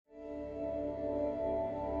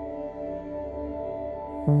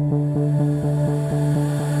Hello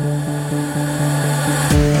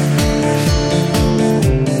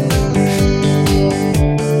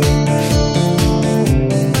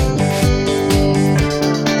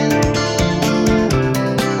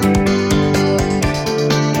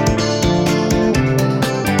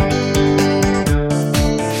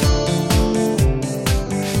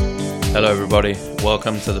everybody,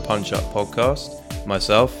 welcome to the Punch Up podcast.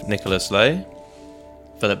 Myself, Nicholas Lay,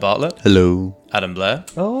 Philip Bartlett. Hello. Adam Blair.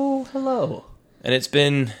 Oh, hello. And it's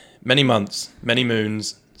been many months, many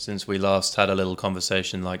moons since we last had a little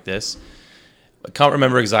conversation like this. I can't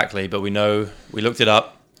remember exactly, but we know, we looked it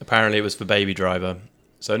up. Apparently it was for Baby Driver.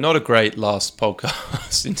 So not a great last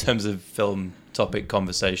podcast in terms of film topic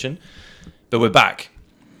conversation. But we're back.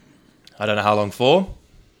 I don't know how long for,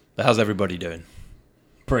 but how's everybody doing?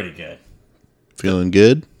 Pretty good. Feeling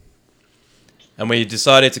good? And we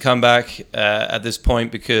decided to come back at this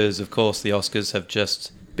point because, of course, the Oscars have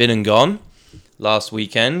just been and gone last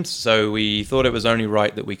weekend. So we thought it was only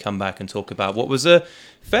right that we come back and talk about what was a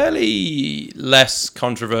fairly less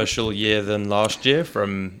controversial year than last year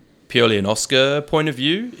from purely an Oscar point of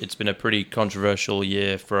view. It's been a pretty controversial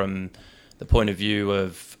year from the point of view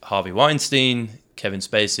of Harvey Weinstein, Kevin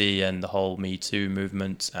Spacey, and the whole Me Too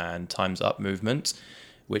movement and Time's Up movement,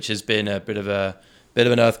 which has been a bit of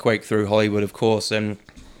an earthquake through Hollywood, of course. And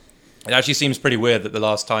it actually seems pretty weird that the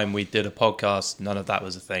last time we did a podcast, none of that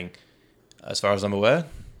was a thing, as far as I'm aware.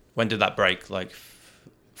 When did that break? Like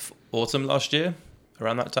autumn last year,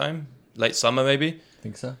 around that time? Late summer, maybe? I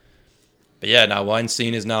think so. But yeah, now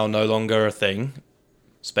Weinstein is now no longer a thing.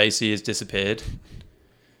 Spacey has disappeared.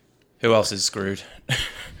 Who else is screwed?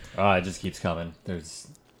 Oh, it just keeps coming. There's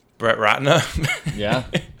Brett Ratner, yeah,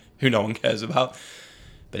 who no one cares about.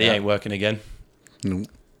 But he ain't working again. Nope.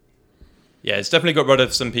 Yeah, it's definitely got rid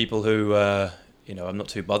of some people who, I'm not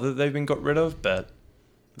too bothered that they've been got rid of, but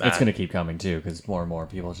man. It's going to keep coming too because more and more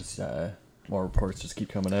people just, more reports just keep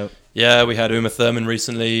coming out. Yeah, we had Uma Thurman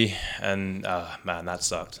recently, and man, that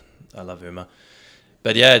sucked. I love Uma.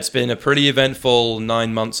 But yeah, it's been a pretty eventful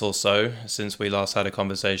 9 months or so since we last had a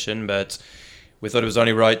conversation, but we thought it was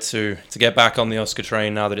only right to get back on the Oscar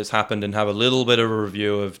train now that it's happened and have a little bit of a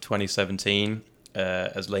review of 2017.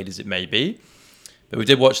 As late as it may be. But we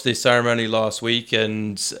did watch the ceremony last week,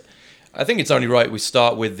 and I think it's only right we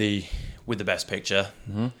start with the Best Picture.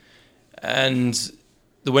 Mm-hmm. And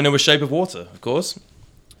the winner was Shape of Water, of course.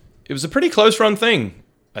 It was a pretty close run thing,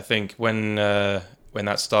 I think, when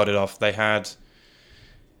that started off. They had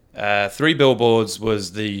 3 billboards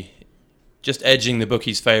was just edging the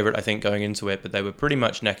bookies' favourite, I think, going into it, but they were pretty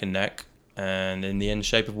much neck and neck. And in the end,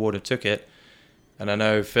 Shape of Water took it. And I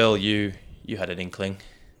know, Phil, you had an inkling.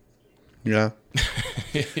 Yeah.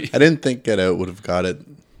 I didn't think Get Out would have got it.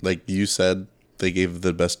 Like you said, they gave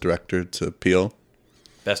the best director to Peele.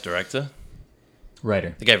 Best director?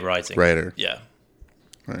 Writer. They gave writing. Writer. Yeah.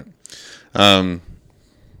 Right. That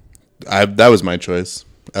was my choice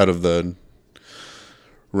out of the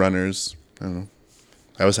runners. I don't know.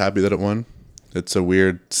 I was happy that it won. It's a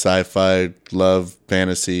weird sci-fi love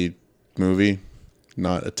fantasy movie.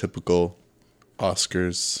 Not a typical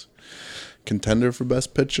Oscars contender for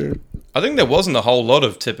Best Picture. I think there wasn't a whole lot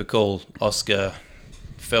of typical Oscar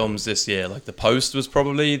films this year. Like The Post was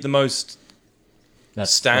probably the most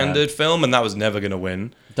standard film, and that was never going to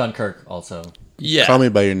win. Dunkirk also. Yeah. Call Me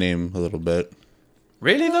by Your Name a little bit.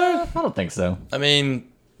 Really though? I don't think so. I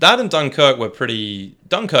mean, that and Dunkirk was pretty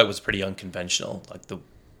unconventional, like the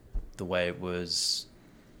way it was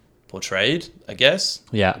portrayed, I guess.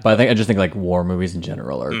 Yeah, but I just think like war movies in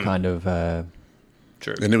general are kind of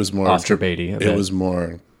True. And it was more Oscar baity. It was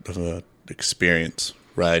more of an experience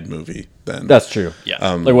ride movie than That's true.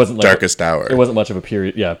 Yeah. It wasn't like Darkest Hour. It wasn't much of a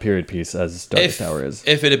period piece as Darkest Hour is.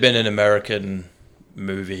 If it had been an American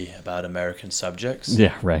movie about American subjects,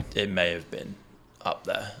 Yeah, right. it may have been up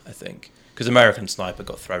there, I think. Because American Sniper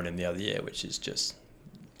got thrown in the other year, which is just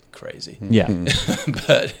crazy. Yeah.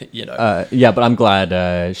 But, Yeah, but I'm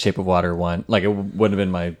glad Shape of Water won. Like, it wouldn't have been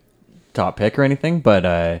my top pick or anything, but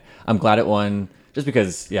I'm glad it won just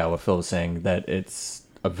because, yeah, what Phil was saying, that it's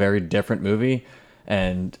a very different movie,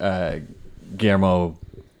 and Guillermo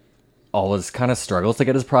always kind of struggles to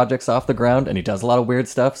get his projects off the ground, and he does a lot of weird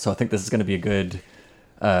stuff, so I think this is going to be a good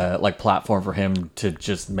platform for him to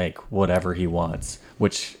just make whatever he wants,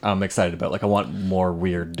 which I'm excited about. Like, I want more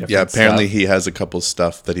weird, different stuff. Yeah, apparently he has a couple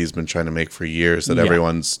stuff that he's been trying to make for years that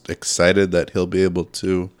everyone's excited that he'll be able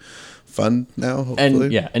to fund now,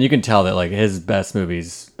 hopefully. And you can tell that, like, his best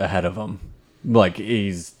movie's ahead of him. Like,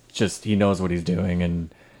 he knows what he's doing,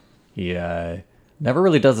 and he never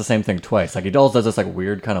really does the same thing twice. Like, he always does this, like,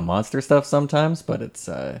 weird kind of monster stuff sometimes, but it's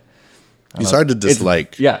He's hard to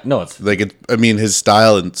dislike. It's Like I mean, his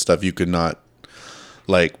style and stuff you could not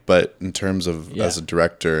like, but in terms of as a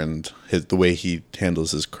director and the way he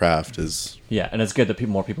handles his craft is and it's good that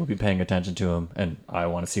more people be paying attention to him, and I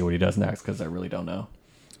want to see what he does next because I really don't know.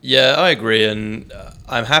 Yeah, I agree, and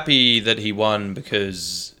I'm happy that he won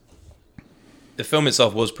because the film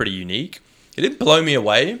itself was pretty unique. It didn't blow me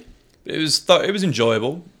away, but it was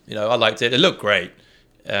enjoyable. I liked it. It looked great.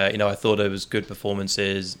 I thought it was good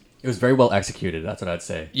performances. It was very well executed. That's what I'd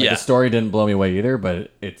say. The story didn't blow me away either,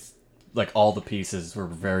 but it's like all the pieces were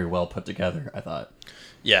very well put together, I thought.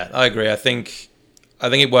 Yeah, I agree. I think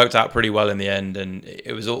it worked out pretty well in the end, and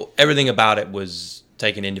it was everything about it was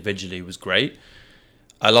taken individually was great.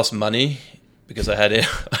 I lost money because I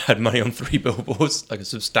had money on 3 billboards, like a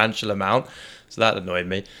substantial amount, so that annoyed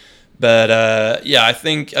me. But I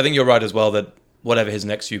think you're right as well that whatever his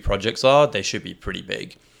next few projects are, they should be pretty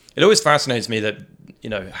big. It always fascinates me that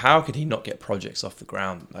how could he not get projects off the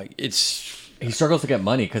ground? Like he struggles to get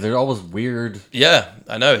money because they're always weird. Yeah,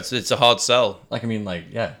 I know it's a hard sell. Like I mean,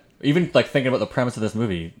 even like thinking about the premise of this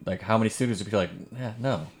movie, like how many studios would be like,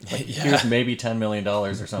 no, here's maybe $10 million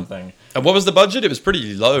or something. And what was the budget? It was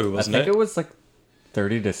pretty low, wasn't it? I think it was like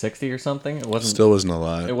 30 to 60 or something. It wasn't. Still wasn't a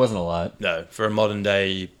lot. It wasn't a lot. No, for a modern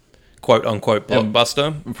day, quote unquote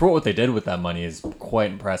blockbuster. And for what they did with that money is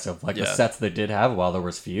quite impressive. Like the sets they did have, while there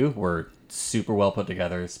was few, were super well put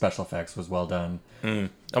together. Special effects was well done.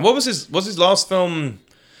 And what was his last film?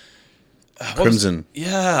 Crimson.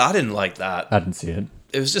 I didn't like that. I didn't see it.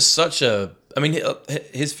 It was just such a... I mean,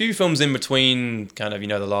 his few films in between kind of,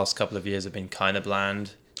 the last couple of years have been kind of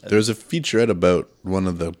bland. There's a featurette about one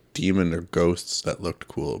of the demon or ghosts that looked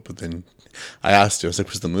cool, but then I asked you, I was like,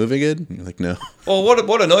 was the movie good? And you're like, no. Well,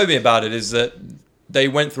 what annoyed me about it is that they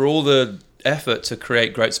went through all the effort to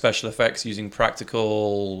create great special effects using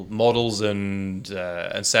practical models and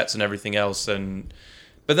sets and everything else,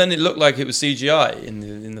 but then it looked like it was CGI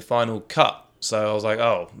in the final cut. So I was like,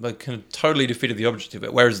 oh, that kind of totally defeated the objective of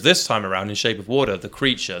it. Whereas this time around, in Shape of Water, the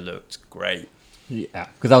creature looked great. Yeah,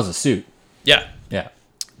 because that was a suit. Yeah. Yeah.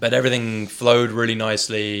 But everything flowed really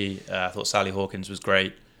nicely. I thought Sally Hawkins was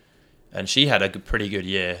great. And she had a pretty good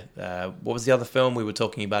year. What was the other film we were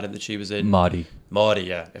talking about it that she was in? Maudie,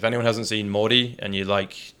 yeah. If anyone hasn't seen Maudie and you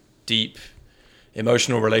like deep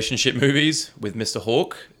emotional relationship movies with Mr.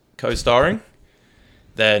 Hawke co-starring,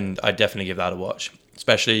 then I'd definitely give that a watch.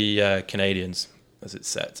 Especially Canadians, as it's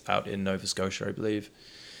set out in Nova Scotia, I believe.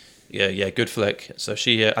 Yeah, good flick. So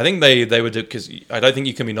she, I think they would do, because I don't think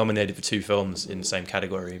you can be nominated for 2 films in the same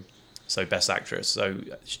category. So Best Actress. So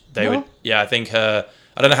they would, I think her,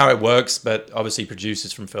 I don't know how it works, but obviously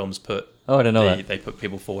producers from films I didn't know that. They put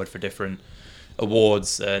people forward for different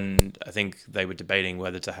awards, and I think they were debating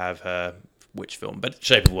whether to have her which film. But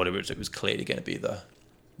Shape of Water, it was clearly going to be the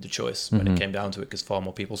choice when it came down to it, because far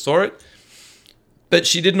more people saw it. But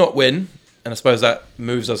she did not win, and I suppose that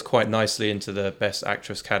moves us quite nicely into the Best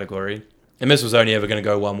Actress category. And this was only ever going to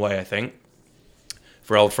go one way, I think,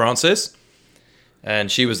 for old Frances. And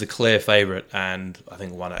she was the clear favourite, and I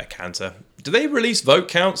think won at a canter. Do they release vote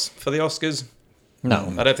counts for the Oscars?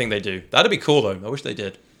 No. I don't think they do. That'd be cool, though. I wish they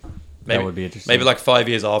did. Maybe, that would be interesting. Maybe like 5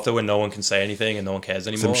 years after, when no one can say anything and no one cares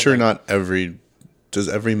anymore. I'm sure does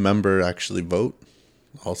every member actually vote?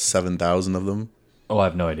 All 7,000 of them? Oh, I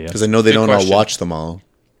have no idea. Because I know they don't all watch them all.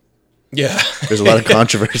 Yeah. There's a lot of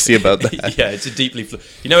controversy about that. Yeah, it's a deeply...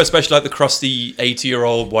 especially like the crusty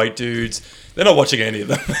 80-year-old white dudes, they're not watching any of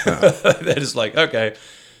them. No. They're just like, okay.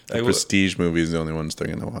 The prestige movies are the only ones they're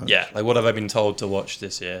going to watch. Yeah, like what have I been told to watch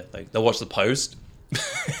this year? Like, they'll watch The Post.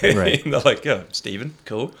 Right. And they're like, oh, Stephen,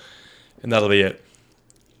 cool. And that'll be it.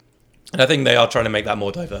 And I think they are trying to make that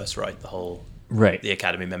more diverse, right? The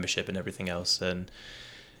Academy membership and everything else. And...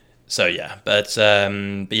 So yeah, but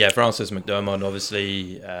yeah, Frances McDormand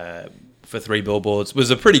obviously for 3 billboards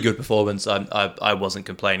was a pretty good performance. I wasn't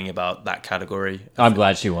complaining about that category. I'm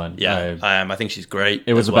glad she won. Yeah, I am. I think she's great.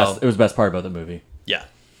 It was the best. It was the best part about the movie. Yeah.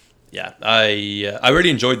 I really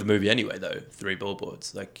enjoyed the movie anyway, though. 3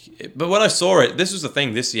 billboards. But when I saw it, this was the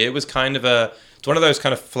thing. This year it was kind of it's one of those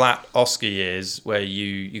kind of flat Oscar years where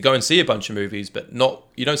you go and see a bunch of movies, but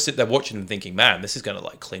you don't sit there watching them thinking, man, this is going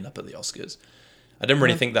to clean up at the Oscars. I didn't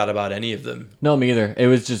really think that about any of them. No, me either. It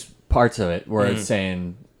was just parts of it where it's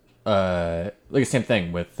saying, like the same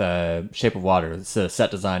thing with Shape of Water. It's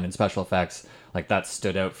set design and special effects. Like that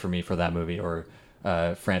stood out for me for that movie. Or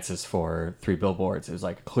Frances for 3 billboards. It was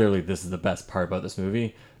like, clearly this is the best part about this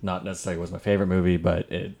movie. Not necessarily was my favorite movie,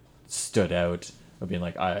 but it stood out of being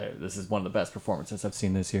like, this is one of the best performances I've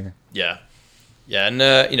seen this year. Yeah. Yeah,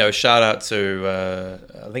 and shout out to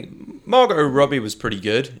I think Margot Robbie was pretty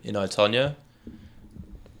good in I, Tonya.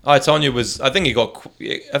 I Tonya was. I think it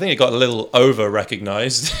got a little over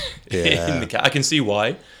recognized. Yeah. I can see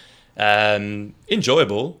why.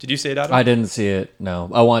 Enjoyable. Did you see it, Adam? I didn't see it. No,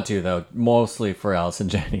 I want to though. Mostly for Alison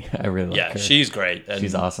Janney. I really like her. She's great. And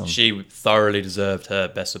she's awesome. She thoroughly deserved her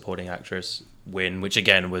Best Supporting Actress win, which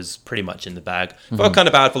again was pretty much in the bag. Felt kind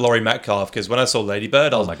of bad for Laurie Metcalf because when I saw Lady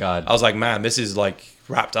Bird, I was like, man, this is like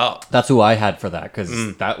wrapped up. That's who I had for that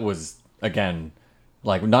because that was again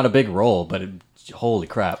like not a big role, but holy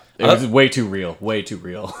crap, it was way too real.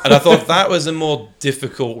 And I thought that was a more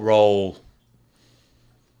difficult role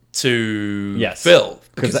to fill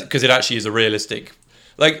because it actually is a realistic,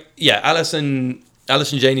 like Alison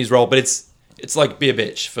Janney's role, but it's like be a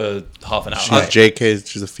bitch for half an hour.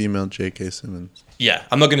 She's a female J.K. Simmons. Yeah,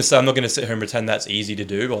 I'm not going to sit here and pretend that's easy to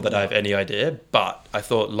do or that I have any idea, but I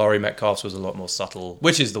thought Laurie Metcalf's was a lot more subtle,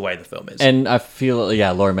 which is the way the film is. And I feel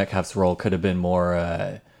Laurie Metcalf's role could have been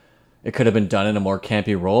more. It could have been done in a more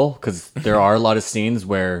campy role because there are a lot of scenes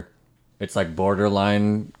where it's like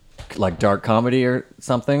borderline, like dark comedy or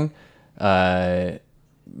something, but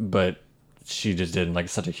she just did it in like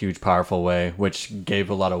such a huge, powerful way, which gave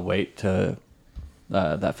a lot of weight to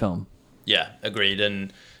that film. Yeah, agreed.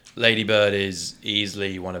 And Lady Bird is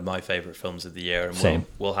easily one of my favorite films of the year, and Same.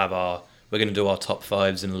 we're going to do our top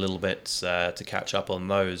fives in a little bit to catch up on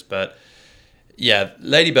those. But yeah,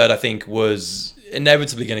 Lady Bird I think was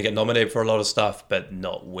inevitably going to get nominated for a lot of stuff, but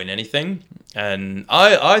not win anything. And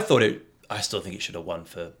I still think it should have won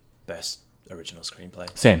for Best Original Screenplay.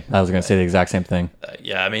 Same. I was going to say the exact same thing.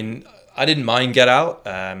 I mean, I didn't mind Get Out.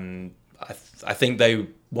 I think they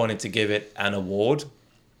wanted to give it an award.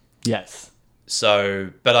 Yes. So,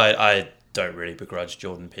 but I don't really begrudge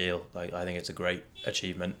Jordan Peele. Like, I think it's a great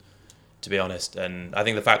achievement, to be honest. And I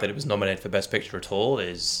think the fact that it was nominated for Best Picture at all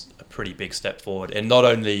is a pretty big step forward in not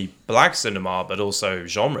only black cinema, but also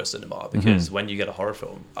genre cinema. Because when you get a horror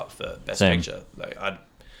film up for Best Picture, like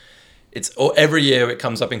every year it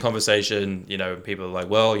comes up in conversation, and people are like,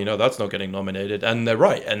 well, that's not getting nominated. And they're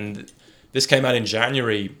right. And this came out in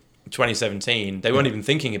January 2017. They weren't even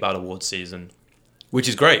thinking about awards season, which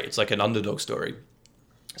is great. It's like an underdog story.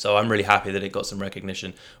 So I'm really happy that it got some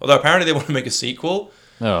recognition. Although apparently they want to make a sequel.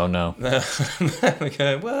 Oh, no.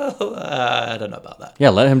 Okay, well, I don't know about that. Yeah,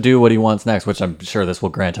 let him do what he wants next, which I'm sure this will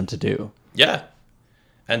grant him to do. Yeah.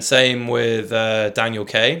 And same with Daniel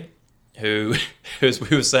Kaye, who, as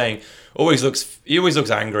we were saying, always looks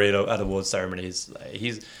angry at awards ceremonies. Like,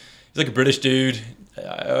 he's like a British dude.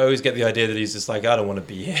 I always get the idea that he's just like, I don't want to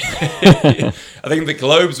be here. I think the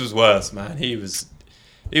Globes was worse, man. He was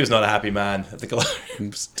not a happy man at the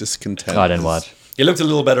Globes. Discontent. I didn't watch. He looked a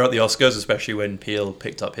little better at the Oscars, especially when Peele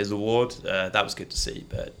picked up his award. That was good to see.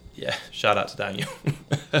 But yeah, shout out to Daniel.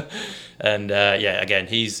 And again,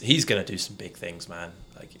 he's going to do some big things, man.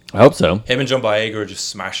 Like, I hope so. Him and John Boyega are just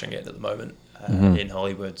smashing it at the moment in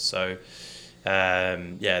Hollywood. So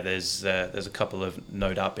there's a couple of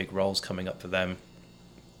no doubt big roles coming up for them.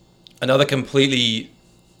 Another completely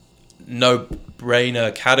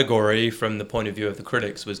no-brainer category from the point of view of the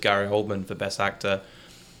critics was Gary Oldman for Best Actor,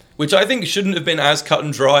 which I think shouldn't have been as cut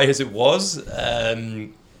and dry as it was. I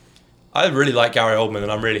really like Gary Oldman,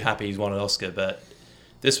 and I'm really happy he's won an Oscar, but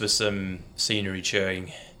this was some scenery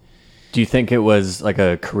chewing. Do you think it was like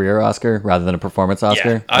a career Oscar rather than a performance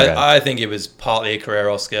Oscar? Yeah, I think it was partly a career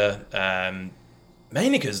Oscar,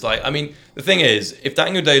 mainly because, the thing is, if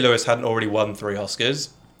Daniel Day-Lewis hadn't already won 3 Oscars,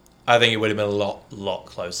 I think it would have been a lot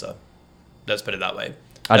closer. Let's put it that way.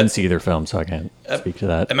 I didn't see either film, so I can't speak to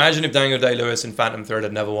that. Imagine if Daniel Day-Lewis in Phantom Thread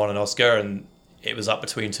had never won an Oscar and it was up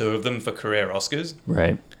between 2 of them for career Oscars.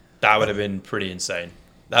 Right. That would have been pretty insane.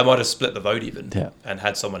 That might have split the vote even and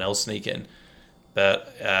had someone else sneak in.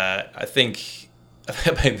 But I think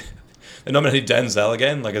they nominated Denzel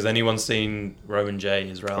again. Like, has anyone seen Roman J.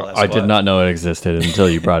 Israel? I did not know it existed until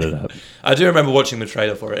you brought it up. I do remember watching the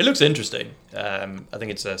trailer for it. It looks interesting. I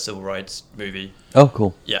think it's a civil rights movie. Oh,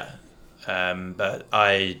 cool. Yeah. But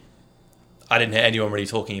I didn't hear anyone really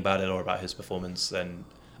talking about it or about his performance. And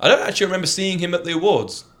I don't actually remember seeing him at the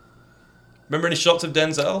awards. Remember any shots of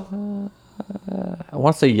Denzel? I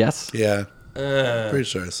want to say yes. Yeah. Pretty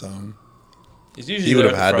sure I saw him. He would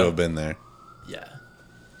have had to have been there. Yeah.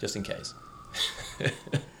 Just in case.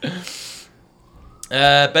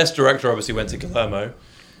 Best director obviously went to Guillermo.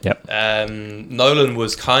 Yep. Nolan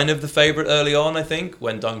was kind of the favorite early on, I think,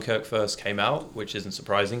 when Dunkirk first came out, which isn't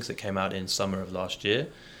surprising because it came out in summer of last year.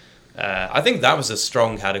 I think that was a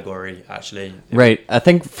strong category, actually. Right. I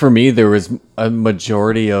think for me, there was a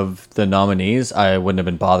majority of the nominees. I wouldn't have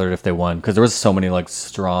been bothered if they won because there was so many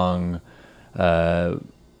strong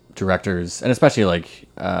directors, and especially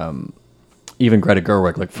even Greta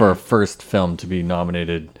Gerwig, like for a first film to be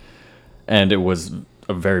nominated, and it was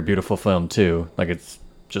a very beautiful film too. Like it's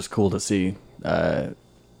just cool to see.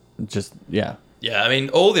 Yeah, I mean,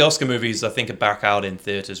 all the Oscar movies I think are back out in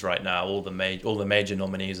theaters right now. All the major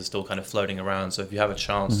nominees are still kind of floating around. So if you have a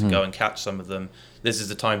chance to go and catch some of them, this is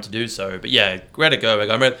the time to do so. But yeah, Greta Gerwig.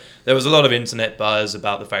 I mean, there was a lot of internet buzz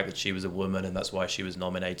about the fact that she was a woman and that's why she was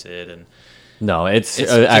nominated. And no, it's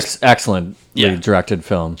excellently directed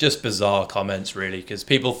film. Just bizarre comments, really, because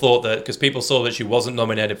people saw that she wasn't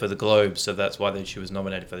nominated for the Globes, so that's why she was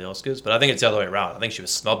nominated for the Oscars. But I think it's the other way around. I think she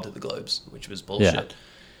was snubbed at the Globes, which was bullshit. Yeah.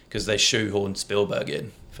 Because they shoehorned Spielberg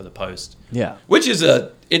in for the post. Yeah. Which is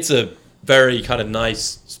it's a very kind of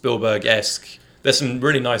nice Spielberg-esque. There's some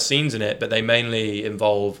really nice scenes in it, but they mainly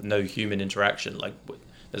involve no human interaction. Like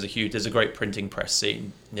there's a great printing press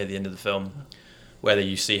scene near the end of the film where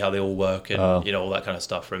you see how they all work and all that kind of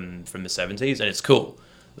stuff from the 70s, and it's cool.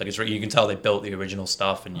 Like you can tell they built the original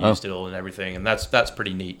stuff and used it all and everything, and that's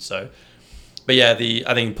pretty neat. So, but yeah,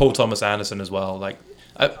 I think Paul Thomas Anderson as well. Like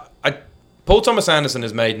Paul Thomas Anderson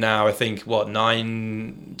has made now, I think, 7,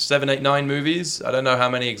 8, 9 movies. I don't know how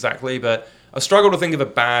many exactly, but I struggle to think of a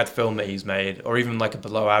bad film that he's made, or even like a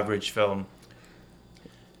below-average film.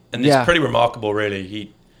 And it's pretty remarkable,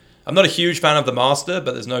 really. I'm not a huge fan of The Master,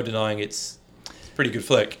 but there's no denying it's a pretty good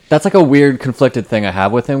flick. That's like a weird, conflicted thing I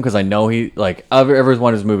have with him, because I know every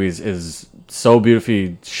one of his movies is so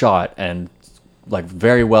beautifully shot and like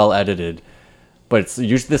very well edited, but it's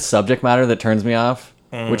usually the subject matter that turns me off.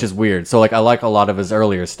 Which is weird. So like I like a lot of his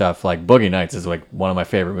earlier stuff. Like Boogie Nights is like one of my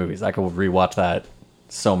favorite movies. I could rewatch that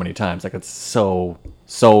so many times. Like it's so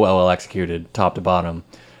well executed, top to bottom.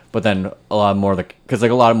 But then a lot more because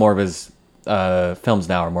like a lot more of his films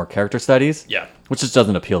now are more character studies. Yeah, which just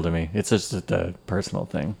doesn't appeal to me. It's just a personal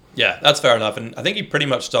thing. Yeah, that's fair enough. And I think he pretty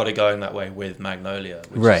much started going that way with Magnolia,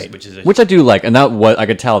 which I do like, and I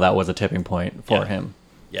could tell that was a tipping point for him.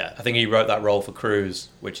 Yeah, I think he wrote that role for Cruise,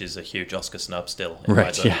 which is a huge Oscar snub still.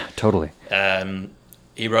 Right, yeah, totally.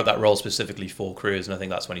 He wrote that role specifically for Cruise, and I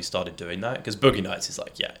think that's when he started doing that. Because Boogie Nights is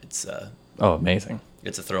like, it's... amazing.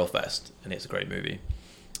 It's a thrill fest, and it's a great movie.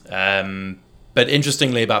 But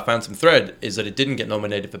interestingly about Phantom Thread is that it didn't get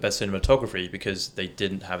nominated for Best Cinematography because they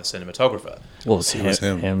didn't have a cinematographer. Well, it was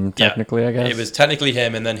him technically, I guess. It was technically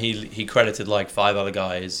him, and then he credited like 5 other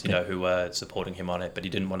guys, who were supporting him on it, but he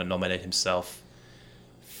didn't want to nominate himself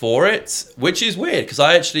for it, which is weird because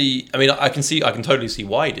I can totally see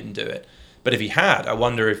why he didn't do it. But if he had, I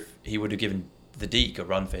wonder if he would have given the Deak a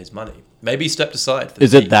run for his money. Maybe he stepped aside.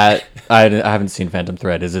 Is it that I haven't seen Phantom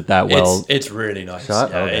Thread? Is it that well? It's really nice. Shot?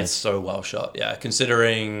 Yeah, okay. It's so well shot. Yeah,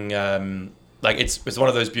 considering it's one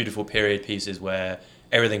of those beautiful period pieces where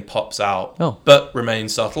everything pops out but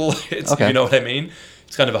remains subtle. You know what I mean?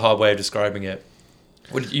 It's kind of a hard way of describing it.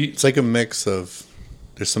 It's like a mix of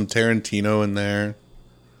there's some Tarantino in there.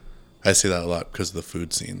 I say that a lot because of the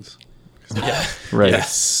food scenes. Yeah, right. There's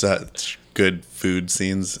such good food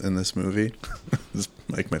scenes in this movie. It's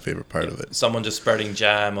like my favorite part of it. Someone just spreading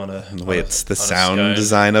jam on a. The way it's the sound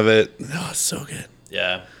design of it. Oh, it's so good.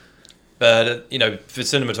 Yeah, but for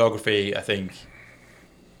cinematography, I think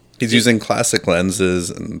he's using classic lenses,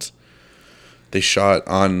 and they shot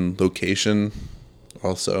on location.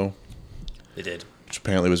 Also, they did, which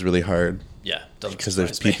apparently was really hard. Yeah, because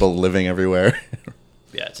there's people living everywhere.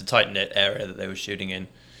 Yeah, it's a tight-knit area that they were shooting in.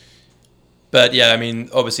 But yeah, I mean,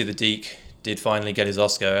 obviously the Deak did finally get his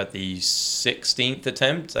Oscar at the 16th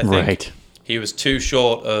attempt, I think. Right. He was too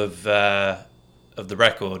short of the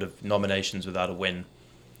record of nominations without a win,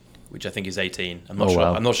 which I think is 18. I'm not sure.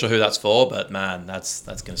 Wow. I'm not sure who that's for, but man, that's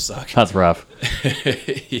going to suck. That's rough.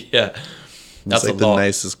 Yeah. That's like the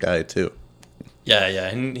nicest guy too. Yeah,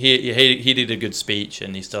 and he did a good speech,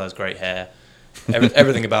 and he still has great hair.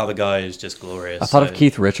 Everything about the guy is just glorious. I thought of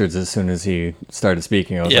Keith Richards as soon as he started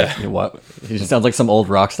speaking. I was like, what? He just sounds like some old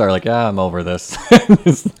rock star. Like, I'm over this.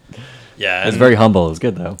 Yeah, it's very humble. It was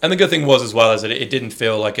good though. And the good thing was as well is that it didn't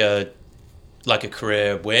feel like a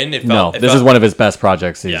career win. This is one of his best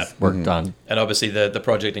projects he's worked on. And obviously the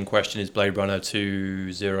project in question is Blade Runner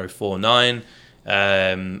 2049,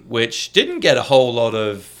 which didn't get a whole lot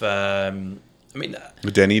of.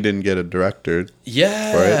 Denny didn't get a director.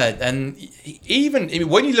 Yeah, and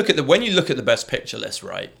when you look at the best picture list,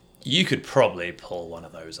 right, you could probably pull one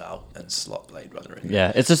of those out and slot Blade Runner in.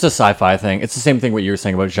 Yeah, it's just a sci-fi thing. It's the same thing what you were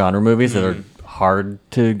saying about genre movies that are hard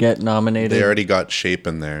to get nominated. They already got Shape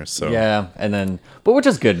in there, so yeah, but which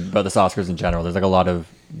is good about the Oscars in general. There's like a lot of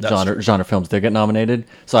genre films that get nominated,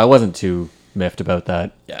 so I wasn't too miffed about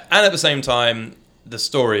that. Yeah, and at the same time, the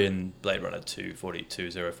story in Blade Runner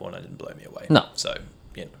 2049 didn't blow me away. No. So,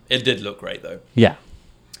 it did look great, though. Yeah.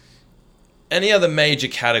 Any other major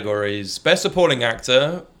categories? Best Supporting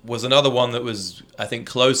Actor was another one that was, I think,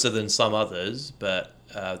 closer than some others, but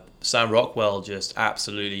Sam Rockwell just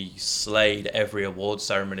absolutely slayed every award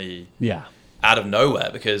ceremony Yeah. out of nowhere,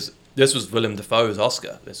 because this was Willem Dafoe's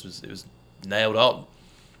Oscar. It was nailed on.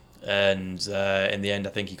 And in the end, I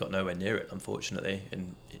think he got nowhere near it, unfortunately.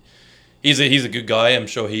 And he's a good guy. I'm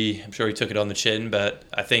sure he took it on the chin, but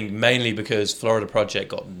I think mainly because Florida Project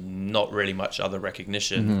got not really much other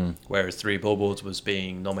recognition, whereas Three Billboards was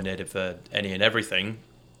being nominated for any and everything.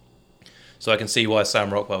 So I can see why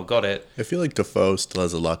Sam Rockwell got it. I feel like Dafoe still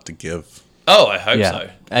has a lot to give. Oh, I hope Yeah. so.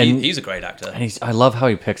 And- He's a great actor. And I love how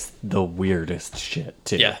he picks the weirdest shit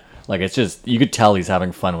too. Yeah. Like it's just you could tell he's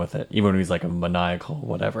having fun with it, even when he's like a maniacal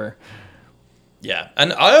whatever. Yeah,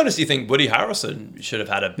 and I honestly think Woody Harrelson should have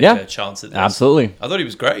had a bigger chance at this. Absolutely. I thought he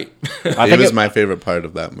was great. I It think was my favorite part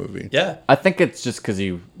of that movie. Yeah. I think it's just because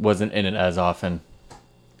he wasn't in it as often.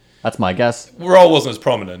 That's my guess. Role wasn't as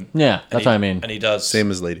prominent. Yeah, that's what I mean. And he does. Same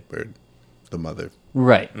as Lady Bird, the mother.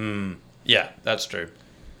 Right. Yeah, that's true.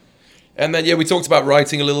 And then, we talked about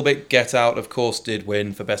writing a little bit. Get Out, of course, did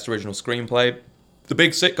win for Best Original Screenplay. The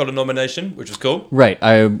Big Sick got a nomination, which was cool. Right.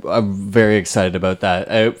 I'm very excited about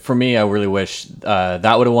that. For me, I really wish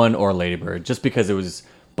that would have won or Lady Bird, just because it was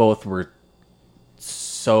both were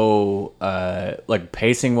so like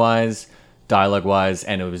pacing wise, dialogue wise,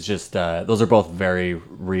 and it was just those are both very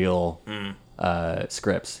real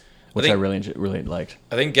scripts, which I really liked.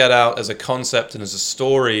 I think Get Out as a concept and as a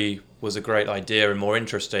story was a great idea and more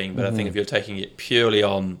interesting, but I think if you're taking it purely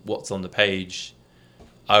on what's on the page,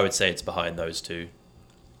 I would say it's behind those two.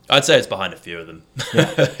 I'd say it's behind a few of them,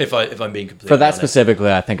 if I'm being completely For that honest.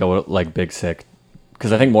 specifically, I think I would like Big Sick,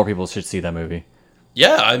 because I think more people should see that movie.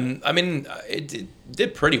 Yeah, I mean, it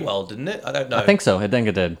did pretty well, didn't it? I don't know. I think so. I think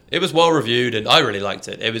it did. It was well reviewed, and I really liked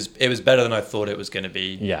it. It was better than I thought it was going to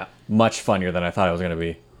be. Yeah, much funnier than I thought it was going to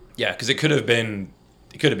be. Yeah, because it could have been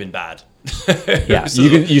bad. Yeah,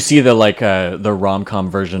 you see the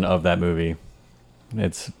rom-com version of that movie.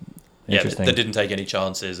 It's interesting. That didn't take any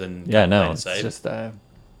chances, and Yeah, no, played it it's safe. just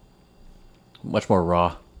much more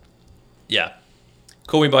raw. Yeah.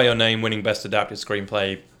 Call Me By Your Name winning Best Adapted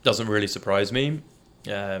Screenplay doesn't really surprise me.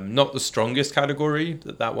 Not the strongest category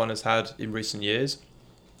that one has had in recent years.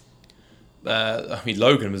 I mean,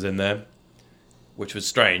 Logan was in there, which was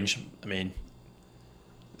strange. I mean,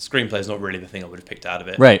 screenplay is not really the thing I would have picked out of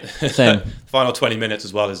it. Right, same. Final 20 minutes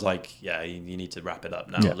as well is like, you need to wrap it up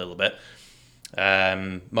now a little bit.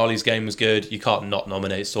 Molly's Game was good. You can't not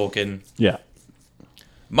nominate Sorkin. Yeah.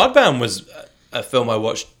 Mudbound was a film I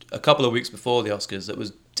watched a couple of weeks before the Oscars that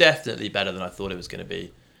was definitely better than I thought it was going to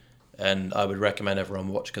be. And I would recommend everyone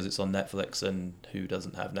watch because it's on Netflix, and who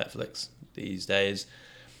doesn't have Netflix these days?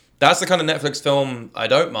 That's the kind of Netflix film I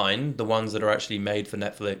don't mind, the ones that are actually made for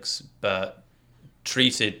Netflix but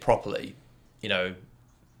treated properly,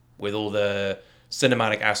 with all the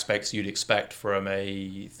cinematic aspects you'd expect from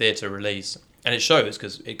a theatre release. And it shows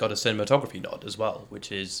because it got a cinematography nod as well,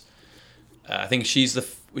 which is... I think was she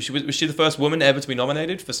the first woman ever to be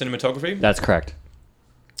nominated for cinematography? That's correct.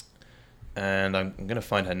 And I'm going to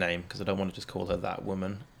find her name because I don't want to just call her that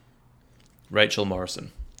woman. Rachel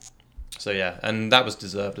Morrison. So yeah, and that was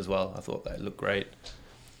deserved as well. I thought that looked great.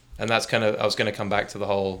 And that's I was going to come back to the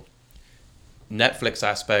whole Netflix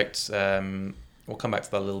aspect. We'll come back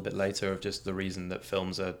to that a little bit later, of just the reason that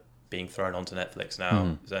films are being thrown onto Netflix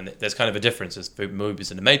now. And there's kind of a difference. There's movies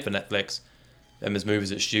that are made for Netflix. And there's movies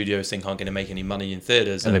that studios think aren't going to make any money in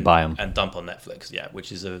theaters, And they buy them. and dump on Netflix. Yeah,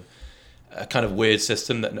 which is a kind of weird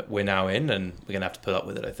system that we're now in, and we're going to have to put up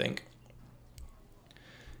with it, I think.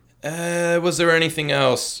 Was there anything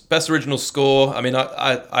else? Best original score. I mean,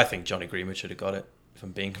 I think Johnny Greenwood should have got it, if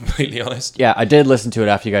I'm being completely honest. Yeah, I did listen to it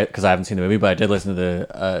after you guys, because I haven't seen the movie, but I did listen to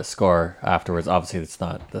the score afterwards. Obviously, it's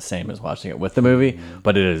not the same as watching it with the movie,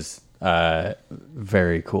 but it is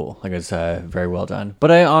very cool. Like, it's very well done.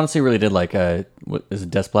 But I honestly really did like what is it,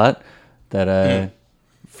 Desplat, that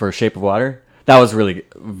for Shape of Water. That was really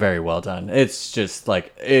very well done. It's just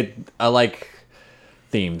like I like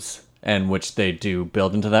themes and which they do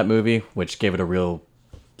build into that movie, which gave it a real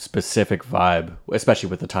specific vibe, especially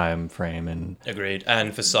with the time frame and Agreed.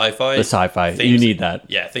 And for sci-fi, the sci-fi, themes, you need that.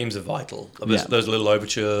 Yeah, themes are vital. Yeah. Those little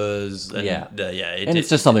overtures. And, And it's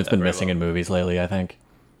just something that's been missing in movies lately, I think.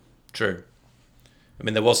 True. I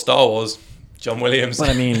mean, there was Star Wars, John Williams. But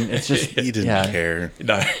I mean, it's just He didn't care.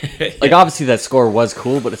 No. Like, obviously that score was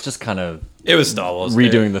cool, but it's just kind of It was Star Wars.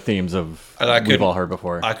 redoing the themes of And we've all heard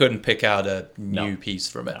before. I couldn't pick out a new No. piece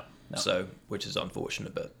from it, No. so which is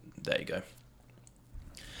unfortunate, but there you go.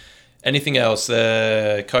 Anything else?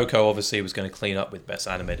 Coco obviously was going to clean up with Best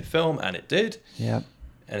Animated Film, and it did. Yeah.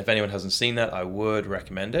 And if anyone hasn't seen that, I would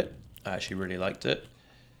recommend it. I actually really liked it.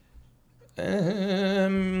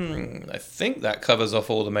 I think that covers off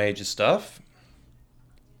all the major stuff.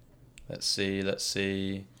 Let's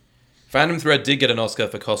see. Phantom Thread did get an Oscar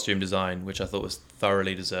for costume design, which I thought was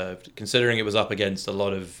thoroughly deserved, considering it was up against a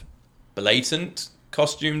lot of blatant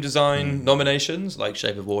costume design nominations, like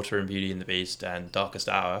Shape of Water and Beauty and the Beast and Darkest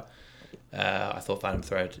Hour. I thought Phantom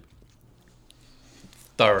Thread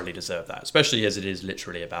thoroughly deserved that, especially as it is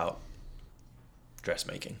literally about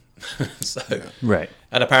dressmaking. Right.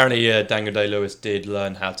 And apparently Daniel Day-Lewis did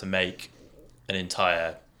learn how to make an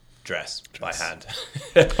entire dress by hand.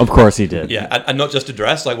 Of course he did. Yeah, and not just a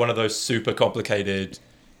dress, like one of those super complicated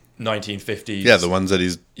 1950s. Yeah, the ones that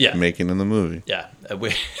he's making in the movie. Yeah,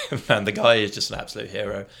 man, the guy is just an absolute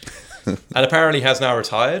hero. And apparently has now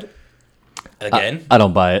retired. Again. I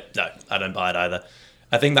don't buy it. No, I don't buy it either.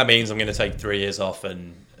 I think that means I'm going to take 3 years off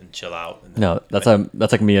and chill out. And No, that's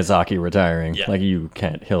like Miyazaki retiring. Yeah. Like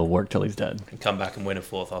he'll work till he's dead. and come back and win a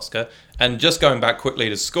 4th Oscar. And just going back quickly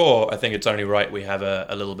to score, I think it's only right we have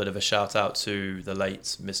a little bit of a shout out to the late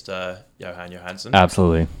Mr. Johan Johansson,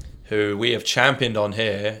 Absolutely. who we have championed on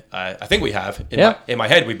here. I think we have. In my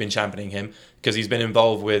head, we've been championing him because he's been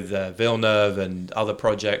involved with Villeneuve and other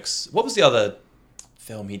projects. What was the other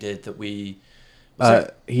film he did that we...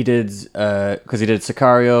 He did because he did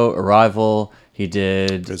Sicario, Arrival. He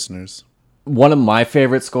did Prisoners. one of my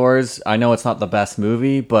favorite scores. I know it's not the best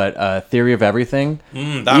movie, but Theory of Everything.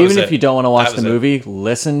 that Even was if it. you don't want to watch That the was it. movie,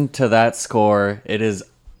 listen to that score. It is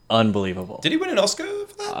unbelievable. Did he win an Oscar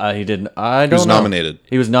for that? He didn't. I don't He was know. nominated.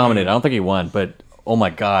 He was nominated. I don't think he won, but oh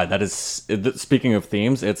my god, that is. Speaking of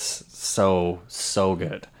themes, it's so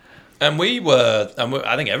good. And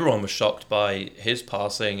I think everyone was shocked by his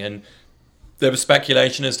passing, and there was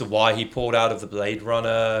speculation as to why he pulled out of the Blade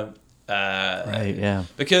Runner. Right? Yeah.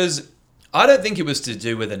 Because I don't think it was to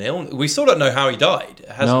do with an illness. We still don't know how he died. It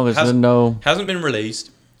hasn't been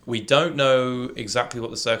released. We don't know exactly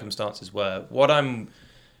what the circumstances were.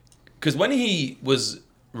 Because when he was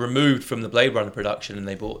removed from the Blade Runner production and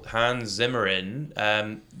they brought Hans Zimmer in,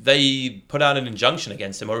 they put out an injunction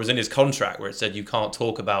against him, or it was in his contract where it said you can't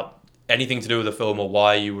talk about anything to do with the film or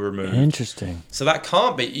why you were removed. Interesting. So that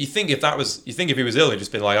can't be. You think if he was ill, he'd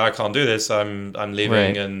just been like, I can't do this. I'm leaving,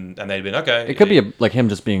 Right. and they'd been okay. It could be like him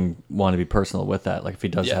just wanting to be personal with that. Like if he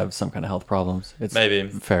does Yeah. have some kind of health problems, it's Maybe.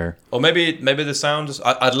 fair. Or maybe the sound.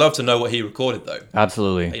 I'd love to know what he recorded though.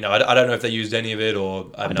 Absolutely. You know, I don't know if they used any of it or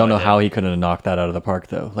I I don't know how he couldn't have knocked that out of the park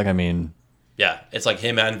though. Like I mean, Yeah, it's like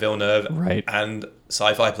him and Villeneuve, Right. and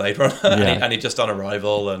sci-fi Blade Runner, Yeah. and he just done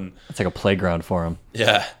Arrival, and it's like a playground for him.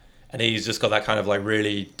 yeah, and he's just got that kind of like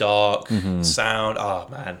really dark sound. Oh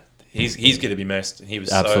man, he's gonna be missed. He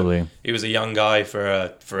was Absolutely. he was a young guy for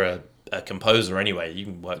a composer anyway. You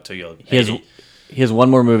can work till you're He 80. has one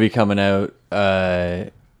more movie coming out.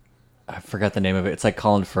 I forgot the name of it. It's like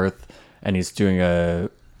Colin Firth, and he's doing a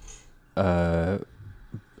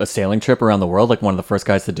sailing trip around the world, like one of the first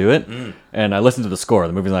guys to do it. And I listened to the score.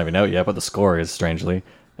 The movie's not even out yet, but the score is strangely,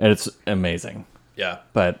 and it's amazing. Yeah,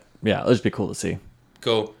 But yeah, it'll just be cool to see.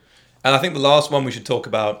 cool. And I think the last one we should talk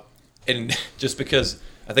about, just because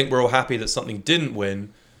I think we're all happy that something didn't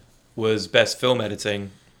win, was Best Film Editing,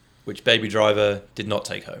 which Baby Driver did not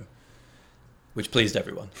take home, which pleased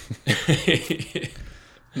everyone.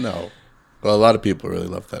 No. Well, a lot of people really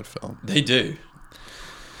love that film. They do.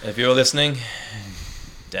 If you're listening,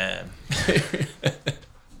 damn.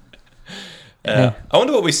 I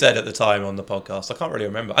wonder what we said at the time on the podcast. I can't really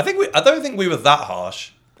remember. I don't think we were that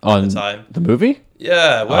harsh at the time. The movie?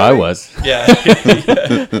 Yeah, were I we? was. Yeah,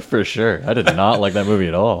 For sure. I did not like that movie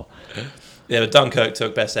at all. yeah. But Dunkirk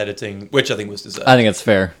took Best Editing, which I think was deserved. I think it's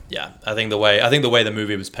fair. Yeah, I think the way the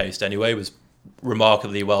movie was paced anyway was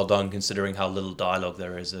remarkably well done, considering how little dialogue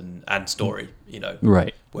there is and story. You know,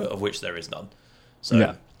 Right. of which there is none. So,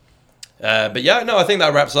 Yeah. but yeah, no, I think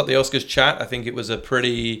that wraps up the Oscars chat. I think it was a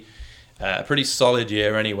pretty solid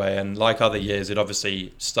year anyway, and like other years, it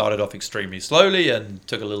obviously started off extremely slowly and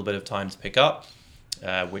took a little bit of time to pick up,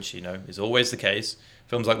 which is always the case.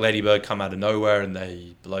 Films like Lady Bird come out of nowhere and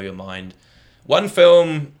they blow your mind. One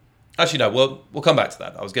film, actually no, we'll come back to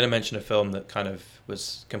that. I was going to mention a film that kind of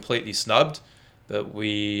was completely snubbed, but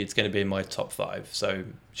it's going to be in my top 5. So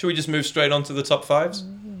should we just move straight on to the top 5s?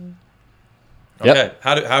 Yep. Okay,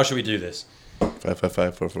 how should we do this?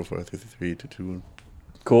 555-444-333-221.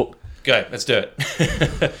 Cool. Okay, let's do it.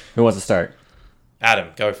 Who wants to start? Adam,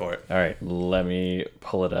 go for it. All right, let me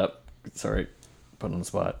pull it up. Sorry, put it on the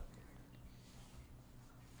spot.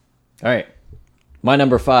 All right, my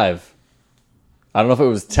number 5. I don't know if it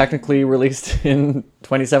was technically released in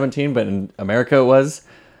 2017, but in America it was.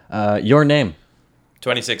 Your Name.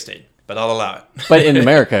 2016, but I'll allow it. But in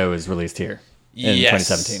America, it was released here in Yes.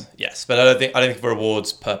 2017. Yes, but I don't think for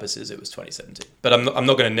awards purposes it was 2017. But I'm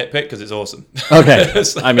not going to nitpick because it's awesome. Okay.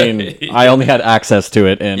 So- I mean, I only had access to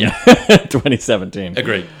it in 2017.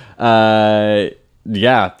 Agreed.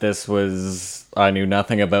 Yeah, this was... I knew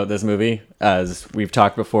nothing about this movie. As we've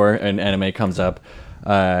talked before, an anime comes up.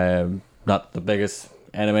 Not the biggest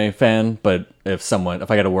anime fan, but if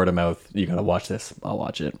I get a word of mouth, you gotta watch this, I'll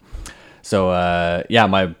watch it. So,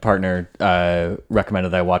 my partner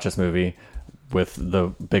recommended that I watch this movie with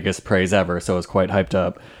the biggest praise ever, so I was quite hyped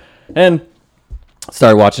up. And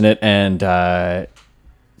started watching it, and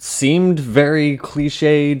seemed very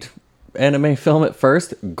cliched anime film at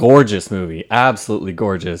first. Gorgeous movie, absolutely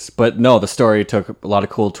gorgeous. But no, the story took a lot of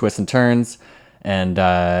cool twists and turns, and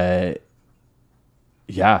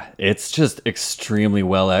it's just extremely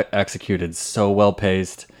well executed, so well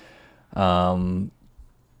paced. I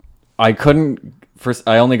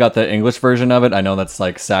only got the English version of it. I know that's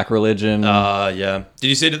like sacrilegion. Yeah. Did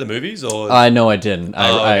you see it at the movies or? No, I didn't.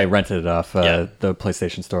 I rented it off the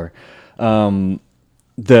PlayStation Store.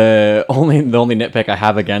 The only nitpick I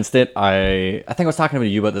have against it, I think I was talking to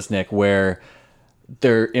you about this, Nick, where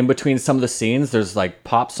they're in between some of the scenes. There's like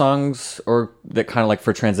pop songs or that kind of like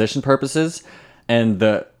for transition purposes, and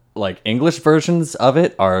the like English versions of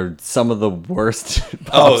it are some of the worst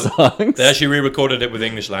pop songs. They actually re-recorded it with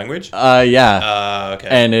English language. Yeah. Okay.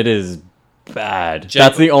 And it is bad.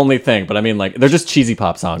 That's the only thing. But I mean, like, they're just cheesy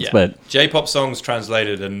pop songs. Yeah. But J-pop songs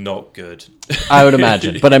translated are not good. I would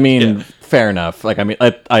imagine. But I mean, fair enough. Like, I mean,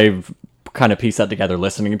 I've kind of pieced that together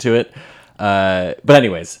listening to it. But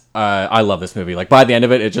anyways, I love this movie. Like, by the end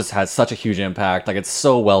of it, it just has such a huge impact. Like, it's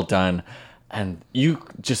so well done. And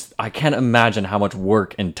I can't imagine how much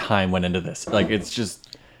work and time went into this. Like, it's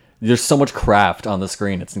just, there's so much craft on the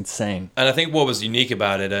screen. It's insane. And I think what was unique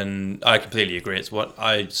about it, and I completely agree, it's what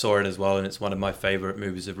I saw it as well, and it's one of my favorite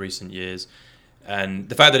movies of recent years. And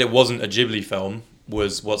the fact that it wasn't a Ghibli film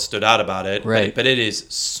was what stood out about it. Right. But it is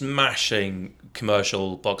smashing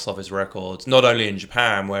commercial box office records, not only in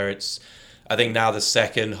Japan, where it's, I think now the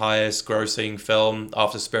second highest grossing film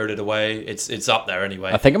after Spirited Away. It's up there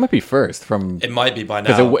anyway. I think it might be first from... It might be by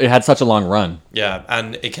now. Because it had such a long run. Yeah,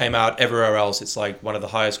 and it came out everywhere else. It's like one of the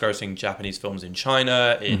highest grossing Japanese films in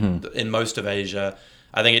China, in most of Asia.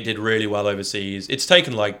 I think it did really well overseas. It's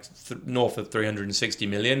taken like north of 360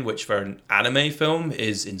 million, which for an anime film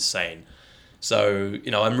is insane. So,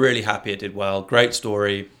 I'm really happy it did well. Great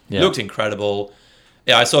story. Yeah. Looked incredible.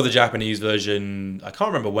 Yeah, I saw the Japanese version. I can't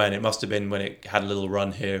remember when. It must have been when it had a little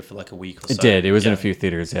run here for like a week or so. It did. It was in a few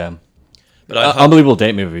theaters, yeah. But Unbelievable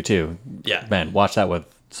Date movie, too. Yeah. Man, watch that with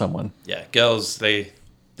someone. Yeah, girls, they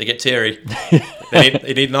get teary. they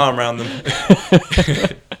need an arm around them.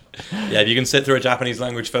 Yeah, if you can sit through a Japanese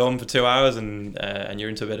language film for 2 hours and you're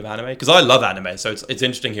into a bit of anime, because I love anime, so it's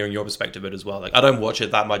interesting hearing your perspective of it as well. Like, I don't watch it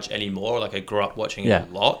that much anymore. Like, I grew up watching it a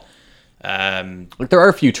lot. Like, there are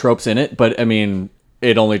a few tropes in it, but I mean,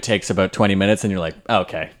 it only takes about 20 minutes, and you're like,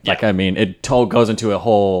 okay. Yeah. Like, I mean, it goes into a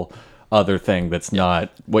whole other thing that's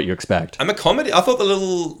not what you expect. And the comedy, I thought the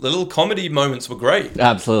little comedy moments were great.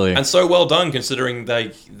 Absolutely. And so well done, considering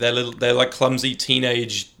they're like clumsy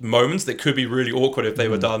teenage moments that could be really awkward if they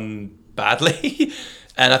were done badly.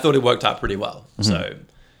 And I thought it worked out pretty well. So,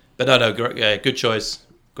 but no, good choice.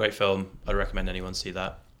 Great film. I'd recommend anyone see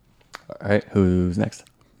that. All right, who's next?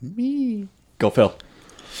 Me. Go, Phil.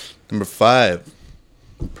 Number 5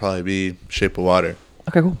 would probably be Shape of Water.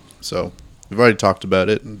 Okay, cool. So we've already talked about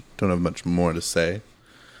it and don't have much more to say.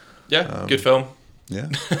 Yeah, good film. Yeah.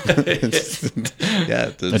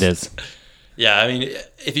 Yeah, It is. Yeah, I mean,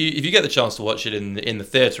 if you get the chance to watch it in the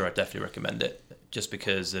theater, I'd definitely recommend it, just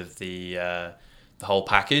because of the whole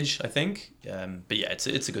package, I think. But yeah,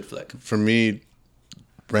 it's a good flick. For me,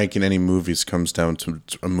 ranking any movies comes down to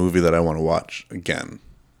a movie that I want to watch again.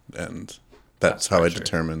 And that's how I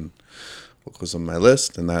determine what goes on my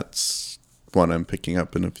list. And that's one I'm picking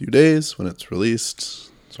up in a few days when it's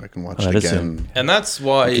released, so I can watch it again. And that's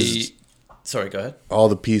why... Sorry, go ahead. All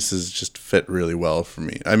the pieces just fit really well for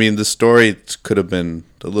me. I mean, the story could have been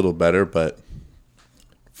a little better, but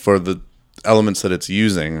for the elements that it's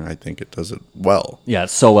using, I think it does it well. Yeah,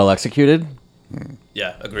 it's so well executed.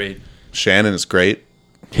 Yeah, agreed. Shannon is great.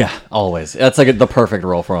 Yeah, always. That's like the perfect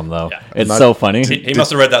role for him, though. Yeah. It's so funny. He must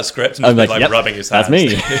have read that script and just been rubbing his hands.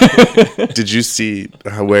 That's me. Did you see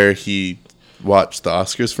where he watched the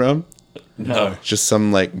Oscars from? No. Just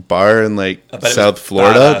some like bar in like South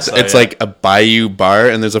Florida. It's like a bayou bar,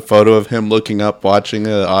 and there's a photo of him looking up, watching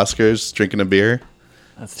the Oscars, drinking a beer.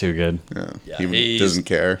 That's too good. Yeah, he doesn't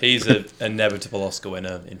care. He's an inevitable Oscar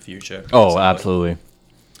winner in future. Oh, absolutely.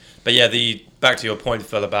 But yeah, back to your point,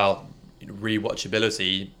 Phil, about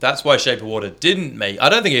rewatchability. That's why Shape of Water didn't make. I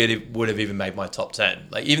don't think it would have even made my top 10.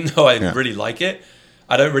 Like, even though I really like it,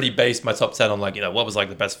 I don't really base my top 10 on like, what was like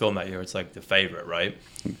the best film that year. It's like the favorite, right?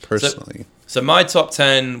 Personally. So my top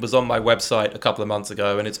 10 was on my website a couple of months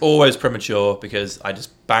ago, and it's always premature because I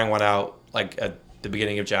just bang one out like at the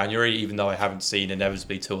beginning of January, even though I haven't seen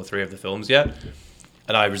inevitably 2 or 3 of the films yet.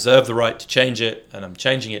 And I reserve the right to change it, and I'm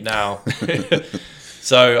changing it now.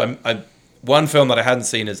 So one film that I hadn't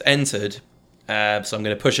seen has entered, so I'm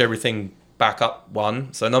going to push everything back up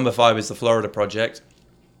one. So number 5 is The Florida Project,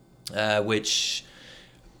 which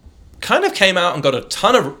kind of came out and got a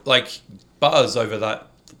ton of like buzz over that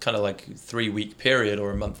kind of like 3-week period or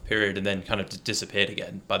a month period, and then kind of disappeared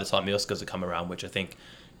again by the time the Oscars had come around, which I think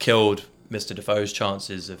killed Mr. Dafoe's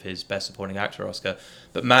chances of his Best Supporting Actor Oscar.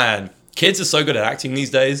 But man, kids are so good at acting these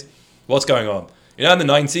days. What's going on? In the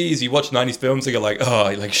 90s, you watch 90s films and you're like, oh,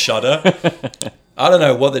 you like shudder. I don't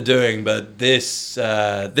know what they're doing, but this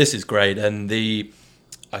is great. And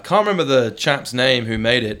I can't remember the chap's name who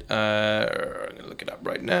made it. I'm going to look it up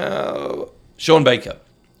right now. Sean Baker.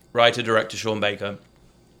 Writer-director Sean Baker.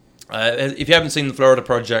 If you haven't seen The Florida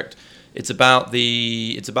Project, it's about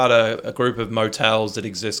a group of motels that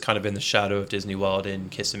exist kind of in the shadow of Disney World in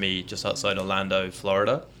Kissimmee, just outside Orlando,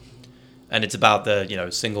 Florida. And it's about the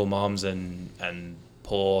single moms and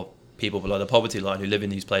poor people below the poverty line who live in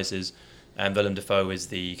these places. And Willem Dafoe is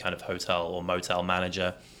the kind of hotel or motel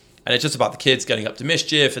manager. And it's just about the kids getting up to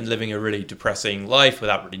mischief and living a really depressing life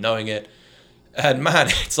without really knowing it. And man,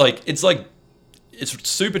 it's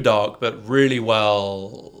super dark, but really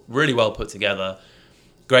well put together.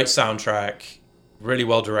 Great soundtrack, really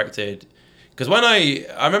well directed. Because when I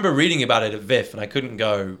remember reading about it at VIF, and I couldn't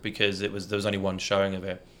go because there was only one showing of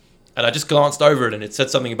it. And I just glanced over it, and it said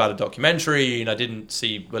something about a documentary, and I didn't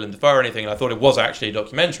see Willem Dafoe or anything, and I thought it was actually a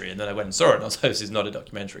documentary. And then I went and saw it, and I was like, this is not a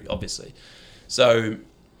documentary, obviously. So,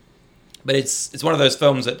 but it's one of those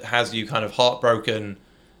films that has you kind of heartbroken,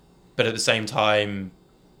 but at the same time,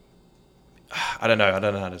 I don't know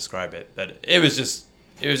how to describe it, but it was just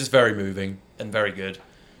very moving and very good.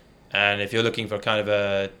 And if you're looking for kind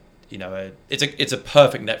of it's a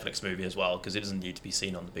perfect Netflix movie as well, because it doesn't need to be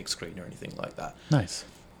seen on the big screen or anything like that. Nice.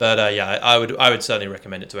 But I would certainly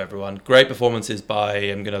recommend it to everyone. Great performances by,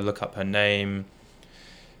 I'm going to look up her name.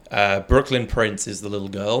 Brooklyn Prince is the little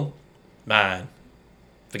girl. Man,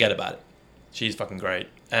 forget about it. She's fucking great.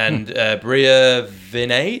 And Bria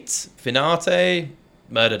Vinate,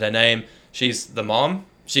 murdered her name. She's the mom.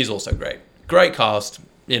 She's also great. Great cast.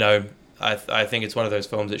 I think it's one of those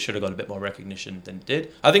films that should have got a bit more recognition than it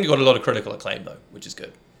did. I think it got a lot of critical acclaim, though, which is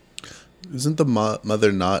good. Isn't the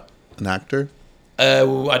mother not an actor?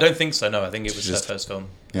 I don't think so. No, I think it was her first film.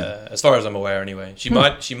 Yeah. As far as I'm aware, anyway. She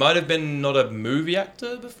might have been not a movie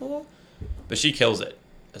actor before, but she kills it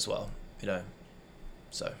as well.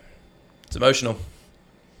 So it's emotional.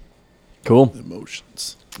 Cool.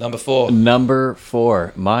 Emotions. Number 4.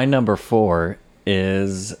 My number 4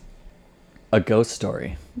 is A Ghost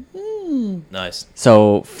Story. Nice.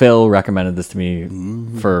 So Phil recommended this to me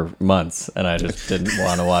for months, and I just didn't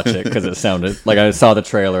want to watch it because it sounded like I saw the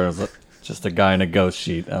trailer and it was like, just a guy in a ghost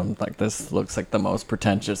sheet. I'm like, this looks like the most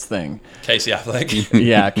pretentious thing. Casey Affleck.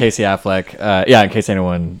 Yeah, Casey Affleck. In case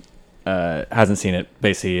anyone hasn't seen it,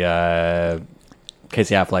 basically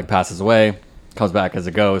Casey Affleck passes away, comes back as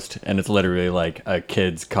a ghost, and it's literally like a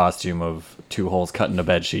kid's costume of 2 holes cut in a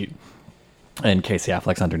bed sheet, and Casey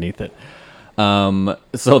Affleck's underneath it.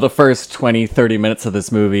 So the first 20-30 minutes of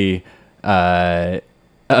this movie, that's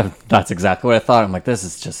exactly what I thought. I'm like, this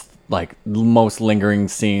is just like most lingering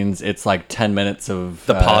scenes. It's like 10 minutes of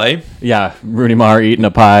the pie. Yeah, Rooney Mara eating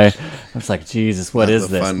a pie. I was like, Jesus, what is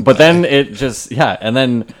this? But then it just, and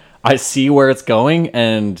then I see where it's going,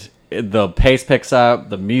 and the pace picks up.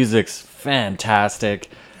 The music's fantastic,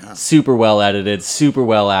 super well edited, super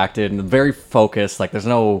well acted, and very focused. Like there's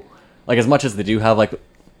no, like as much as they do have like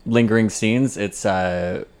lingering scenes, it's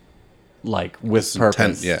like with it's purpose.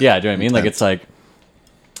 Intense, do you know what I mean? Like it's like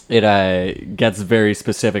it gets very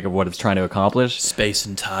specific of what it's trying to accomplish. Space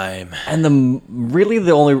and time. And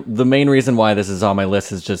the main reason why this is on my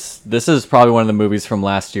list is just, this is probably one of the movies from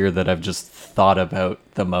last year that I've just thought about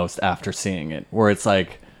the most after seeing it, where it's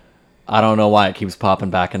like, I don't know why it keeps popping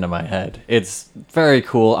back into my head. It's very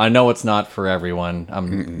cool. I know it's not for everyone. I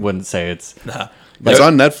wouldn't say it's... Nah. It's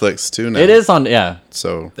on Netflix too now. It is on, yeah.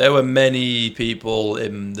 So there were many people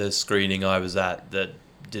in the screening I was at that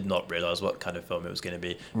did not realize what kind of film it was going to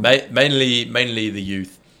be. Mainly the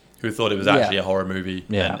youth who thought it was actually a horror movie,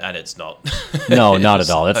 and it's not. No, not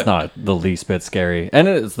at all. It's not the least bit scary. And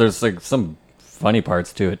there's like some funny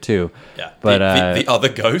parts to it too. Yeah, But the other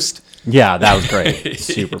ghost. yeah, that was great.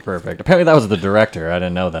 Super perfect. Apparently, that was the director. I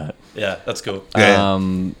didn't know that. Yeah, that's cool.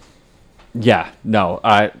 Yeah, no,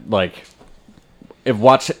 I like. If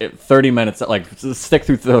watch 30 minutes, like stick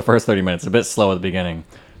through the first 30 minutes. A bit slow at the beginning,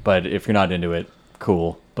 but if you're not into it,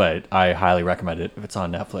 cool. But I highly recommend it if it's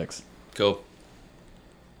on Netflix. Cool.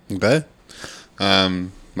 Okay.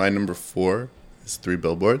 My number 4 is 3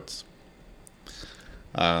 Billboards.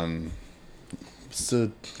 What's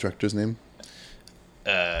the director's name?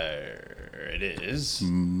 It is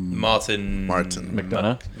Martin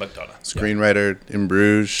McDonough. McDonough. Screenwriter in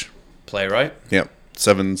Bruges. Playwright. Yep.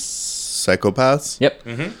 7 Psychopaths. Yep.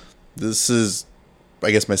 Mm-hmm. This is,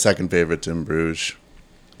 I guess, my second favorite in Bruges.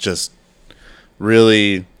 Just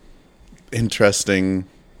really interesting,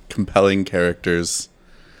 compelling characters.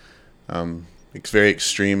 Very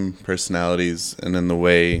extreme personalities, and in the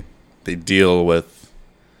way they deal with,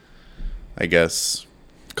 I guess,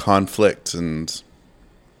 conflict, and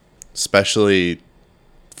especially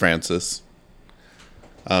Frances.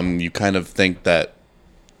 You kind of think that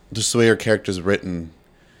just the way her character's written,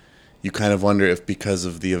 you kind of wonder if because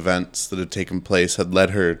of the events that had taken place had led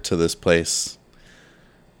her to this place.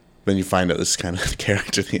 Then you find out this is kind of the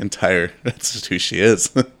character, that's just who she is.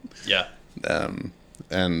 Yeah.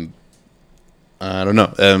 And I don't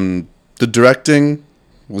know. The directing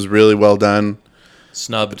was really well done.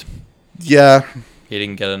 Snubbed. Yeah. He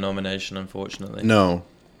didn't get a nomination, unfortunately. No.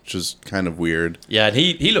 Which was kind of weird. Yeah, and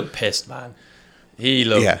he looked pissed, man. He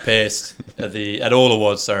looked pissed at all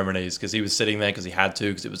awards ceremonies because he was sitting there because he had to,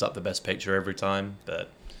 because it was up the best picture every time. But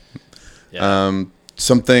yeah.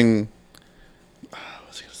 Something. What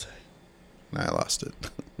was I gonna say? Nah, I lost it.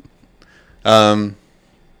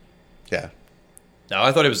 Yeah. No,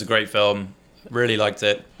 I thought it was a great film. Really liked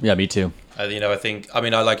it. Yeah, me too. I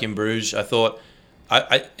like In Bruges. I thought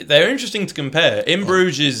they're interesting to compare. In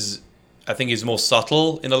Bruges I think is more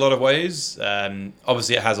subtle in a lot of ways.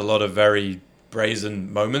 Obviously, it has a lot of very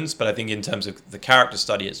brazen moments, but I think in terms of the character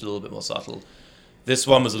study, it's a little bit more subtle. This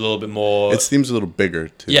one was a little bit more. It seems a little bigger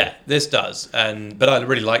too. Yeah, this does, but I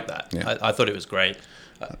really liked that. Yeah. I thought it was great.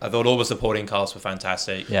 I thought all the supporting cast were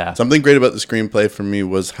fantastic. Yeah. Something great about the screenplay for me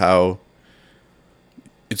was how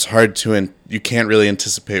it's hard to you can't really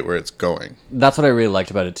anticipate where it's going. That's what I really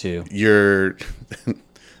liked about it too.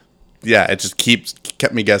 Yeah, it just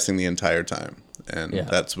kept me guessing the entire time. And Yeah.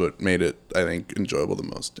 that's what made it, I think, enjoyable the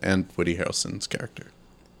most. And Woody Harrelson's character.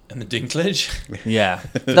 And the Dinklage. Yeah.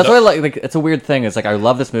 That's what I like. Like, it's a weird thing. It's like, I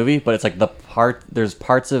love this movie, but it's like there's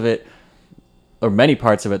parts of it, or many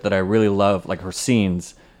parts of it, that I really love, like her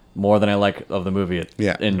scenes, more than I like of the movie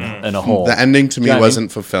in a whole. The ending to me You know what I mean?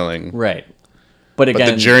 wasn't fulfilling. Right. But again,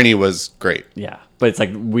 But the journey was great. yeah. But it's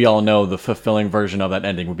like, we all know the fulfilling version of that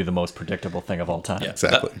ending would be the most predictable thing of all time. Yeah.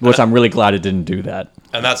 Exactly. Which I'm really glad it didn't do that.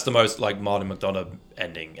 And that's the most like Martin McDonough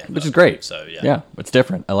ending ever. Which is great. So yeah. Yeah, it's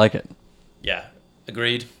different. I like it. Yeah,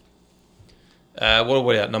 agreed. What are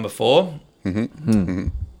we at? Number 4? Mm-hmm.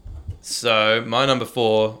 So my number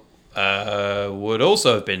 4 would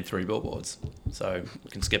also have been 3 Billboards. So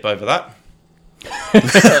we can skip over that.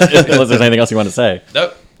 Unless there's anything else you want to say.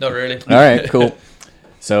 Nope, not really. All right, cool.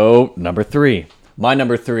 So, number 3. My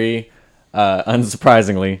number 3,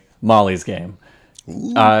 unsurprisingly, Molly's Game.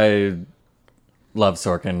 Ooh. I love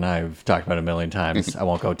Sorkin. I've talked about it a million times. I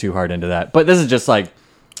won't go too hard into that. But this is just like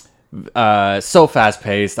so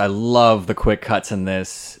fast-paced. I love the quick cuts in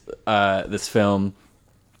this film.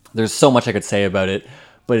 There's so much I could say about it.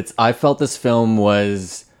 But I felt this film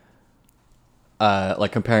was,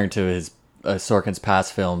 like comparing to his Sorkin's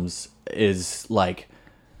past films, is like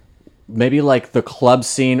maybe like the club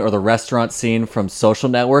scene or the restaurant scene from Social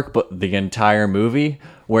Network, but the entire movie,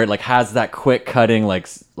 where it like has that quick cutting, like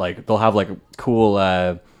they'll have like cool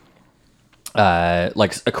like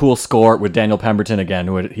a cool score with Daniel Pemberton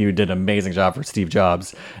again, he did an amazing job for Steve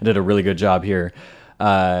Jobs and did a really good job here.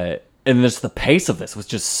 And just the pace of this was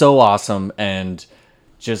just so awesome, and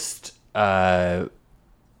just so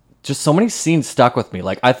many scenes stuck with me.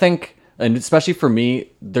 Like, I think, and especially for me,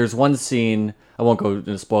 there's one scene, I won't go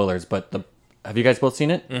into spoilers, but have you guys both seen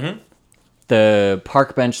it? Mm-hmm. The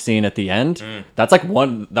park bench scene at the end, that's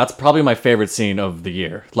probably my favorite scene of the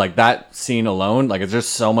year. Like, that scene alone, like, it's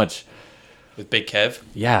just so much. With Big Kev?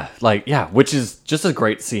 Yeah, which is just as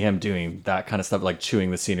great to see him doing that kind of stuff, like chewing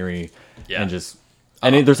the scenery and just.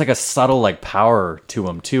 And there's like a subtle like power to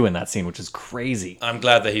him too in that scene, which is crazy. I'm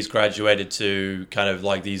glad that he's graduated to kind of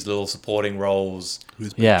like these little supporting roles.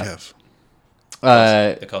 Who's Big Kev?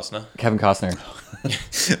 The Costner. Kevin Costner.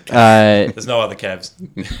 There's no other Kevs.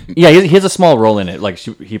 Yeah, he has a small role in it. Like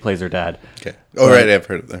he plays her dad. Okay. Oh, right. I've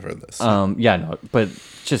heard this. Yeah, no, but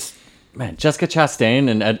just man, Jessica Chastain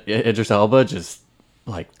and Idris Elba just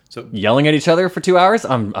like So- yelling at each other for 2 hours.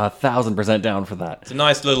 I'm 1,000% down for that. It's a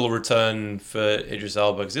nice little return for Idris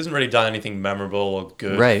Elba because he hasn't really done anything memorable or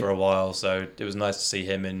good Right. for a while. So it was nice to see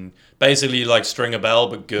him in basically like String a Bell,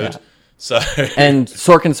 but good. Yeah. So And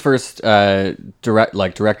Sorkin's first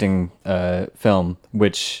directing film,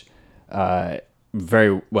 which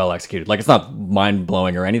very well executed. Like, it's not mind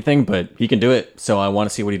blowing or anything, but he can do it. So I want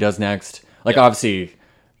to see what he does next. Like, obviously,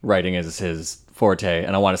 writing is his forte,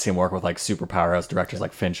 and I want to see him work with like super powerhouse directors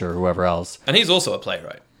like Fincher or whoever else. and he's also a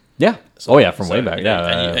playwright. Yeah. Oh yeah, from So, way back. you know,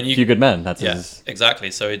 Yeah. and you- Few Good Men. That's Yeah, his.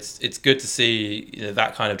 exactly. So it's good to see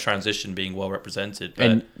that kind of transition being well represented. But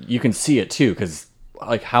And you can see it too, because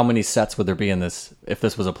like, how many sets would there be in this if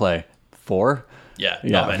this was a play? 4? yeah,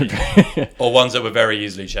 Yeah. not many. Or ones that were very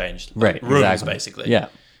easily changed. Like Right. rooms, exactly. basically. Yeah.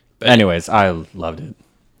 But- Anyways, I loved it.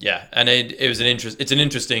 Yeah, and it was it's an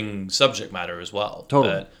interesting subject matter as well.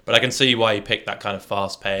 Totally. But I can see why he picked that kind of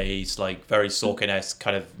fast-paced, like very Sorkin-esque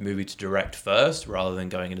kind of movie to direct first, rather than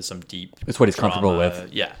going into some deep. It's what he's comfortable drama.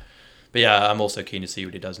 with. Yeah, but yeah, I'm also keen to see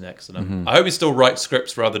what he does next, and I hope he still writes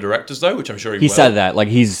scripts for other directors though, which I'm sure he He will. said that, like,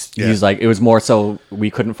 he's Yeah. like, it was more so we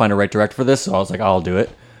couldn't find a right director for this, so I was like, I'll do it.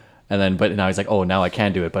 And then, but now he's like, oh, now I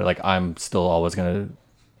can do it, but like, I'm still always gonna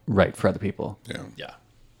write for other people Yeah. Yeah,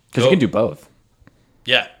 because you can do both.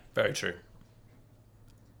 Yeah, very true,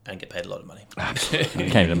 and get paid a lot of money. I can't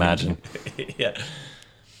even imagine. Yeah,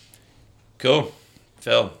 cool.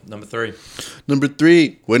 Phil, number 3. Number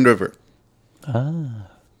 3, Wind River.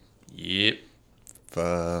 Yep.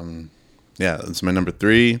 Yeah, that's my number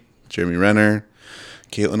 3. Jeremy Renner,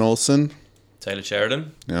 Caitlin Olsen. Taylor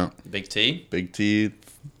Sheridan, Yeah, Big T. Big T,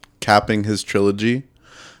 capping his trilogy.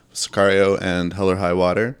 Sicario and Hell or High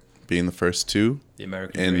Water being the first 2. The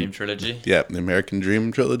American And- Dream trilogy. Yeah, the American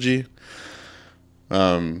Dream trilogy.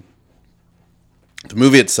 The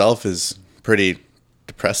movie itself is pretty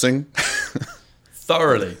depressing,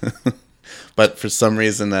 Thoroughly. but for some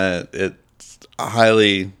reason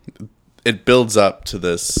it builds up to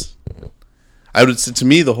this. I would say, to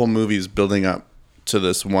me, the whole movie is building up to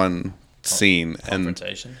this one scene, and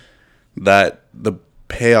Confrontation. that the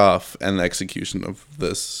payoff and the execution of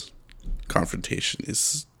this confrontation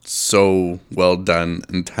is so well done,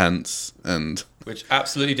 intense, and Which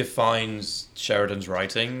absolutely defines Sheridan's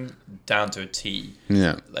writing down to a T.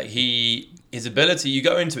 yeah, Like his ability, you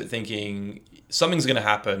go into it thinking something's going to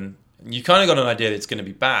happen. And you kind of got an idea that it's going to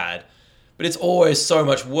be bad, but it's always so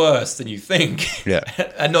much worse than you think. Yeah.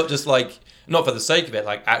 And not just like, not for the sake of it,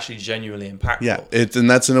 like actually genuinely impactful. yeah. And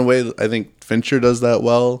that's in a way I think Fincher does that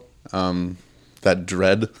well. That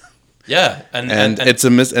dread. Yeah. And it's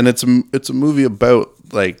a movie about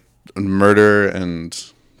like murder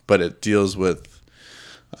but it deals with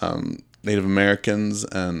Native Americans,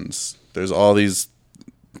 and there's all these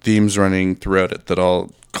themes running throughout it that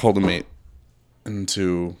all culminate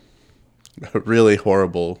into a really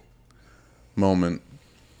horrible moment.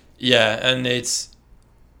 Yeah, and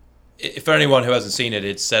for anyone who hasn't seen it,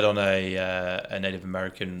 it's set on a Native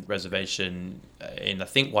American reservation in, I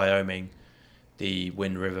think, Wyoming, the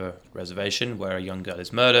Wind River Reservation, where a young girl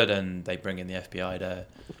is murdered, and they bring in the FBI to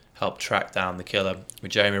help track down the killer.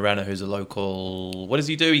 With Jeremy Renner, who's a local... What does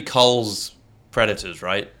he do? He culls predators,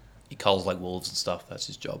 right? He culls like wolves and stuff. That's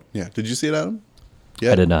his job. Yeah. Did you see it, Adam?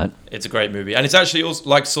 Yeah. I did not. It's a great movie. And it's actually also,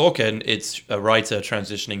 like Sorkin, it's a writer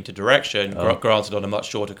transitioning to direction, granted on a much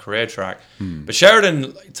shorter career track. But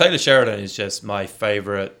Taylor Sheridan is just my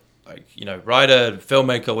favorite, writer,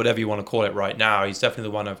 filmmaker, whatever you want to call it right now. He's definitely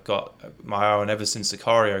the one I've got my eye on ever since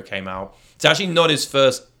Sicario came out. It's actually not his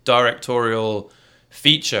first directorial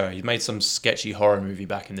feature. He made some sketchy horror movie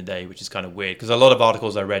back in the day, which is kind of weird because a lot of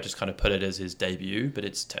articles I read just kind of put it as his debut, but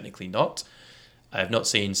it's technically not. I have not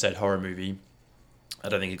seen said horror movie. I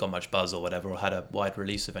don't think it got much buzz or whatever, or had a wide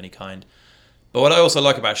release of any kind. But what I also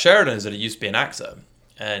like about Sheridan is that he used to be an actor.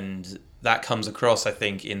 And that comes across, I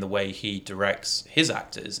think, in the way he directs his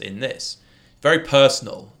actors in this. Very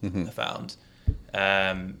personal, I found.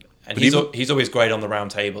 And he's always great on the round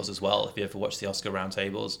tables as well, if you ever watch the Oscar round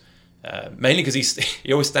tables. Mainly because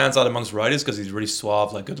he always stands out amongst writers because he's a really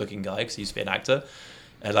suave, like, good-looking guy because he used to be an actor.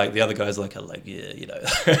 And, like, the other guys like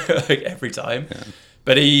every time. Yeah.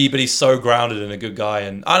 But he's so grounded and a good guy,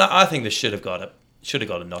 and I think this should have got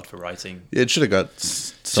a nod for writing. It should have got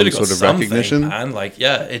some sort of recognition. Man. Like,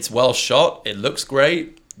 yeah, it's well shot. It looks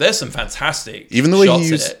great. There's some fantastic even the way shots he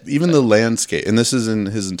used, even the landscape, and this is in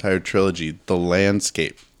his entire trilogy. The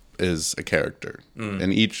landscape is a character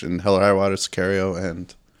in Hell or High Water, Sicario,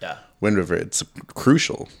 and Wind River. It's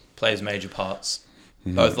crucial. Plays major parts,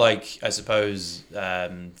 both like I suppose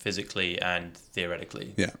physically and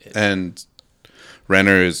theoretically. Yeah, and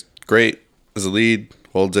Renner is great as a lead.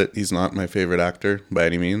 Holds it. He's not my favorite actor by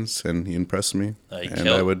any means, and he impressed me.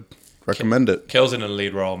 I would recommend it. Kills in a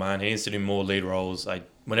lead role, man. He needs to do more lead roles.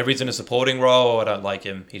 Whenever he's in a supporting role, I don't like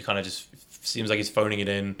him. He kind of just seems like he's phoning it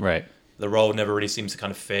in. Right. The role never really seems to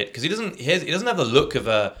kind of fit because he doesn't have the look of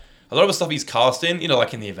a lot of the stuff he's cast in. You know,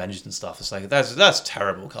 like in the Avengers and stuff. It's like that's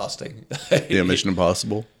terrible casting. Yeah, Mission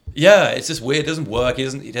Impossible. Yeah, it's just weird. It doesn't work.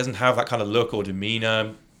 He doesn't have that kind of look or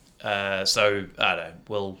demeanor. So I don't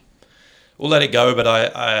know. We'll let it go. But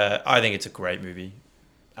I think it's a great movie.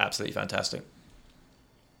 Absolutely fantastic.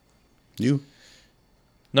 You.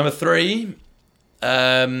 Number 3,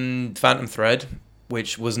 Phantom Thread,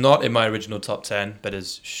 which was not in my original top 10, but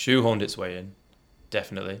has shoehorned its way in,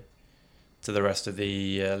 definitely, to the rest of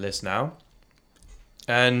the list now.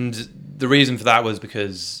 And the reason for that was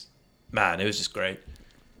because, man, it was just great.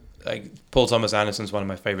 Like, Paul Thomas Anderson's one of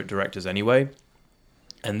my favorite directors anyway.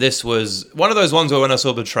 And this was one of those ones where when I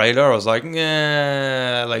saw the trailer, I was like,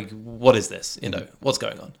 yeah, like, what is this? You know, what's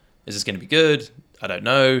going on? Is this going to be good? I don't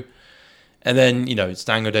know. And then, you know, it's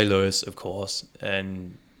Daniel Day-Lewis, of course,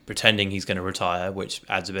 and pretending he's going to retire, which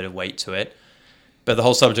adds a bit of weight to it. But the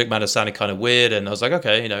whole subject matter sounded kind of weird, and I was like,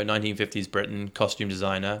 okay, you know, 1950s Britain, costume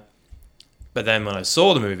designer. But then when I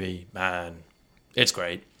saw the movie, man, it's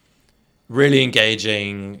great. Really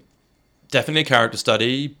engaging, definitely a character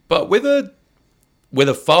study, but with a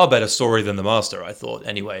far better story than The Master, I thought,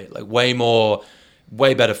 anyway. Like,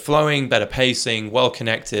 way better flowing, better pacing, well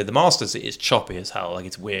connected. The Master is choppy as hell, like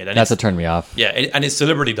it's weird. And that's what turned me off. Yeah, and it's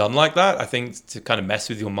deliberately done like that, I think, to kind of mess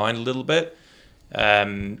with your mind a little bit.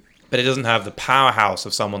 But it doesn't have the powerhouse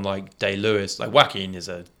of someone like Day-Lewis. Like, Joaquin is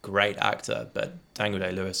a great actor, but Daniel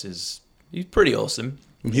Day-Lewis he's pretty awesome.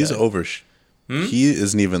 He's He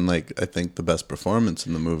isn't even, like, I think, the best performance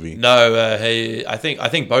in the movie. No, I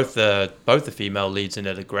think both the female leads in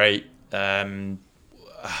it are great. Who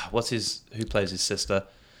plays his sister?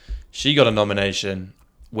 She got a nomination,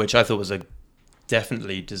 which I thought was a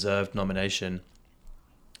definitely deserved nomination.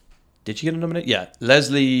 Did she get a nomination? Yeah,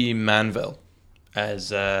 Leslie Manville as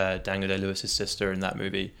Daniel Day-Lewis's sister in that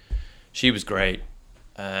movie. She was great,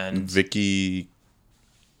 and Vicky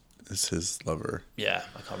is his lover. Yeah,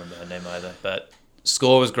 I can't remember her name either. But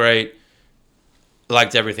score was great.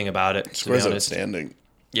 Liked everything about it. Score's outstanding.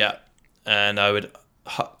 Yeah, and I would.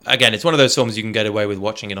 Again, it's one of those films you can get away with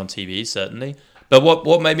watching it on TV, certainly. But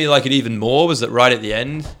what made me like it even more was that right at the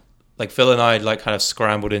end, like Phil and I like kind of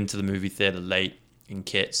scrambled into the movie theater late in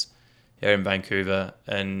Kits here in Vancouver,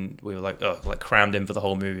 and we were like crammed in for the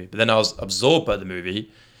whole movie. But then I was absorbed by the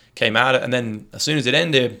movie, came out, and then as soon as it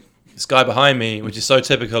ended, this guy behind me, which is so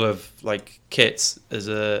typical of like Kits as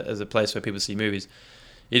a place where people see movies,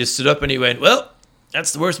 he just stood up and he went, "Well,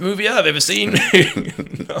 that's the worst movie I've ever seen."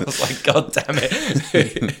 I was like, God damn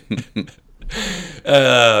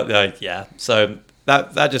it. Yeah. So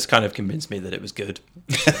that just kind of convinced me that it was good.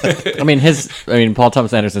 I mean, Paul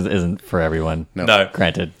Thomas Anderson isn't for everyone. No.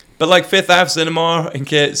 Granted. But like Fifth Ave Cinema and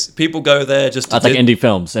Kits, people go there just to... That's like indie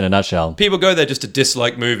films in a nutshell. People go there just to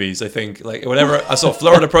dislike movies, I think. Like, whenever I saw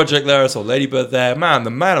Florida Project there, I saw Lady Bird there. Man, the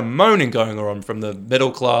amount of moaning going on from the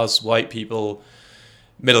middle-class white people,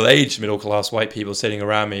 middle-aged middle-class white people sitting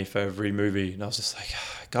around me for every movie. And I was just like,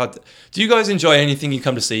 God, do you guys enjoy anything you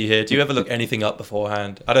come to see here? Do you ever look anything up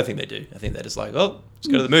beforehand? I don't think they do. I think they're just like, oh, let's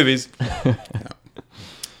go to the movies.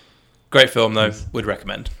 Great film, though. Would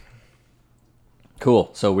recommend.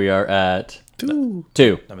 Cool. So we are at two.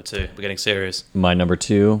 Number 2. We're getting serious. My number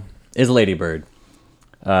 2 is Lady Bird.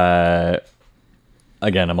 Again,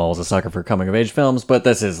 I'm always a sucker for coming-of-age films, but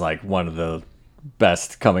this is like one of the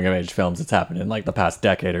best coming-of-age films that's happened in like the past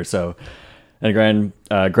decade or so. And again,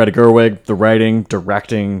 Greta Gerwig, the writing,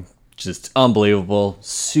 directing, just unbelievable.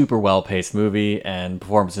 Super well-paced movie, and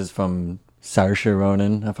performances from Saoirse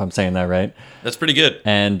Ronan, if I'm saying that right. That's pretty good.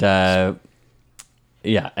 And and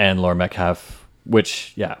Laura Metcalf.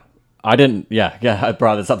 Which, I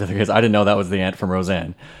brought this up because I didn't know that was the aunt from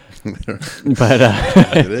Roseanne. But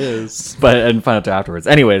it is. But I didn't find out till afterwards.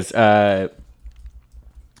 Anyways, this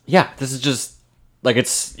is just like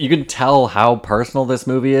you can tell how personal this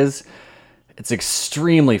movie is. It's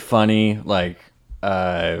extremely funny, like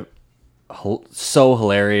so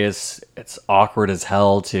hilarious. It's awkward as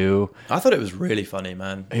hell too. I thought it was really funny,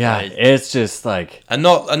 man. Yeah, it's just like and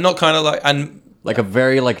not kind of like like a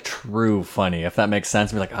very like true funny, if that makes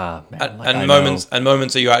sense. Be like, man. Like, and moments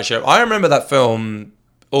that you actually. I remember that film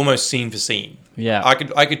almost scene for scene. Yeah,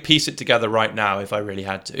 I could piece it together right now if I really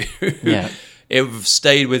had to. Yeah, it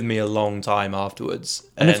stayed with me a long time afterwards,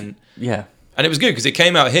 and it was good because it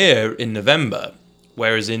came out here in November,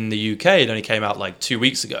 whereas in the UK it only came out like 2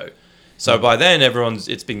 weeks ago. So by then,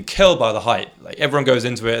 it's been killed by the hype. Like everyone goes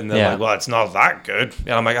into it and they're like, well, it's not that good.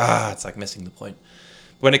 And I'm like, it's like missing the point.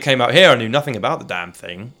 When it came out here, I knew nothing about the damn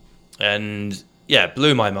thing. And yeah, it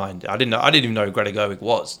blew my mind. I didn't even know who Greta Gerwig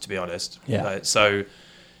was, to be honest. Yeah. So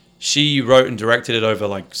she wrote and directed it over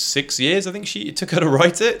like 6 years. I think it took her to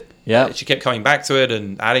write it. Yeah. She kept coming back to it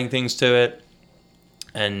and adding things to it.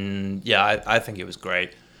 And yeah, I think it was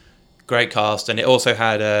great. Great cast. And it also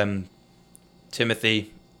had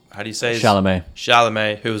Timothy, how do you say his?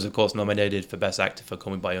 Chalamet, who was of course nominated for Best Actor for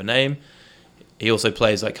Call Me By Your Name. He also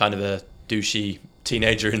plays like kind of a douchey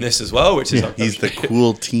teenager in this as well, which is he's the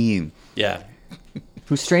cool teen. Yeah.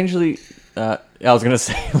 Who strangely, I was gonna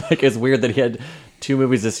say, like, it's weird that he had 2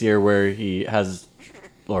 movies this year where he has,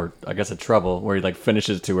 or I guess a trouble where he like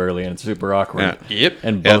finishes too early and it's super awkward. Yeah. Yep.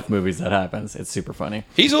 And both movies that happens, it's super funny.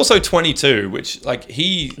 He's also 22, which like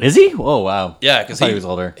is he? Oh wow. Yeah, because he was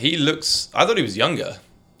older. He looks. I thought he was younger,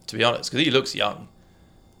 to be honest, because he looks young.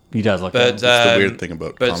 He does look. But that's the weird thing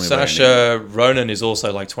about. But Saoirse Ronan is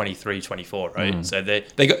also like 23, 24, right? So they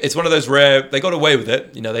got. It's one of those rare. They got away with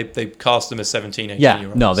it. You know, they cast them as 17, 18 year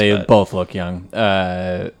olds. No, they both look young.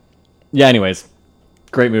 Anyways,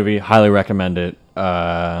 great movie. Highly recommend it.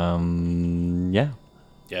 Yeah.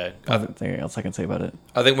 Anything else I can say about it?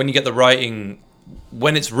 I think when you get the writing,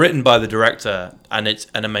 when it's written by the director and it's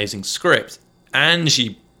an amazing script, and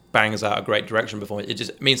she bangs out a great direction before it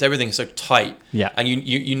just means everything is so tight. Yeah. And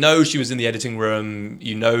you know she was in the editing room,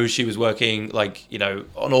 you know she was working like, you know,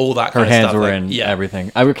 on all that kind of stuff. Her hands were like, in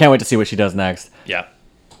everything. I can't wait to see what she does next. Yeah.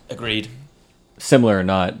 Agreed. Similar or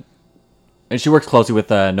not. And she works closely with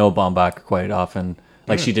Noah Baumbach quite often.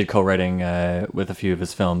 Like she did co-writing with a few of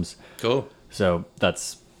his films. Cool. So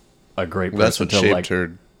that's a great person. That's what shaped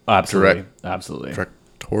her absolutely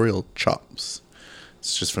directorial chops.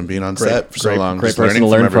 It's just from being on set for so long. Great person to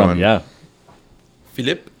learn from, yeah.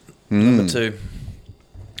 Philippe, number 2.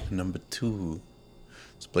 Number 2.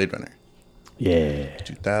 It's Blade Runner. Yeah.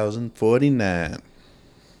 2049.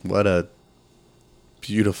 What a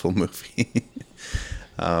beautiful movie.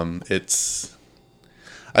 It's...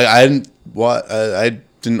 I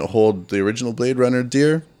didn't hold the original Blade Runner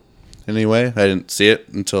dear anyway. I didn't see it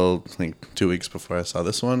until like 2 weeks before I saw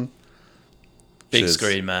this one. Big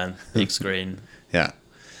screen, man. Big screen. Yeah.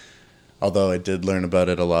 Although I did learn about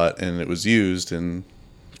it a lot and it was used in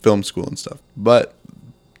film school and stuff. But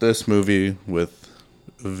this movie with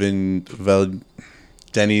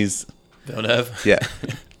Denis Villeneuve. Yeah.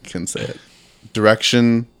 Can say it.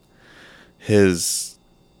 Direction, he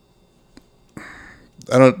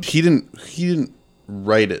didn't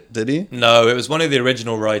write it, did he? No, it was one of the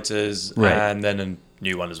original writers and then a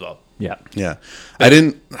new one as well. Yeah. Yeah. I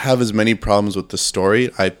didn't have as many problems with the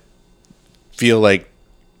story. I feel like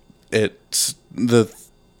it's the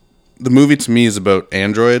movie to me is about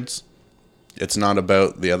androids. It's not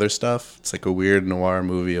about the other stuff. It's like a weird noir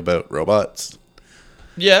movie about robots.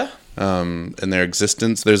 Yeah. And their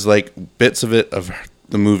existence. There's like bits of it of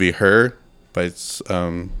the movie Her by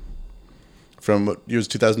from what year was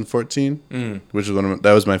 2014, which was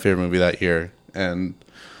that was my favorite movie that year. And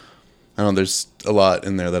I don't know, there's a lot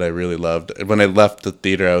in there that I really loved. When I left the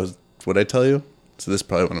theater, what'd I tell you? So this is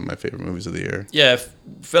probably one of my favorite movies of the year. Yeah,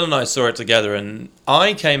 Phil and I saw it together, and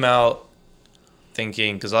I came out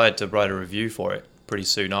thinking, because I had to write a review for it pretty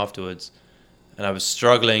soon afterwards, and I was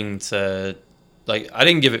struggling to, like, I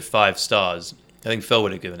didn't give it 5 stars. I think Phil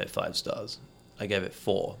would have given it 5 stars. I gave it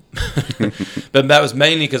 4. But that was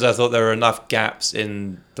mainly because I thought there were enough gaps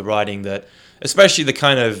in the writing that, especially the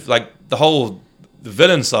kind of, like, the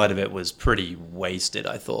villain side of it was pretty wasted,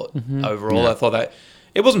 I thought, overall. Yeah. I thought that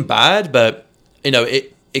it wasn't bad, but... You know,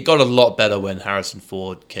 it got a lot better when Harrison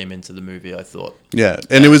Ford came into the movie, I thought. Yeah,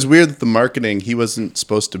 and it was weird that the marketing, he wasn't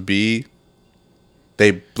supposed to be...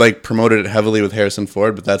 They, like, promoted it heavily with Harrison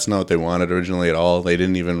Ford, but that's not what they wanted originally at all. They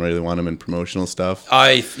didn't even really want him in promotional stuff.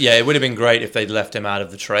 It would have been great if they'd left him out of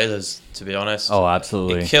the trailers, to be honest. Oh,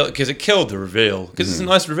 absolutely. Because it killed the reveal. Because it's a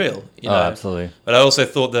nice reveal. You know? Absolutely. But I also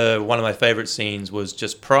thought one of my favorite scenes was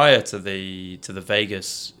just prior to the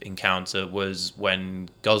Vegas encounter was when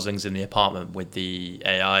Gosling's in the apartment with the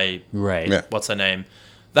AI. Right. Yeah. What's her name?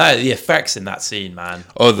 The effects in that scene, man.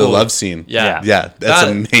 Oh, the love scene. Yeah. That's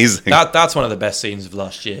amazing. That's one of the best scenes of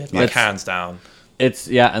last year, like hands down. And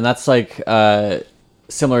that's like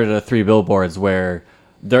similar to 3 Billboards where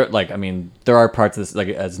there are parts of this, like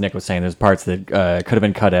as Nick was saying, there's parts that could have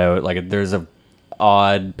been cut out. Like there's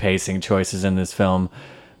odd pacing choices in this film.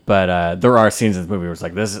 But there are scenes in the movie where it's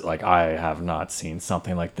like, this is like, I have not seen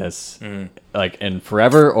something like this like in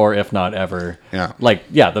forever, or if not ever. Yeah. Like,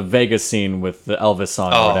 yeah, the Vegas scene with the Elvis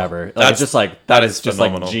song or whatever. Like, it's just like, that is just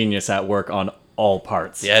phenomenal. Like genius at work on all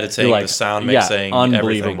parts. The editing, You're like, the sound mixing,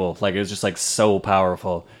 unbelievable. everything. Like, it was just like so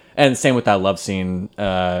powerful. And same with that love scene.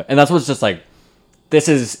 And that's what's just like, this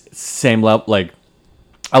is same level. Like,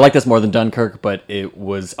 I like this more than Dunkirk, but it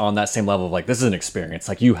was on that same level of like, this is an experience.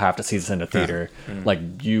 Like, you have to see this in a theater. Like,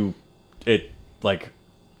 it like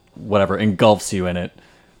whatever engulfs you in it.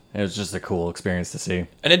 It was just a cool experience to see.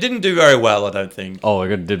 And it didn't do very well, I don't think. Oh,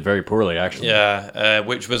 it did very poorly, actually. Yeah,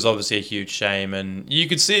 which was obviously a huge shame. And you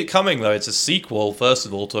could see it coming, though. It's a sequel, first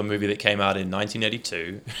of all, to a movie that came out in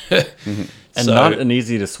 1982. And not an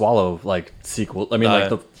easy to swallow, like, sequel. I mean, No.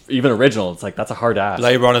 like, even original, it's like, that's a hard ask.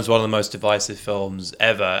 Blade Runner is one of the most divisive films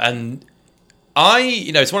ever. And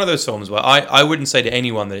it's one of those films where I wouldn't say to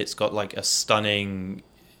anyone that it's got, like, a stunning,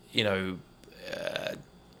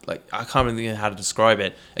 like, I can't really think how to describe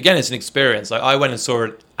it. Again, it's an experience. Like, I went and saw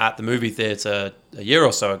it at the movie theater a year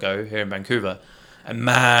or so ago here in Vancouver, and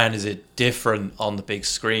man, is it different on the big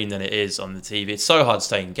screen than it is on the TV. It's so hard to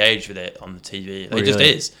stay engaged with it on the TV. It just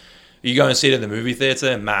is. You go and see it in the movie theater,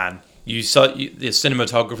 and man, the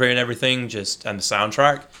cinematography and everything, and the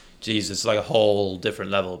soundtrack, Jesus, it's like a whole different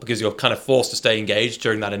level, because you're kind of forced to stay engaged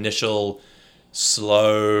during that initial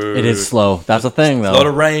slow. It is slow. That's the thing, though. A lot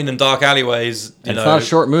of rain and dark alleyways. It's not a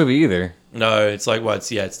short movie either. No, it's like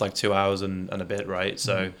it's like 2 hours and a bit, right?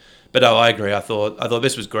 So, but no, I agree. I thought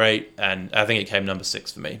this was great, and I think it came number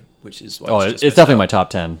 6 for me, which is why it's definitely my top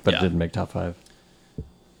 10, but it didn't make top 5.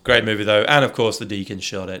 Great movie though, and of course the Deakins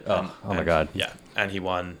shot it. Oh my god! Yeah, and he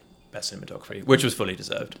won best cinematography, which was fully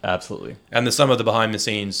deserved. Absolutely. And some of the behind the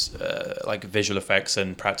scenes, like visual effects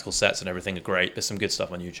and practical sets and everything, are great. There's some good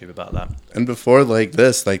stuff on YouTube about that. And before like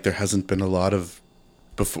this, like there hasn't been a lot of,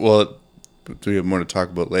 we have more to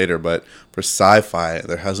talk about later, but for sci-fi,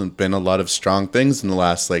 there hasn't been a lot of strong things in the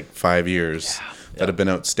last like 5 years that have been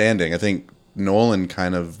outstanding. I think Nolan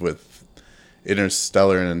kind of with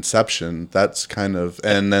Interstellar and Inception, that's kind of,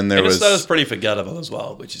 and then Interstellar's pretty forgettable as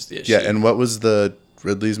well, which is the issue. Yeah, and what was the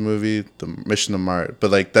Ridley's movie, The Mission to Mars? But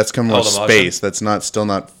like that's come more space. That's still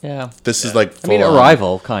not. Yeah. This is like full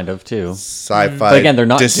Arrival kind of too. Sci-fi. But again, they're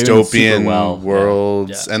not dystopian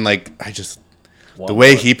worlds, and like the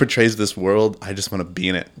way he portrays this world, I just want to be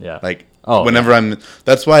in it. Yeah. Like whenever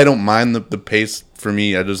that's why I don't mind the pace. For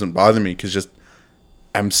me, it doesn't bother me because just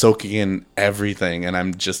I'm soaking in everything, and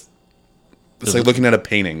I'm just. It's like looking at a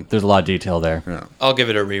painting. There's a lot of detail there. Yeah. I'll give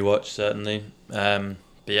it a rewatch certainly. But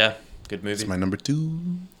yeah. Good movie. It's my number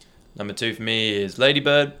 2. Number 2 for me is Lady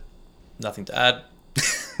Bird. Nothing to add.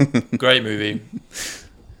 Great movie.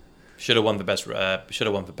 Should have won for best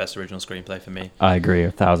original screenplay for me. I agree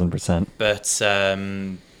 1,000%. But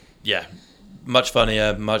yeah, much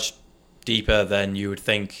funnier, much deeper than you would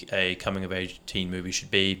think a coming of age teen movie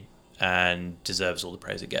should be, and deserves all the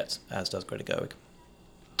praise it gets, as does Greta Gerwig.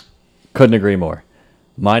 Couldn't agree more.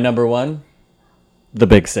 My number 1, The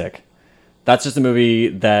Big Sick. That's just a movie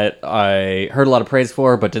that I heard a lot of praise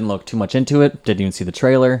for, but didn't look too much into it. Didn't even see the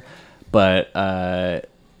trailer. But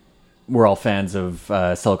we're all fans of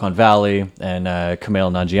Silicon Valley and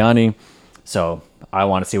Kumail Nanjiani. So I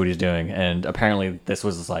want to see what he's doing. And apparently this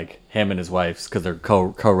was like him and his wife's, because they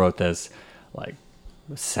co-wrote this like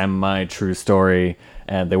semi-true story.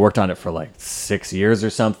 And they worked on it for like 6 years or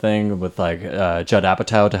something with like Judd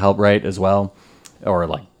Apatow to help write as well. Or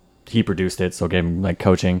like he produced it, so gave him like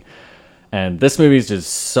coaching. And this movie is just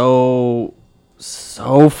so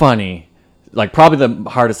funny. Like, probably the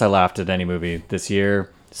hardest I laughed at any movie this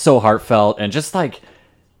year. So heartfelt. And just, like,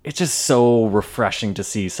 it's just so refreshing to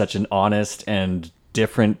see such an honest and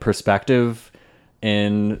different perspective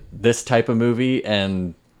in this type of movie.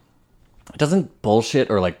 And it doesn't bullshit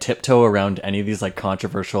or, like, tiptoe around any of these, like,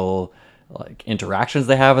 controversial, like, interactions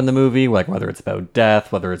they have in the movie. Like, whether it's about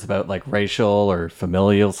death, whether it's about, like, racial or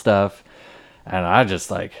familial stuff. And I just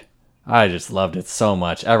loved it so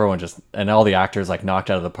much. Everyone and all the actors like knocked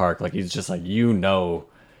out of the park. Like he's just like,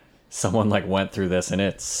 someone like went through this and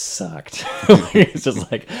it sucked. It's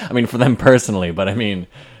just like, I mean, for them personally, but I mean,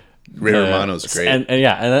 Ray Romano's great.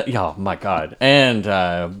 Oh my God. And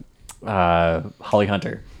Holly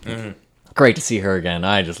Hunter. Mm-hmm. Great to see her again.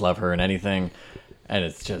 I just love her in anything.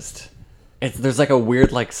 And there's like a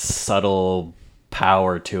weird, like subtle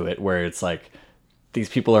power to it where it's like, these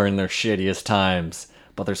people are in their shittiest times,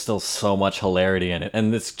 but there's still so much hilarity in it.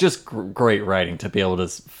 And it's just great writing to be able to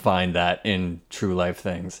find that in true life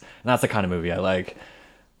things. And that's the kind of movie I like.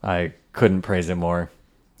 I couldn't praise it more.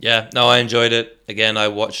 Yeah, no, I enjoyed it. Again, I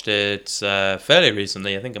watched it fairly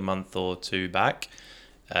recently, I think a month or 2 back.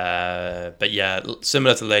 But yeah,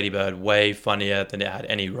 similar to Lady Bird, way funnier than it had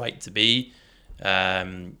any right to be.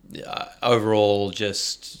 Overall,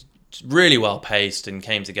 just really well paced and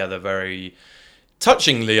came together very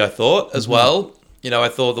touchingly, I thought, as well. I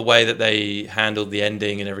thought the way that they handled the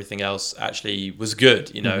ending and everything else actually was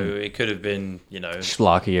good. It could have been,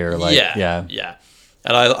 Schlockier, yeah.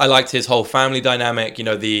 And I liked his whole family dynamic.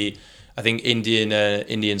 I think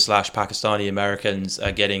Indian slash Pakistani Americans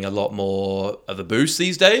are getting a lot more of a boost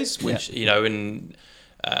these days, which, and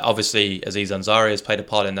obviously Aziz Ansari has played a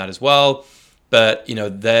part in that as well. But,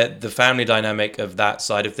 the family dynamic of that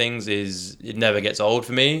side of things it never gets old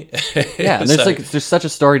for me. Yeah, and there's such a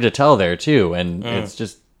story to tell there too. And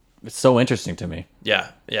it's so interesting to me.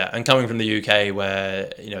 Yeah. And coming from the UK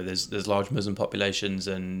where, there's large Muslim populations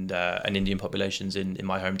and Indian populations in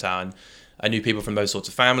my hometown, I knew people from those sorts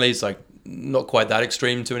of families, like not quite that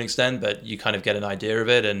extreme to an extent, but you kind of get an idea of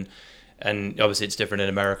it. And obviously it's different in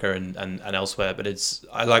America and elsewhere, but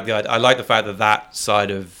I like the fact that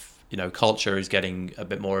side of, culture is getting a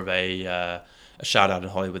bit more of a shout out in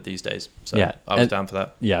Hollywood these days. So yeah, I was down for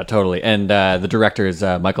that. Yeah, totally. And the director is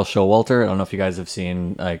Michael Showalter. I don't know if you guys have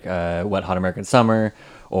seen like Wet Hot American Summer,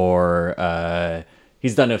 or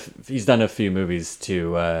he's done a few movies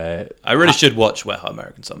too. I really should watch Wet Hot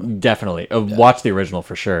American Summer. Definitely. Watch the original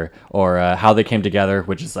for sure. Or How They Came Together,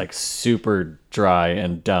 which is like super dry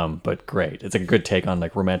and dumb, but great. It's like a good take on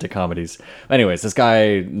like romantic comedies. Anyways, this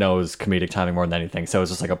guy knows comedic timing more than anything. So it's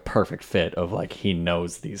just like a perfect fit of like, he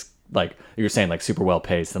knows these, like you're saying, like super well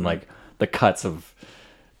paced, and like the cuts of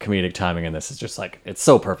comedic timing in this is just like, it's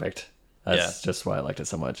so perfect. That's just why I liked it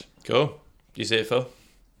so much. Cool. Do you see it, Phil?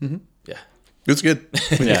 Mm-hmm. Yeah. It was good.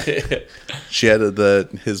 Yeah. She had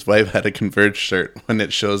his wife had a Converge shirt when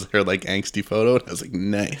it shows her like angsty photo. And I was like,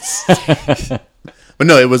 nice. But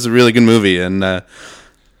no, it was a really good movie, and I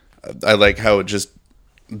like how it just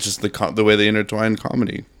the way they intertwine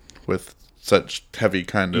comedy with such heavy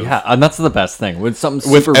kind of and that's the best thing when something's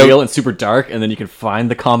super real and super dark, and then you can find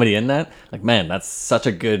the comedy in that. Like, man, that's such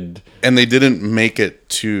a good. And they didn't make it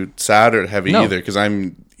too sad or heavy either, because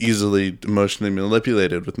I'm easily emotionally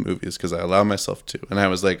manipulated with movies because I allow myself to, and I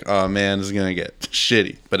was like, oh man, this is gonna get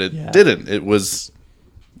shitty, but it didn't. It was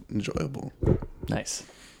enjoyable. Nice.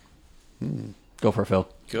 Go for it, Phil.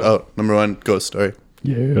 Cool. Oh, number one, Ghost Story.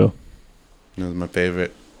 Yeah, That was my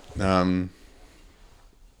favorite.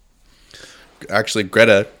 Actually,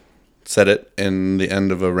 Greta said it in the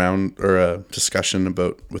end of a round or a discussion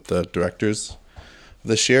with the directors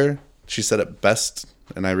this year. She said it best,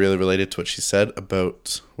 and I really related to what she said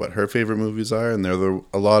about what her favorite movies are, and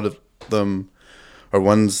a lot of them are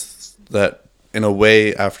ones that, in a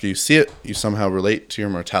way, after you see it, you somehow relate to your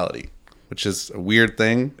mortality, which is a weird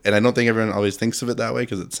thing, and I don't think everyone always thinks of it that way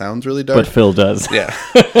because it sounds really dark. but Phil does. Yeah,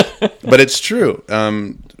 but it's true.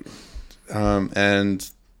 And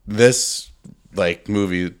this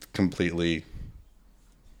movie completely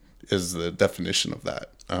is the definition of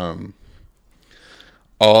that.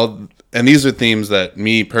 And these are themes that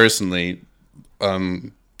me personally,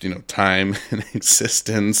 time and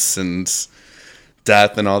existence and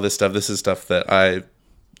death and all this stuff. This is stuff that I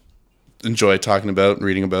enjoy talking about,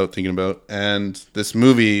 reading about, thinking about. And this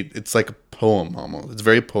movie, it's like a poem almost. It's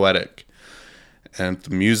very poetic. And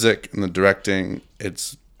the music and the directing,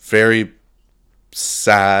 it's very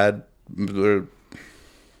sad. Not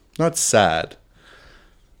sad.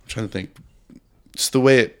 I'm trying to think. Just the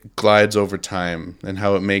way it glides over time and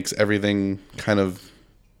how it makes everything kind of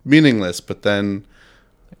meaningless, but then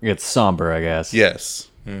it's somber, I guess. Yes.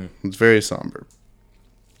 It's very somber.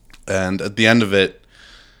 And at the end of it,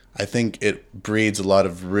 I think it breeds a lot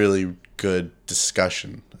of really good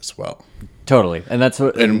discussion as well. Totally. And that's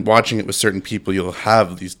what. And watching it with certain people, you'll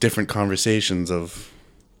have these different conversations of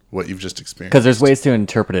what you've just experienced. Because there's ways to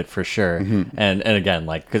interpret it for sure. Mm-hmm. And again,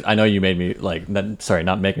 because I know you made me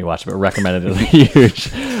not make me watch it, but recommended it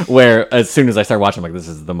huge. Where as soon as I start watching, I'm like, this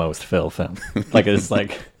is the most Phil film.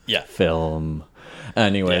 It's film.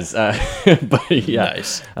 Anyways, but yeah,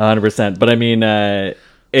 nice. 100%. But I mean,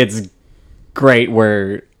 it's great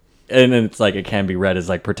where, and it's like it can be read as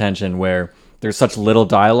like pretension, where there's such little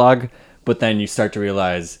dialogue, but then you start to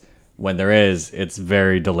realize when there is, it's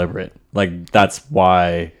very deliberate. Like that's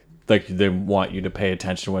why, like they want you to pay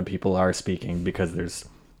attention when people are speaking because there's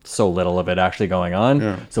so little of it actually going on.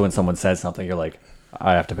 Yeah. So when someone says something, you're like,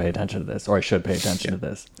 I have to pay attention to this, or I should pay attention to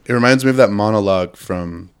this. It reminds me of that monologue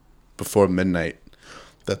from Before Midnight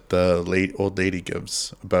that the old lady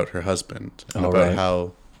gives about her husband and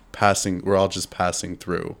how we're all just passing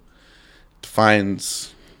through,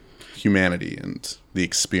 defines humanity and the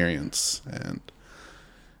experience, and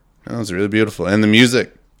that was really beautiful. And the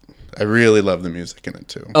music, I really love the music in it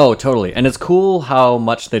too. Oh, totally. And it's cool how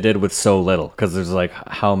much they did with so little, because there's like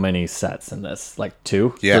how many sets in this? Like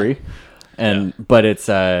 2, 3? but it's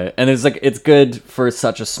and it's good for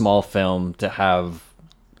such a small film to have,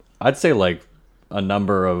 I'd say, like a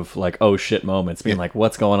number of like oh shit moments, being like,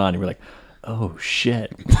 what's going on? And we're like, oh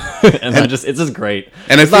shit, and it's just great.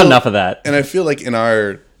 And there's not enough of that. And I feel like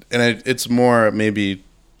it's more, maybe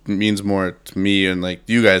means more to me and like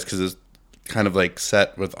you guys because it's kind of like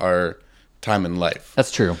set with our time in life.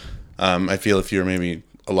 That's true. I feel if you're maybe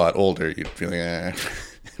a lot older, you'd feel like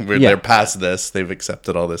they're past this, they've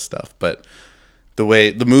accepted all this stuff. But the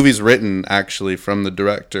way the movie's written, actually, from the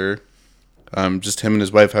director, just him and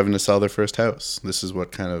his wife having to sell their first house. This is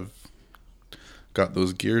what kind of got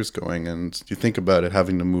those gears going. And you think about it,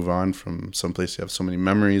 having to move on from someplace you have so many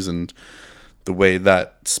memories, and the way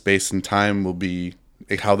that space and time will be,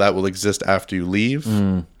 how that will exist after you leave.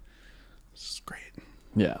 This is great.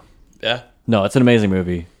 Yeah. Yeah. No, it's an amazing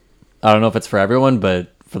movie. I don't know if it's for everyone,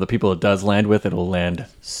 but for the people it does land with, it'll land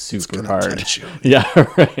super hard. Touch you. Yeah,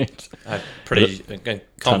 right. I can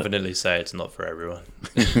confidently say it's not for everyone.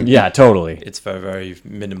 Yeah, totally. It's for a very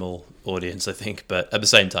minimal audience, I think. But at the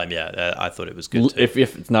same time, I thought it was good too. If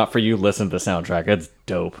it's not for you, listen to the soundtrack. It's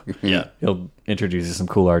dope. Yeah. It'll introduce you to some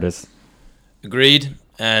cool artists. Agreed.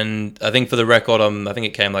 And I think for the record, I think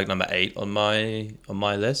it came like number 8 on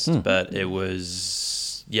my list. But it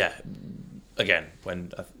was, again,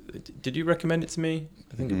 did you recommend it to me?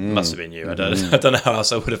 I think it must have been you. I don't know how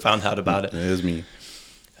else I would have found out about it. It is me.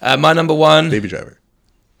 My number 1. Baby Driver.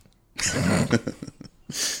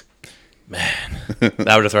 Man,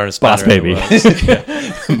 that would have thrown a spanner. Boss Baby.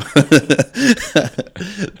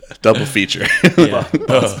 Double feature. Yeah.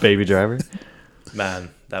 Boss Baby Driver. Man,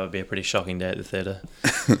 that would be a pretty shocking day at the theater.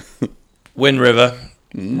 Wind River.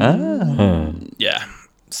 Yeah.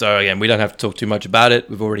 So again, we don't have to talk too much about it.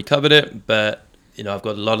 We've already covered it, but I've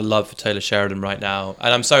got a lot of love for Taylor Sheridan right now,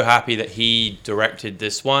 and I'm so happy that he directed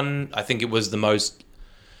this one. I think it was the most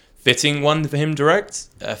fitting one for him direct,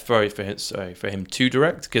 for him to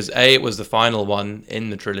direct, because it was the final one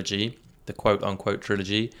in the trilogy, the quote unquote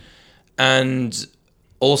trilogy, and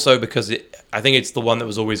also because I think it's the one that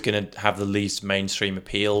was always going to have the least mainstream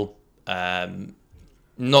appeal.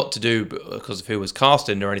 Not to do because of who was cast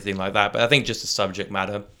in or anything like that, but I think just the subject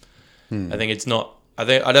matter. I think it's not. I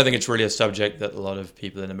don't think it's really a subject that a lot of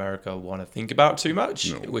people in America want to think about too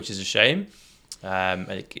much, which is a shame.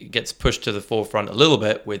 It gets pushed to the forefront a little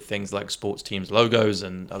bit with things like sports teams logos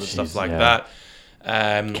and other stuff like that.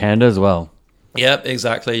 Canada as well. Yeah,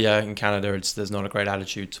 exactly. Yeah, in Canada, there's not a great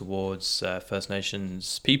attitude towards First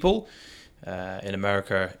Nations people. In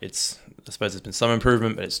America, I suppose there's been some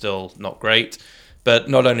improvement, but it's still not great. But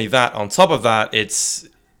not only that, on top of that, it's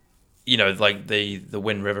like the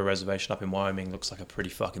Wind River Reservation up in Wyoming looks like a pretty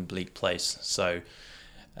fucking bleak place. So,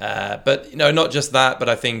 but not just that, but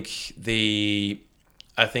I think the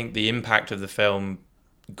impact of the film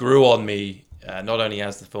grew on me not only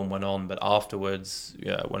as the film went on, but afterwards.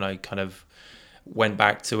 When I kind of went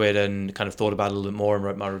back to it and kind of thought about it a little bit more and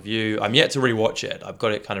wrote my review. I'm yet to rewatch it. I've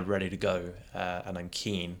got it kind of ready to go, and I'm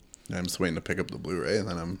keen. I'm just waiting to pick up the Blu-ray, and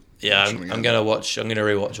then I'm gonna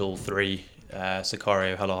rewatch all 3.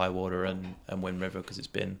 Sicario, Hello High Water, and Wind River, because it's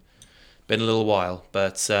been a little while.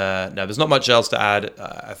 But no, there's not much else to add.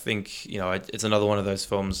 I think it's another one of those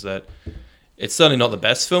films that it's certainly not the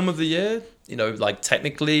best film of the year. Like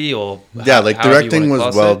technically or directing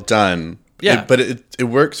was well done. Yeah, but it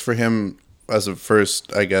works for him as a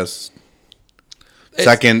first, I guess,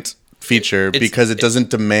 second feature because it doesn't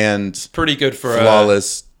demand pretty good for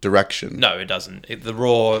flawless direction. No, it doesn't. The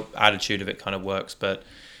raw attitude of it kind of works, but.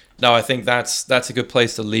 No, I think that's a good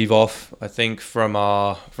place to leave off. I think from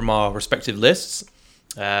our respective lists,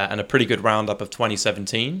 and a pretty good roundup of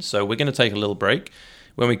 2017. So we're going to take a little break.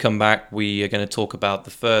 When we come back, we are going to talk about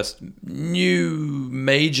the first new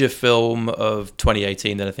major film of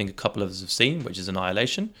 2018 that I think a couple of us have seen, which is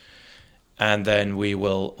Annihilation, and then we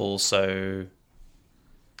will also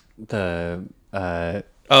the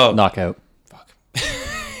Knockout. Fuck.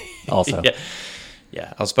 Also.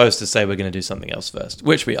 Yeah, I was supposed to say we're going to do something else first,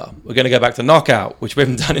 which we are. We're going to go back to Knockout, which we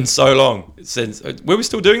haven't done in so long. Were we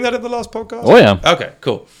still doing that in the last podcast? Oh, yeah. Okay,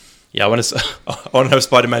 cool. Yeah, I want to know if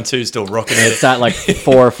Spider-Man 2 is still rocking it. It's at like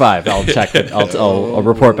 4 or 5. I'll check it. I'll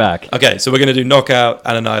report back. Okay, so we're going to do Knockout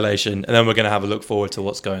and Annihilation, and then we're going to have a look forward to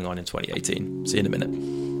what's going on in 2018. See you in a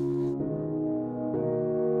minute.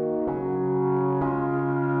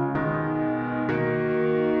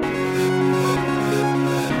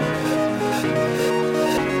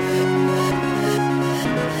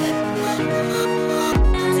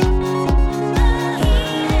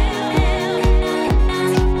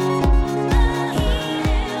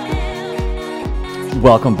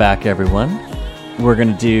 Welcome back, everyone. We're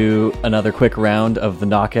going to do another quick round of the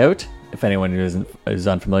Knockout. if anyone is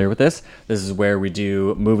unfamiliar with this is where we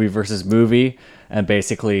do movie versus movie, and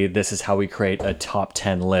basically this is how we create a top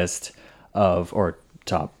 10 list or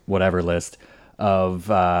top whatever list of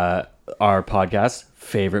our podcast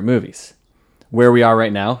favorite movies. Where we are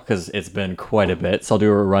right now, because it's been quite a bit, so I'll do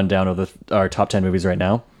a rundown of our top 10 movies right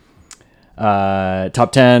now.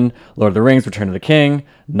 Top 10, Lord of the Rings, Return of the King.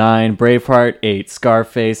 9, Braveheart. 8,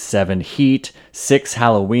 Scarface. 7, Heat. 6,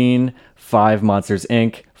 Halloween. 5, Monsters,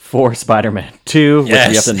 Inc. 4, Spider-Man 2, which we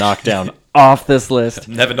have to knock down off this list.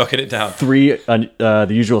 Never knocking it down. 3, The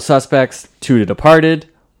Usual Suspects. 2, The Departed.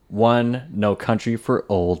 1, No Country for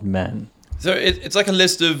Old Men. So it's like a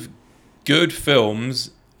list of good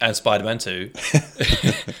films and Spider-Man 2.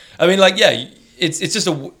 I mean, like, yeah, it's just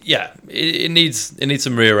it needs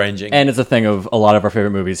some rearranging. And it's a thing of a lot of our favorite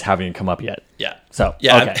movies haven't come up yet. Yeah. So,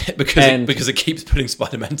 yeah, okay. because it keeps putting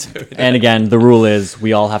Spider-Man 2 in. And again, the rule is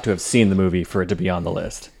we all have to have seen the movie for it to be on the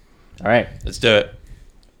list. All right. Let's do it.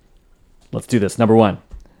 Let's do this. Number 1,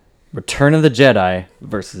 Return of the Jedi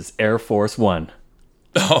versus Air Force One.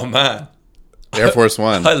 Oh, man. Air Force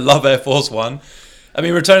One. I love Air Force One. I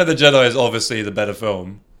mean, Return of the Jedi is obviously the better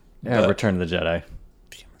film. Yeah, Return of the Jedi.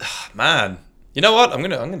 Man, you know what? I'm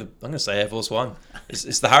gonna say Air Force One.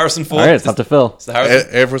 It's the Harrison Ford. All right, it's up to Phil. It's the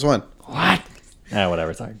Harrison. Air Force One. What?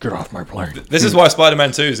 Whatever. Sorry. Get off my plane. This is why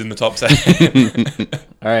Spider-Man 2 is in the top 10.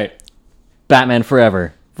 All right. Batman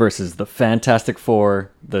Forever versus the Fantastic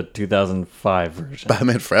Four, the 2005 version.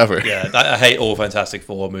 Batman Forever. Yeah, I hate all Fantastic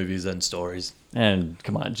Four movies and stories. And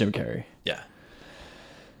come on, Jim Carrey. Yeah.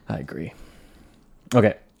 I agree.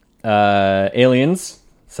 Okay. Aliens,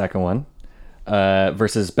 second one,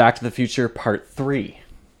 versus Back to the Future Part 3.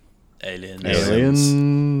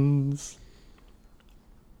 Aliens.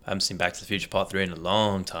 I haven't seen Back to the Future Part 3 in a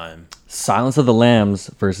long time. Silence of the Lambs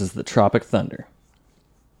versus the Tropic Thunder.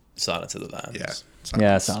 Silence of the Lambs. Yeah.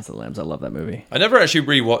 Yeah, Silence of the Lambs. I love that movie. I never actually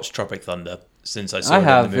rewatched Tropic Thunder since I saw it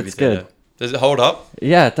have. in the movie It's theater. good. Does it hold up?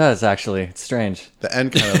 Yeah, it does, actually. It's strange. The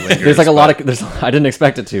end kind of lingers. There's like a lot of... I didn't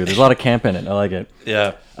expect it to. There's a lot of camp in it. I like it.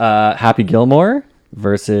 Yeah. Happy Gilmore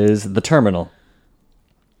versus The Terminal.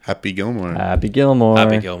 Happy Gilmore. Happy Gilmore.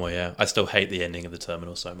 Happy Gilmore, yeah. I still hate the ending of The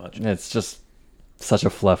Terminal so much. It's just such a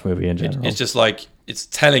fluff movie in general. It's just like, it's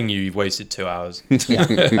telling you you've wasted 2 hours.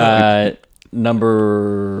 The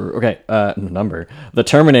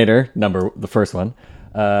Terminator, the first one,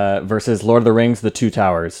 versus Lord of the Rings, The Two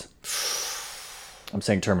Towers. I'm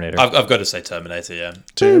saying Terminator. I've got to say Terminator, yeah.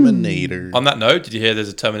 Terminator. On that note, did you hear there's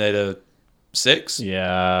a Terminator 6?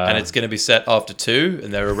 Yeah. And it's going to be set after 2,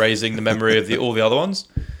 and they're erasing the memory of all the other ones?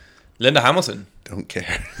 Linda Hamilton. Don't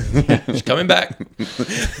care. She's coming back.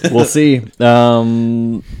 We'll see.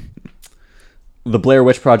 The Blair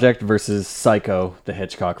Witch Project versus Psycho, the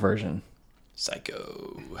Hitchcock version.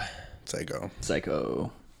 Psycho. Psycho.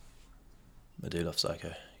 I do love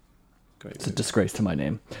Psycho. Great It's a movie. disgrace to my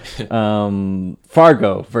name.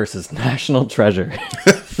 Fargo versus National Treasure.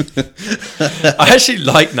 I actually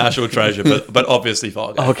like National Treasure, but obviously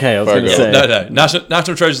Fargo. Okay, I was going to say. No.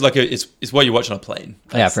 National Treasure is like it's what you watch on a plane.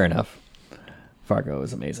 Yeah, fair enough. Fargo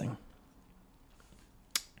is amazing.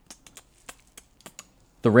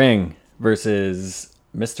 The Ring versus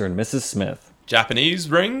Mr. and Mrs. Smith. Japanese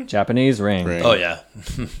Ring? Japanese Ring. Oh, yeah.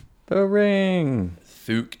 The Ring.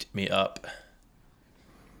 Fooked me up.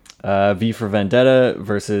 V for Vendetta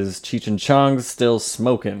versus Cheech and Chong's Still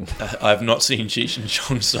Smoking. I've not seen Cheech and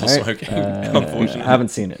Chong Still All right, Smoking, unfortunately. I haven't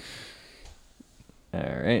seen it. All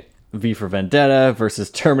right. V for Vendetta versus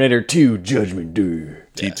Terminator 2 Judgment Day.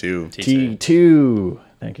 T2. T2.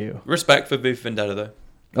 Thank you. Respect for V for Vendetta, though.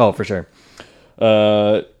 Oh, for sure.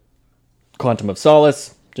 Quantum of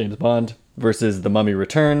Solace, James Bond, versus The Mummy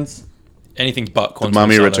Returns. Anything but Quantum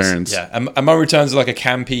Mummy of Solace. Returns. Yeah, and Mummy Returns is like a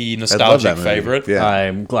campy, I love nostalgic that movie. favorite. Yeah.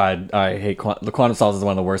 I'm glad. I hate the Quantum of Solace is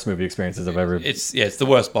one of the worst movie experiences I've ever. It's the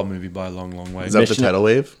worst Bond movie by a long, long way. Is that the Mission- tidal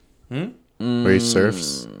wave? Where he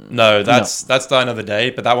surfs? No, that's Die Another Day,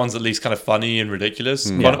 but that one's at least kind of funny and ridiculous.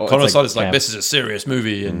 Yeah. Quantum It's of like Solace is like, camp. this is a serious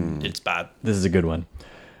movie, and it's bad. This is a good one.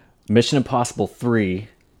 Mission Impossible 3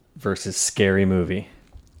 versus Scary Movie.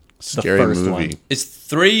 Scary first movie. one. Is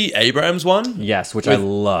 3 Abrams one? Yes, which I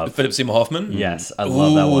love. Philip Seymour Hoffman? Yes, I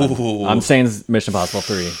love that one. Ooh. I'm saying Mission Impossible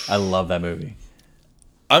 3. I love that movie.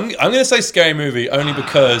 I'm going to say Scary Movie only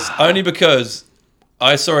because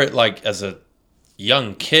I saw it like as a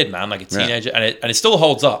young kid, man, like a teenager, and it still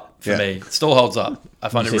holds up for me. It still holds up. I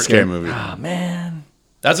find it You really say Scary movie. Ah, man.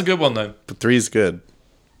 That's a good one though. But 3's good.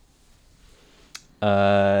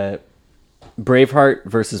 Braveheart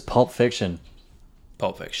versus Pulp Fiction.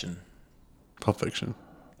 Pulp Fiction. Pulp Fiction.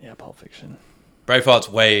 Yeah, Pulp Fiction. Braveheart's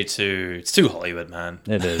it's too Hollywood, man.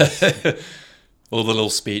 It is. All the little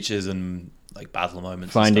speeches and like battle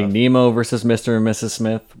moments. Finding and stuff. Nemo versus Mr. and Mrs.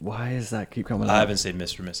 Smith. Why does that keep coming up? I haven't seen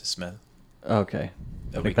Mr. and Mrs. Smith. Okay.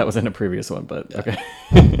 I we think that was in a previous one, but okay.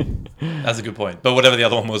 That's a good point. But whatever the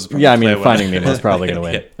other one was. Probably Yeah, I mean, clear Finding one. Nemo is probably going to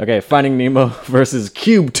win. Yeah. Okay, Finding Nemo versus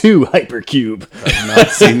Cube 2 Hypercube. I've not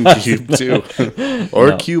seen Cube 2 or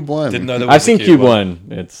No. Cube 1. Didn't know there was I've a seen Cube 1.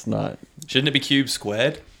 It's not. Shouldn't it be Cube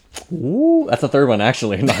squared? Ooh, that's the third one,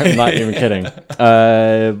 actually. Not even kidding.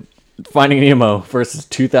 Finding Nemo versus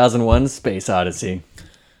 2001 Space Odyssey.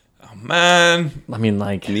 Oh, man. I mean,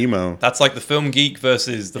 like, Nemo. That's like the film geek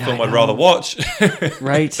versus the Yeah, film I I'd know. rather watch.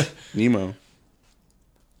 right? Nemo.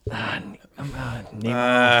 Nemo. I'm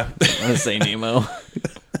going to say Nemo.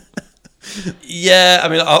 Yeah, I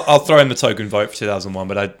mean, I'll throw in the token vote for 2001,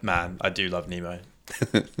 but I do love Nemo.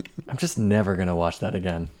 I'm just never going to watch that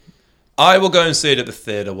again. I will go and see it at the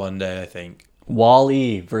theater one day, I think.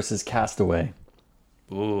 Wall-E versus Castaway.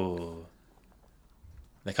 Ooh.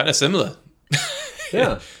 They're kind of similar.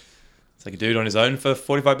 Yeah. It's like a dude on his own for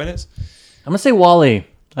 45 minutes. I'm going to say Wall-E.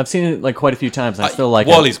 I've seen it like quite a few times. And I still like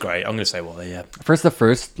Wall-E's great. I'm going to say Wall-E, yeah. it. The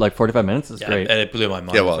first like 45 minutes is Yeah, great. and it blew my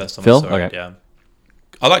mind Yeah, the Wall-E. first time I Phil? saw it, Okay. yeah.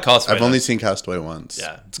 I like Castaway. I've only seen Castaway once.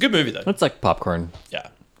 Yeah, it's a good movie, though. It's like popcorn Yeah.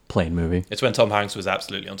 plane movie. It's when Tom Hanks was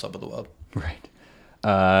absolutely on top of the world. Right.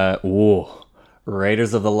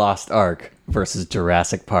 Raiders of the Lost Ark versus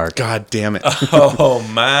Jurassic Park. God damn it. Oh,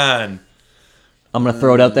 man. I'm going to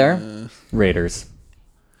throw it out there. Raiders.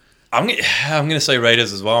 I'm gonna say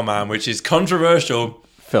Raiders as well, man, which is controversial.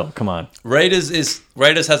 Phil, come on. Raiders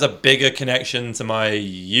has a bigger connection to my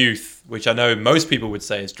youth, which I know most people would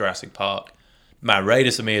say is Jurassic Park. Man,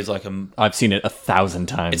 Raiders for me is like I've seen it 1,000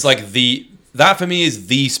 times. it's like that for me is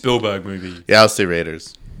the Spielberg movie. Yeah, I'll say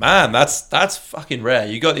Raiders. Man, that's fucking rare.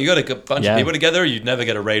 You got a bunch Yeah. of people together, you'd never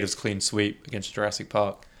get a Raiders clean sweep against Jurassic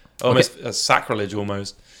Park. Almost a sacrilege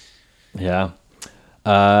almost. Yeah.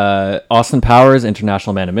 Austin Powers,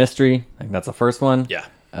 International Man of Mystery. I think that's the first one. Yeah.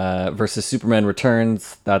 Versus Superman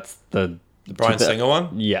Returns. That's the Brian Singer one?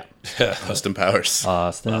 Yeah. Austin Powers.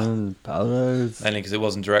 Austin Powers. Mainly because it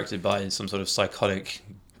wasn't directed by some sort of psychotic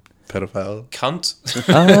Pedophile. cunt.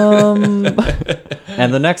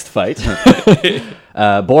 And the next fight,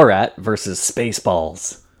 Borat versus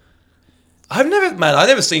Spaceballs. I've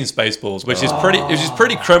never seen Spaceballs, which is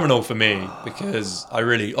pretty criminal for me because I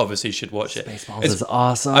really obviously should watch it. Spaceballs is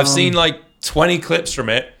awesome. I've seen like 20 clips from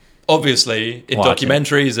it, obviously in Watch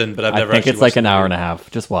documentaries, but I've I never. think actually it's like watched an the hour movie. and a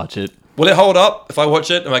half. Just watch it. Will it hold up if I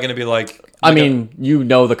watch it? Am I going to be like? I mean, you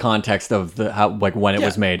know the context of when it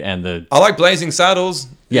was made and the I like Blazing Saddles.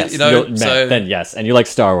 yes, you know. then yes, and you like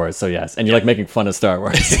Star Wars, so yes, and you like making fun of Star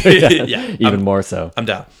Wars, so Yeah, even more so. I'm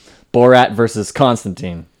down. Borat versus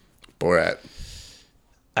Constantine. Borat.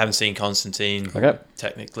 I haven't seen Constantine. Okay.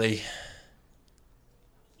 Technically,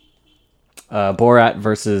 Borat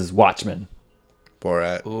versus Watchmen.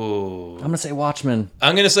 Borat. ooh, I'm gonna say Watchmen.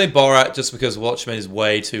 I'm going to say Borat just because Watchmen is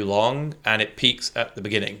way too long and it peaks at the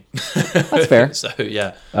beginning. That's fair. So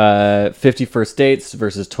yeah, 50 First Dates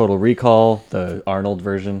versus Total Recall, the Arnold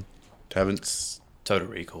version. Total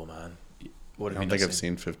Recall, man. What I have don't you think not I've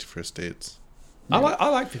seen 50 First Dates. I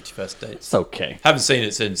like 50 First Dates. It's okay. Haven't seen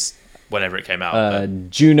it since whenever it came out.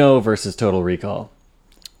 But Juno versus Total Recall.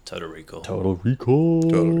 Total Recall. Total Recall.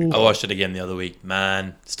 Total Recall. I watched it again the other week.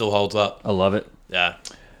 Man, still holds up. I love it. Yeah.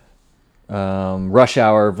 Rush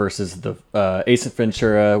Hour versus the Ace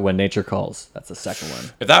Ventura, When Nature Calls. That's the second one.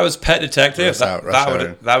 If that was Pet Detective, Rush Hour.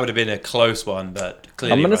 that would have been a close one, but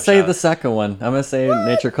clearly I'm gonna Rush say Hour. the second one. I'm gonna say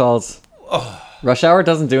Nature Calls. Rush Hour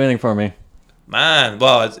doesn't do anything for me. Man,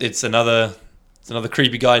 well, it's another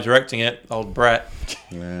creepy guy directing it, old Brett.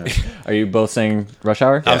 Yeah. Are you both saying Rush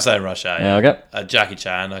Hour? I'm saying Rush Hour. Yeah, okay. Jackie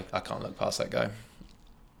Chan, I can't look past that guy.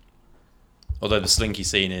 Although the slinky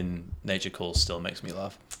scene in Nature Calls still makes me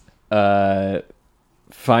laugh.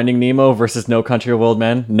 Finding Nemo versus No Country for Old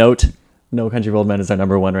Men. Note, No Country for Old Men is our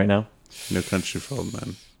number one right now. No Country for Old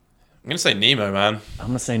Men. I'm gonna say Nemo, man. I'm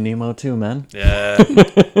gonna say Nemo too, man. Yeah.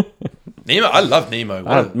 Nemo, I love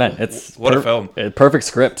Nemo. Man, it's what a film. Perfect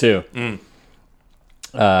script too.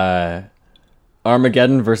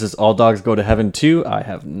 Armageddon versus All Dogs Go to Heaven 2. I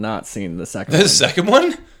have not seen the second The one. second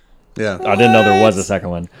one? Yeah. I didn't know there was a second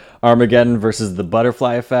one. Armageddon versus The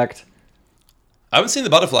Butterfly Effect. I haven't seen the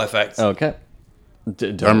Butterfly Effect. Okay.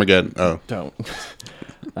 Don't. Armageddon. Oh. Don't.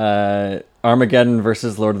 Armageddon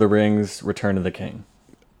versus Lord of the Rings, Return of the King.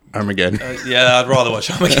 Armageddon. Yeah, I'd rather watch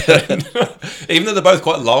Armageddon. Even though they're both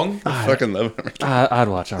quite long. I fucking love Armageddon. I'd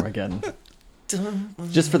watch Armageddon.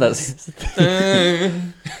 Just for that. This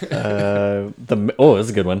is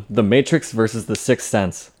a good one. The Matrix versus The Sixth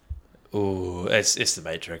Sense. Ooh, it's The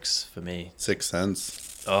Matrix for me. Sixth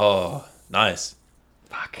Sense. Oh, nice.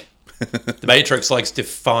 Fuck. The Matrix like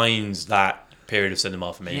defines that period of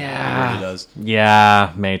cinema for me. Yeah. It really does.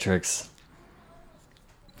 Yeah, Matrix.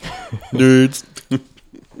 Nerds.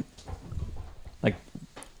 Like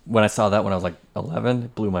when I saw that when I was like 11,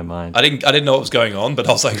 it blew my mind. I didn't know what was going on, but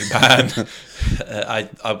I was like, man,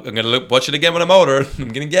 I'm gonna watch it again when I'm older. I'm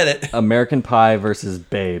gonna get it. American Pie versus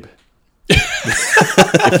Babe.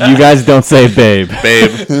 If you guys don't say Babe,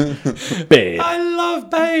 Babe. I love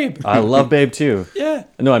Babe. I love Babe too. Yeah.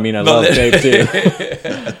 No, I mean I love Babe too.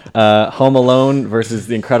 Home Alone versus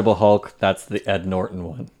The Incredible Hulk. That's the Ed Norton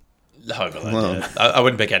one. Home Alone. Yeah. I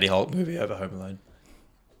wouldn't pick any Hulk movie over Home Alone.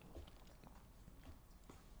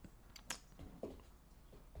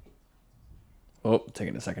 Oh,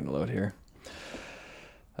 taking a second to load here.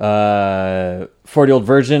 40-Year-Old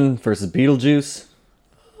Virgin versus Beetlejuice.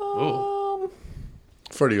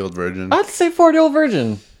 40-Year-Old Virgin. I'd say 40-Year-Old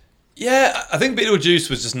Virgin. Yeah, I think Beetlejuice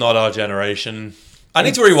was just not our generation. I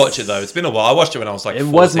need to rewatch it though. It's been a while. I watched it when I was like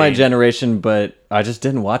 14. Was my generation, but I just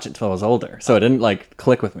didn't watch it till I was older, so it didn't like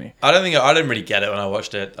click with me. I didn't really get it when I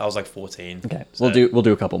watched it. I was like 14. Okay, so, we'll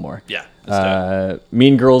do a couple more. Yeah. Let's do it.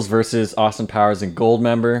 Mean Girls versus Austin Powers and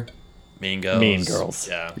Goldmember. Mean Girls. Mean Girls.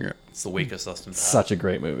 Yeah. It's the weakest Austin Powers. Such a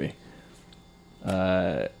great movie.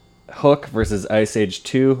 Hook versus Ice Age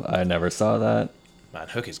 2. I never saw that. Man,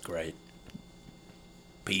 Hook is great.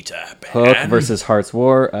 Peter Pan. Hook versus Heart's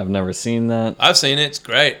War. I've never seen that. I've seen it. It's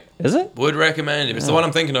great. Is it? Would recommend. If it's the one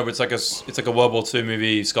I'm thinking of, it's like a World War II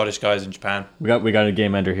movie. Scottish guys in Japan. We got a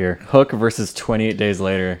game ender here. Hook versus 28 Days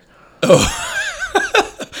Later.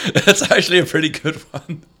 That's actually a pretty good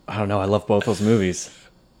one. I don't know. I love both those movies.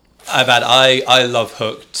 I love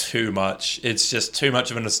Hook too much. It's just too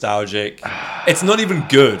much of a nostalgic. It's not even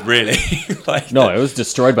good, really. Like, No, it was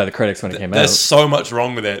destroyed by the critics when it came there's out. so much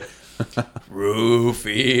wrong with it.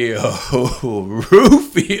 Rufio.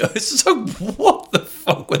 It's so, what the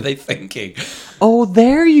fuck were they thinking? Oh,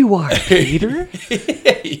 there you are, Peter.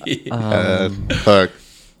 Hook.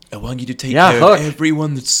 I want you to take Yeah, care Hook. of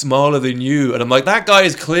everyone that's smaller than you. And I'm like, that guy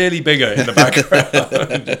is clearly bigger in the background.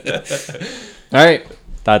 All right,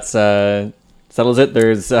 that's settles it.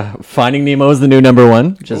 There's Finding Nemo is the new number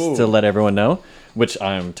one, just to let everyone know, which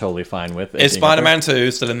I'm totally fine with. Is Spider-Man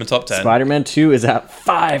 2 still in the top 10? Spider-Man 2 is at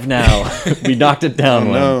 5 now. We knocked it down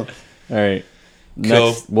one. No. All right.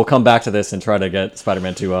 Next, we'll come back to this and try to get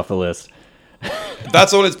Spider-Man 2 off the list.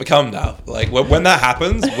 That's all it's become now. Like, when that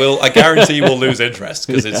happens, I guarantee we'll lose interest,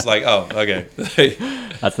 because it's like, oh, okay.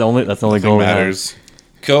 That's the only goal we have. Matters.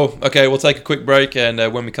 Cool. Okay, we'll take a quick break, and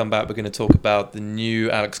when we come back, we're going to talk about the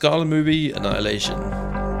new Alex Garland movie,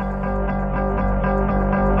 Annihilation.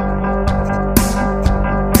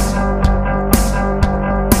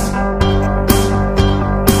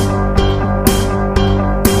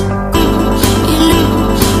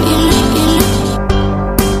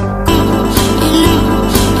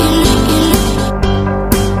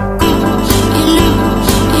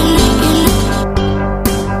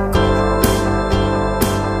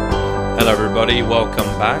 Welcome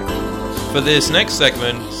back. For this next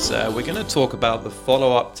segment, we're going to talk about the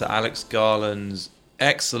follow-up to Alex Garland's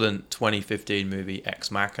excellent 2015 movie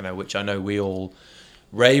Ex Machina, which I know we all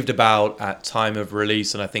raved about at time of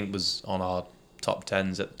release, and I think was on our top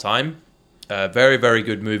 10s at the time. Very, very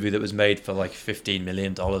good movie that was made for like $15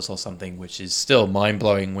 million or something, which is still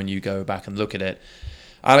mind-blowing when you go back and look at it.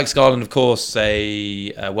 Alex Garland, of course,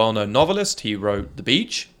 a well-known novelist. He wrote The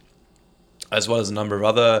Beach, as well as a number of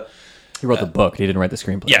other... He wrote the book. He didn't write the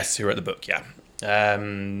screenplay. Yes, he wrote the book, yeah.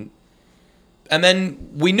 And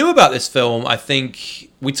then we knew about this film, I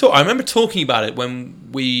think... I remember talking about it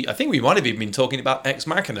when I think we might have even been talking about Ex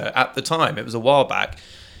Machina at the time. It was a while back.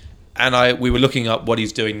 And we were looking up what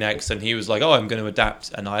he's doing next, and he was like, oh, I'm going to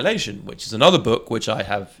adapt Annihilation, which is another book which I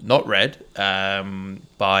have not read,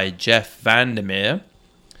 by Jeff Vandermeer.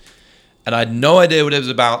 And I had no idea what it was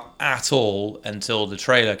about at all until the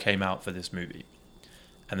trailer came out for this movie.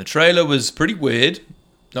 And the trailer was pretty weird,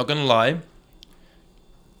 not going to lie.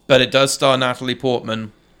 But it does star Natalie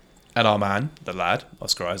Portman and our man, the lad,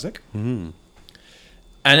 Oscar Isaac. Mm.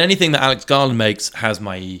 And anything that Alex Garland makes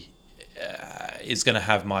is going to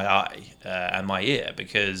have my eye and my ear,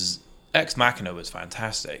 because Ex Machina was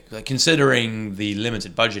fantastic. Like, considering the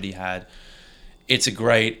limited budget he had, it's a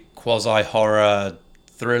great quasi-horror,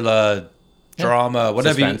 thriller, drama,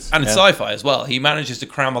 whatever. And it's sci-fi as well. He manages to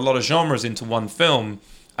cram a lot of genres into one film.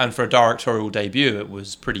 And for a directorial debut, it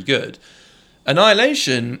was pretty good.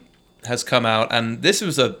 Annihilation has come out, and this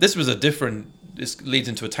was a different. This leads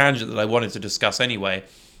into a tangent that I wanted to discuss anyway.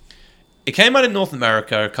 It came out in North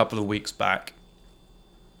America a couple of weeks back,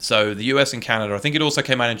 so the US and Canada. I think it also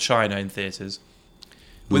came out in China in theaters.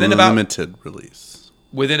 Limited release.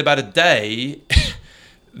 within about a day,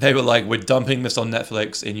 they were like, we're dumping this on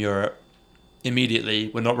Netflix in Europe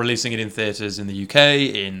immediately. We're not releasing it in theaters in the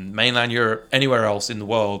UK, in mainland Europe, anywhere else in the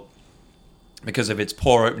world because of its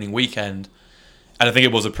poor opening weekend. And I think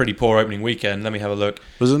it was a pretty poor opening weekend. Let me have a look.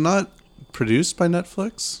 Was it not produced by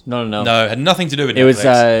Netflix? No. No, it had nothing to do with It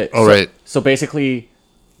Netflix. was Right. So basically,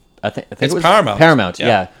 I think It's it was Paramount. Paramount, Yeah.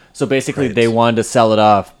 yeah. So basically, Right. they wanted to sell it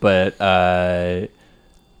off, but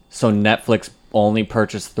so Netflix only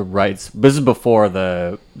purchased the rights. This is before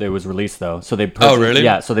it was released, though. So they purchased, really?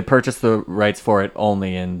 Yeah. So they purchased the rights for it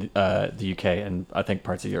only in the UK and I think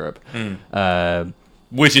parts of Europe.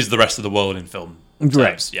 Which is the rest of the world in film. Right.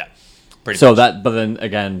 terms. Yeah. Pretty So much. but then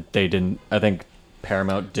again, they didn't. I think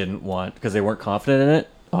Paramount didn't want because they weren't confident in it.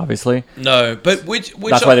 Obviously, No, but which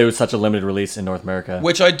that's why there was such a limited release in North America.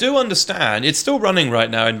 Which I do understand. It's still running right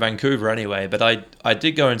now in Vancouver anyway, but I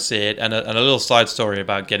did go and see it. And a little side story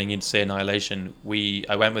about getting in to see Annihilation.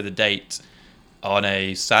 I went with a date on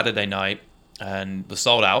a Saturday night and was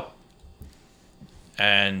sold out.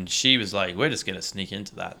 And she was like, we're just going to sneak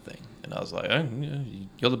into that thing. And I was like, oh,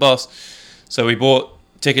 you're the boss. So we bought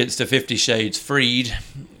tickets to 50 Shades Freed,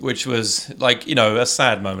 which was like, a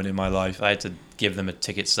sad moment in my life. I had to give them a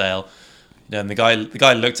ticket sale. And the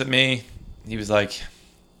guy looked at me. He was like,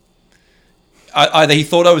 either he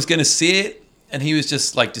thought I was going to see it and he was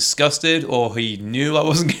just like disgusted, or he knew I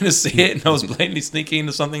wasn't going to see it and I was blatantly sneaking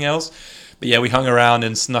into something else. But yeah, we hung around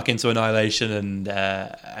and snuck into Annihilation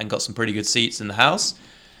and got some pretty good seats in the house.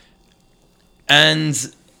 And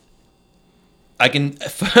I can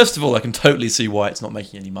totally see why it's not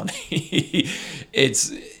making any money.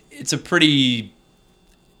 it's a pretty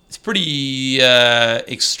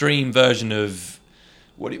extreme version of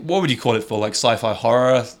what would you call it for, like sci-fi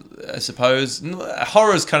horror, I suppose.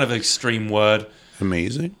 Horror is kind of an extreme word.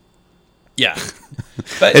 Amazing. Yeah,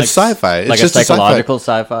 but It's sci-fi. It's like just a psychological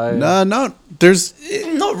sci-fi. No, there's.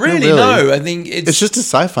 not really. Not really. No, I think It's just a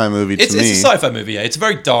sci-fi movie to it's me. a sci-fi movie. Yeah, it's a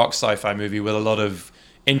very dark sci-fi movie with a lot of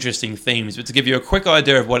interesting themes. But to give you a quick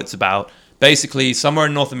idea of what it's about, basically, somewhere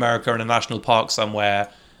in North America, in a national park somewhere,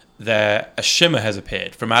 a shimmer has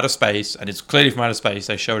appeared from outer space, and it's clearly from outer space.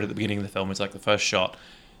 They show it at the beginning of the film. It's like the first shot.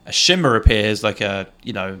 A shimmer appears, like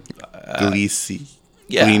Greasy,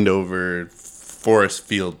 yeah. leaned over forest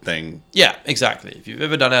field thing. Yeah, exactly. If you've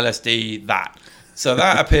ever done LSD, that. So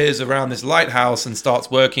that appears around this lighthouse and starts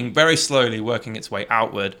working very slowly, working its way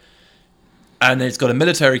outward. And it's got a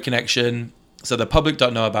military connection, so the public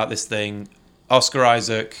don't know about this thing. Oscar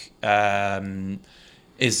Isaac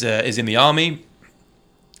is in the army,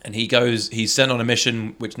 and he's sent on a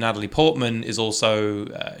mission, which Natalie Portman is also,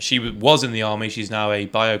 she was in the army, she's now a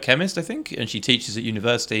biochemist, I think, and she teaches at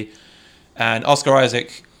university. And Oscar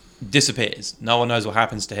Isaac disappears. No one knows what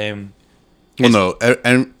happens to him. Well, no,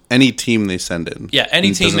 any team they send in. Yeah,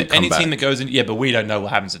 any team doesn't come back. that goes in. Yeah, but we don't know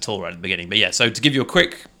what happens at all right at the beginning. But yeah, so to give you a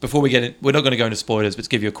quick, before we get in, we're not going to go into spoilers, but to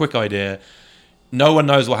give you a quick idea, no one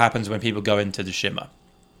knows what happens when people go into the shimmer.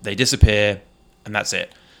 They disappear, and that's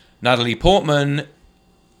it. Natalie Portman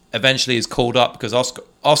eventually is called up because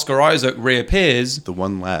Oscar Isaac reappears. The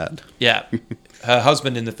one lad. Yeah, her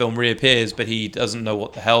husband in the film reappears, but he doesn't know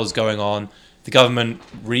what the hell is going on. The government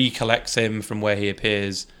recollects him from where he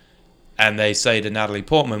appears, and they say to Natalie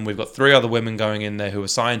Portman, we've got 3 other women going in there who are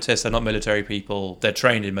scientists. They're not military people. They're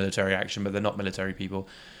trained in military action, but they're not military people.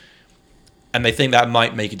 And they think that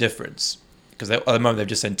might make a difference. Because at the moment they've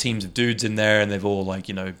just sent teams of dudes in there, and they've all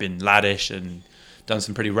been laddish and done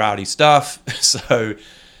some pretty rowdy stuff.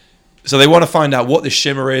 So they want to find out what this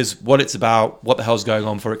shimmer is, what it's about, what the hell's going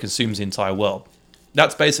on before it consumes the entire world.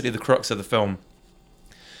 That's basically the crux of the film.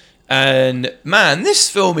 And man, this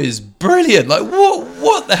film is brilliant. Like,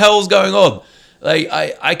 what the hell's going on? Like,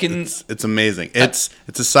 I can. It's amazing. It's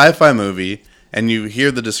a sci-fi movie, and you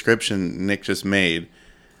hear the description Nick just made.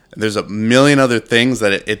 There's a million other things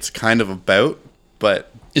that it's kind of about,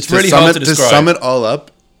 but it's really hard to describe. To sum it all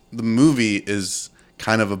up, the movie is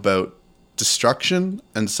kind of about destruction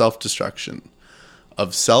and self-destruction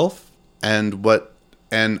of self and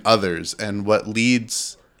others, and what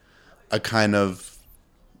leads a kind of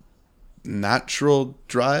natural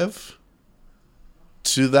drive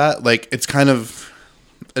to that. Like, it's kind of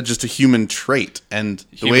just a human trait, and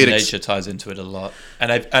the human way nature ties into it a lot,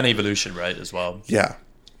 and evolution, right, as well. Yeah,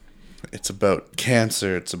 it's about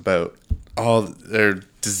cancer, it's about all their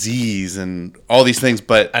disease and all these things,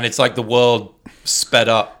 and it's like the world sped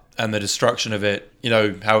up and the destruction of it,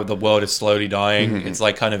 how the world is slowly dying. Mm-hmm. It's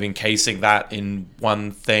like kind of encasing that in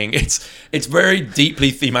one thing. It's very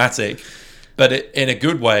deeply thematic, but in a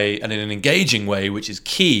good way and in an engaging way, which is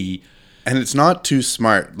key. And it's not too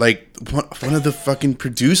smart. Like one of the fucking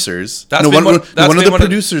producers, One of the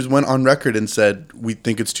producers went on record and said, "We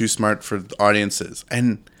think it's too smart for audiences."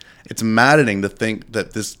 And it's maddening to think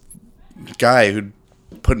that this guy who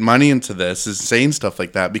put money into this is saying stuff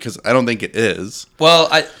like that, because I don't think it is. Well,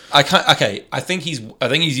 I can't. Okay, I think he's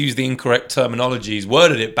used the incorrect terminology. He's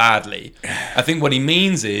worded it badly. I think what he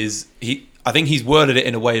means is I think he's worded it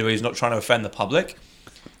in a way where he's not trying to offend the public.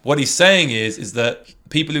 What he's saying is that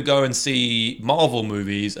people who go and see Marvel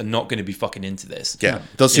movies are not going to be fucking into this. Yeah,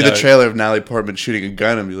 they'll see the trailer of Natalie Portman shooting a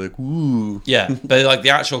gun and be like, "Ooh." Yeah, but like the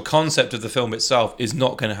actual concept of the film itself is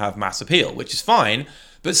not going to have mass appeal, which is fine.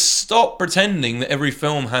 But stop pretending that every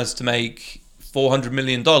film has to make $400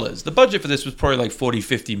 million. The budget for this was probably like 40,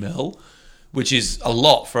 50 mil, which is a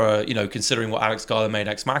lot for, considering what Alex Garland made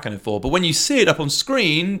Ex Machina for. But when you see it up on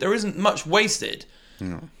screen, there isn't much wasted.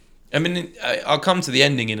 No. I mean, I'll come to the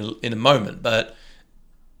ending in a moment, but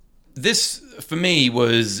this, for me,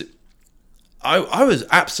 was... I was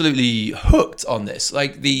absolutely hooked on this.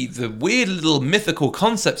 Like, the weird little mythical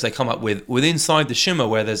concepts they come up with inside the Shimmer,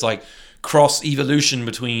 where there's, like, cross-evolution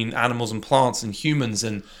between animals and plants and humans,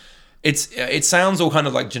 and it sounds all kind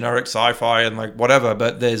of like generic sci-fi and, like, whatever,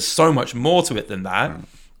 but there's so much more to it than that.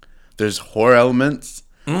 There's horror elements.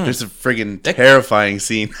 There's a friggin' terrifying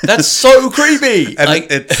scene. That's so creepy. And like,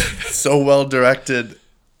 it's so well directed,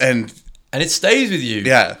 and it stays with you.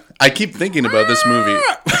 Yeah, I keep thinking about this movie.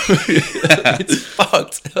 It's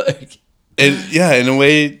fucked. In a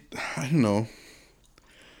way, I don't know.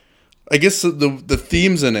 I guess the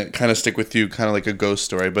themes in it kind of stick with you, kind of like a ghost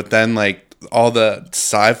story. But then, like, all the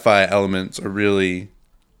sci-fi elements are really,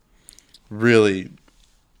 really,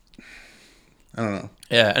 I don't know.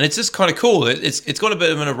 Yeah, and it's just kind of cool. It's got a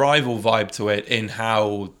bit of an Arrival vibe to it in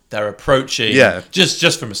how they're approaching. Yeah.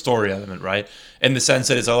 Just from a story element, right? In the sense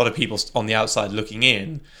that it's a lot of people on the outside looking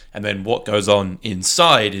in, and then what goes on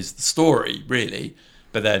inside is the story, really.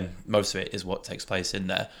 But then most of it is what takes place in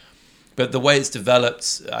there. But the way it's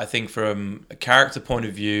developed, I think, from a character point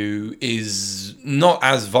of view, is not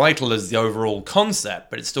as vital as the overall concept,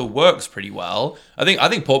 but it still works pretty well. I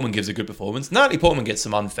think Portman gives a good performance. Natalie Portman gets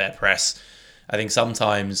some unfair press. I think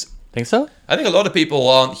sometimes... Think so? I think a lot of people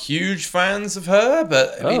aren't huge fans of her,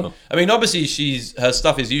 but I mean, obviously her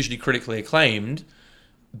stuff is usually critically acclaimed,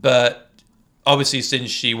 but obviously since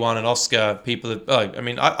she won an Oscar, people have...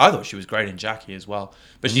 I thought she was great in Jackie as well.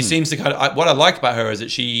 But she seems to kind of... What I like about her is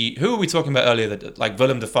that she... Who were we talking about earlier? That, like,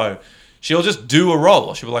 Willem Dafoe. She'll just do a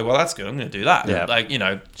role. She'll be like, well, that's good. I'm going to do that. Yeah. Like,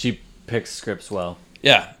 She picks scripts well.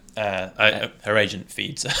 Yeah. Her agent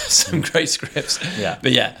feeds some great scripts. Yeah.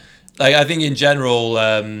 But yeah. Like, I think in general...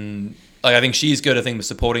 I think she's good. I think the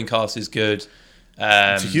supporting cast is good.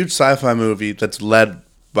 It's a huge sci-fi movie that's led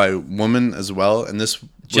by a woman as well. And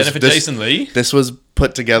Jason Leigh. This was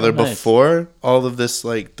put together nice. before all of this,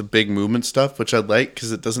 like, the big movement stuff, which I like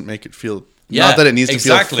because it doesn't make it feel... not that it needs to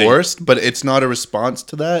feel forced, but it's not a response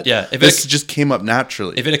to that. Yeah. This just came up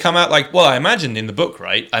naturally. If it had come out like... Well, I imagine in the book,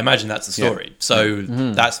 right? I imagine that's the story. Yeah. So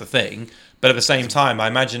that's the thing. But at the same time, I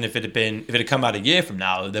imagine if it had come out a year from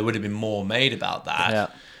now, there would have been more made about that. Yeah.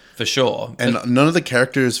 For sure. And none of the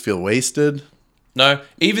characters feel wasted. No.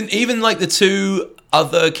 Even like the two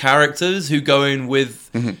other characters who go in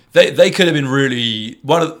with... They could have been really...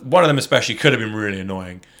 One of them especially could have been really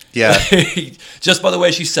annoying. Yeah. Just by the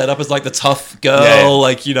way she's set up as like the tough girl,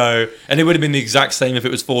 like, and it would have been the exact same if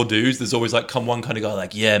it was 4 dudes. There's always like one kind of guy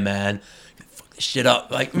like, yeah, man, fuck this shit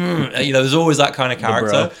up. Like, there's always that kind of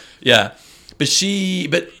character. Yeah.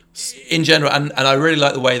 But in general, and I really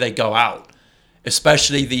like the way they go out,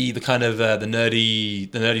 especially the kind of the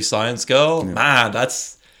nerdy science girl. Yeah. Man,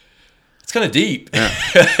 it's kind of deep. Yeah.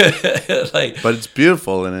 But it's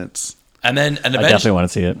beautiful, and it's... And I definitely want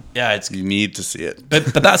to see it. Yeah, you need to see it.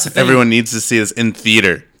 But that's the thing. Everyone needs to see this in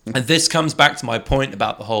theater. And this comes back to my point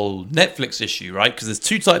about the whole Netflix issue, right? Because there's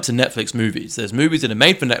 2 types of Netflix movies. There's movies that are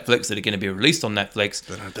made for Netflix that are going to be released on Netflix.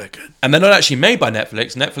 They're not that good. And they're not actually made by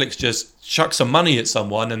Netflix. Netflix just chucks some money at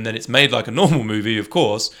someone, and then it's made like a normal movie, of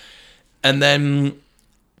course. But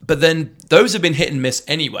then those have been hit and miss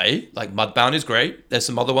anyway. Like Mudbound is great. There's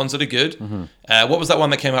some other ones that are good. What was that one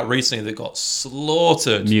that came out recently that got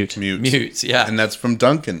slaughtered? Mute, yeah. And that's from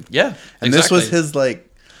Duncan. Yeah, and this was his, like...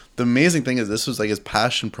 The amazing thing is this was like his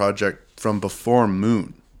passion project from before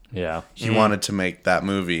Moon. Yeah. He wanted to make that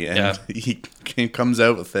movie, and he comes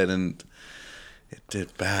out with it, and it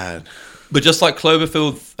did bad. But just like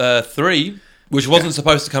Cloverfield 3, which wasn't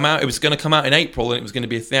supposed to come out, it was going to come out in April, and it was going to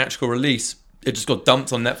be a theatrical release. It just got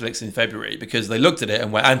dumped on Netflix in February because they looked at it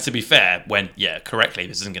and went, and to be fair, correctly,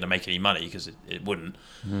 this isn't going to make any money because it wouldn't.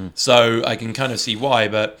 So I can kind of see why,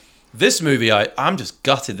 but This movie, I'm just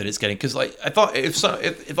gutted that it's getting, because like I thought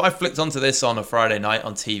if I flicked onto this on a Friday night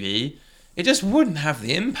on TV, it just wouldn't have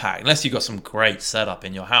the impact unless you got some great setup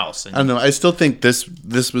in your house. And I don't know. I still think this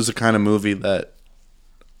was a kind of movie that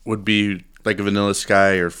would be like a Vanilla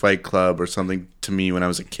Sky or Fight Club or something to me when I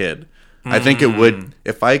was a kid. I think it would,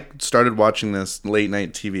 if I started watching this late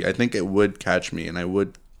night TV, I think it would catch me and I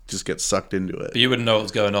would just get sucked into it. But you wouldn't know what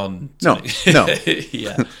was going on. No.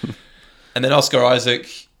 Yeah. And then Oscar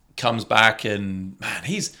Isaac comes back and man,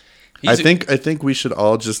 he's I think we should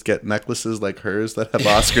all just get necklaces like hers that have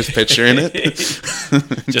Oscar's picture in it.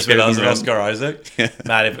 Just with us and Oscar Isaac. Yeah.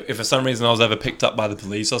 Man, if for some reason I was ever picked up by the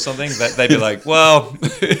police or something, they'd be like, well,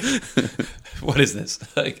 what is this?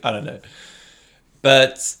 Like, I don't know.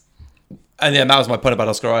 But, and yeah, that was my point about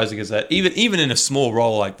Oscar Isaac, is that even in a small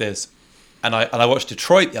role like this, and I watched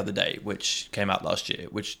Detroit the other day, which came out last year,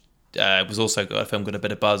 which was also a film got a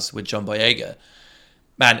bit of buzz with John Boyega.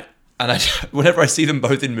 Man, and whenever I see them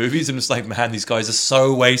both in movies, I'm just like, man, these guys are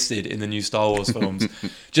so wasted in the new Star Wars films,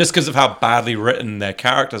 just because of how badly written their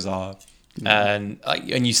characters are. And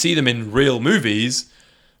you see them in real movies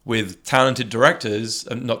with talented directors.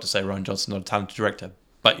 Not to say Rian Johnson's not a talented director,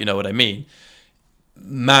 but you know what I mean.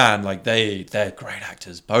 Man, like they're great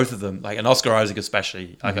actors, both of them. Like, and Oscar Isaac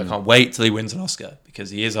especially. Like, I can't wait till he wins an Oscar, because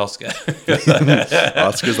he is Oscar.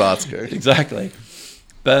 Oscar's Oscar. Exactly.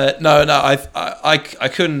 But no, I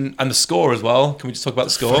couldn't. And the score as well. Can we just talk about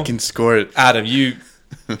the score? Fucking score it, Adam.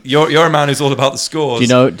 You're a man who's all about the scores. Do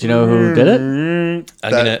you know who did it?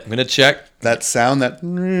 I'm gonna check that sound. That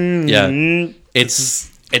yeah,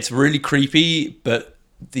 it's really creepy, but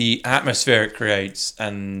the atmosphere it creates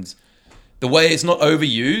and the way it's not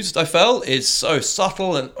overused, I felt, is so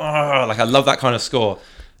subtle and like I love that kind of score.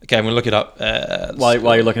 Okay, I'm gonna look it up.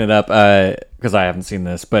 While you're looking it up, because I haven't seen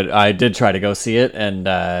this, but I did try to go see it, and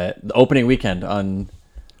the opening weekend it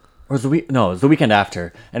was the weekend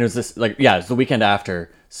after, and it was this it was the weekend after.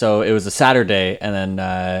 So it was a Saturday, and then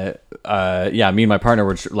me and my partner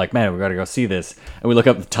were like, man, we gotta go see this, and we look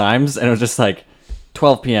up the times, and it was just like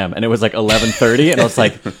 12 p.m. and it was like 11:30, and I was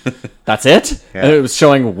like, that's it? Yeah. And it was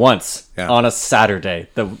showing once on a Saturday.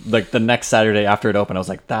 The next Saturday after it opened, I was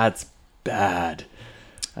like, that's bad.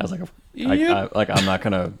 I was like, I'm not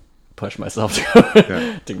gonna push myself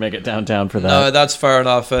to make it downtown for that. No, that's fair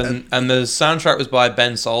enough. And the soundtrack was by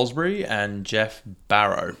Ben Salisbury and Jeff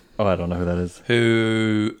Barrow. Oh, I don't know who that is.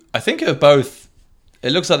 Who I think are both.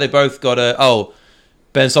 It looks like they both got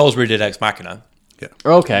Ben Salisbury did Ex Machina. Yeah.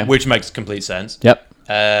 Okay. Which makes complete sense. Yep.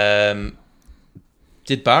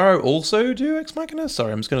 Did Barrow also do Ex Machina?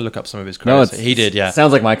 Sorry, I'm just going to look up some of his credits. He did, yeah.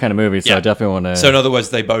 Sounds like my kind of movie, so I definitely want to. So in other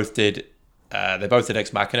words, they both did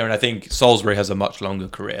Ex Machina, and I think Salisbury has a much longer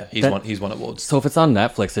career. He's won awards. So if it's on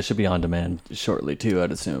Netflix, it should be on demand shortly too,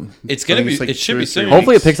 I'd assume. It's gonna be. It should be soon.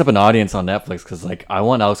 Hopefully, it picks up an audience on Netflix, because I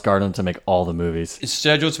want Alex Garland to make all the movies. It's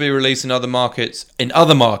scheduled to be released in other markets on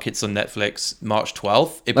Netflix March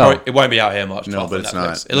 12th. It won't be out here March 12th. No, but it's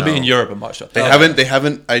not. It'll be in Europe on March 12th. They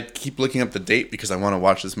haven't. I keep looking up the date because I want to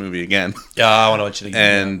watch this movie again. Yeah, I want to watch it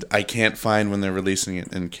again. And I can't find when they're releasing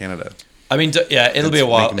it in Canada. I mean, it'll be a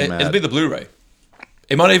while. It'll be the Blu-ray.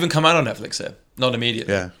 It might even come out on Netflix here, not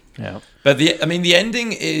immediately. Yeah. But the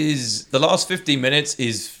ending is the last 15 minutes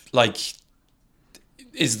is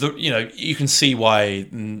you can see why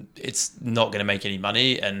it's not going to make any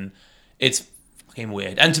money, and it's fucking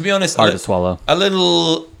weird. And to be honest, hard to swallow. A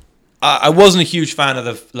little. I wasn't a huge fan of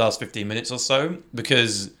the last 15 minutes or so,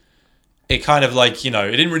 because it kind of it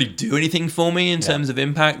didn't really do anything for me in terms of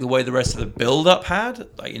impact the way the rest of the build-up had,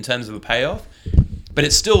 like in terms of the payoff. But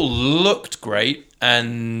it still looked great,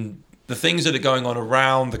 and the things that are going on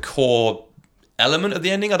around the core element of the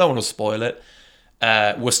ending, I don't want to spoil it,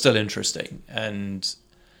 were still interesting. And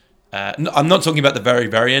I'm not talking about the very,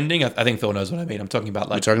 very ending. I think Phil knows what I mean. I'm talking about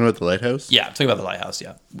You're talking about the lighthouse? Yeah, I'm talking about the lighthouse,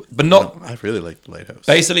 yeah. But not... I really like the lighthouse.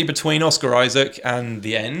 Basically, between Oscar Isaac and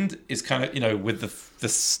the end is kind of, with the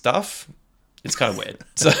stuff, it's kind of weird.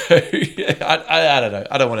 So, I don't know.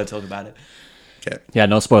 I don't want to talk about it. Okay. Yeah,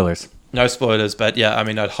 no spoilers. No spoilers, but yeah, I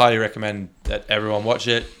mean, I'd highly recommend that everyone watch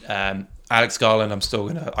it. Alex Garland,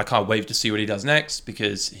 I can't wait to see what he does next,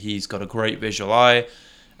 because he's got a great visual eye.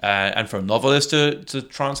 And for a novelist to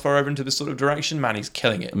transfer over into this sort of direction, man, he's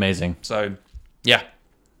killing it. Amazing. So, yeah.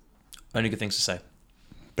 Only good things to say.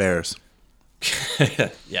 Bears.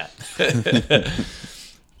 Yeah.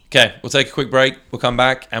 Okay, we'll take a quick break. We'll come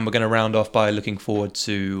back, and we're going to round off by looking forward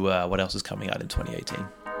to what else is coming out in 2018.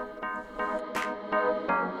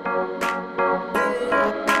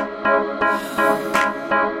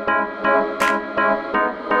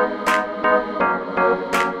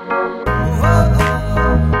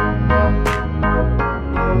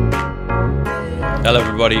 Hello,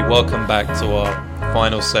 everybody. Welcome back to our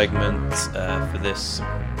final segment for this,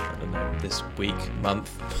 this week,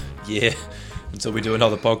 month, year, until we do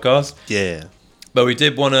another podcast. Yeah. But we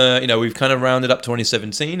did want to, we've kind of rounded up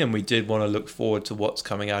 2017, and we did want to look forward to what's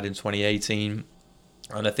coming out in 2018.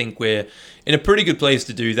 And I think we're in a pretty good place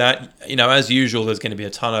to do that. As usual, there's going to be a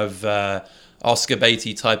ton of Oscar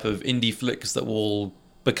baity type of indie flicks that will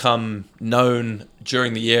become known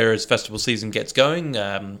during the year as festival season gets going,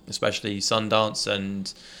 especially Sundance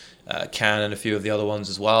and Cannes and a few of the other ones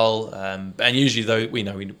as well. And usually, though, we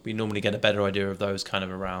normally get a better idea of those kind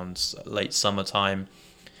of around late summertime.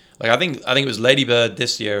 Like I think it was Lady Bird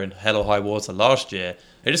this year and Hell or High Water last year.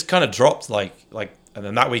 It just kind of dropped and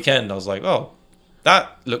then that weekend I was like, oh,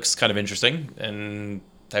 that looks kind of interesting. And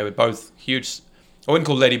they were both huge. I wouldn't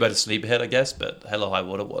call Lady Bird a sleeper hit, I guess, but Hell or High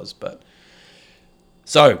Water was. But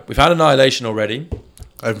so we've had Annihilation already.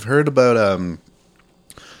 I've heard about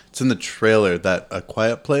it's in the trailer, that A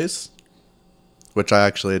Quiet Place, which I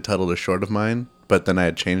actually had titled a short of mine. But then I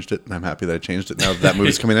had changed it, and I'm happy that I changed it now that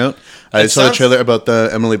movie's coming out. I saw the trailer about the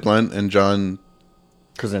Emily Blunt and John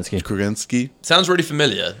Krasinski. Sounds really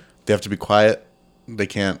familiar. They have to be quiet. They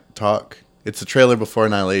can't talk. It's a trailer before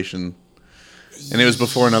Annihilation. And it was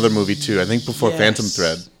before another movie, too. I think before Phantom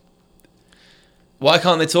Thread. Why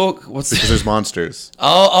can't they talk? Because there's monsters.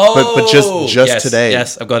 Oh! But just today.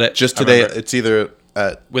 Yes, I've got it. Just today, it's either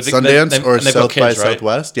at Sundance or South by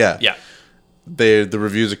Southwest. Yeah. Yeah. The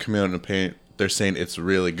reviews are coming out in a paint. They're saying it's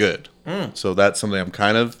really good. So that's something I'm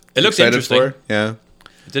kind of excited for. Yeah.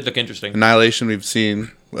 It did look interesting. Annihilation, we've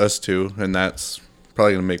seen us two, and that's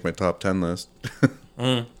probably going to make my top 10 list.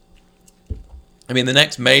 I mean, the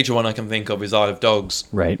next major one I can think of is Isle of Dogs.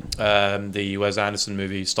 Right. The Wes Anderson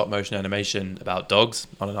movie, stop motion animation about dogs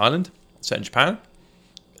on an island set in Japan.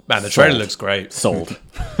 Man, the trailer looks great. Sold.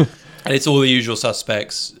 And it's all the usual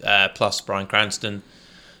suspects, plus Bryan Cranston.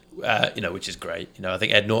 Which is great. I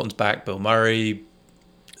think Ed Norton's back, Bill Murray.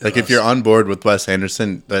 If you're on board with Wes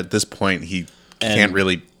Anderson, at this point, he can't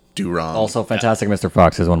really do wrong. Also, Fantastic Mr.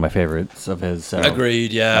 Fox is one of my favorites of his. So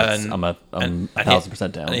agreed, yeah. I'm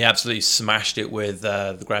 1,000% down. And he absolutely smashed it with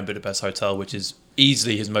the Grand Budapest Hotel, which is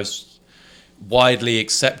easily his most widely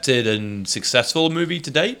accepted and successful movie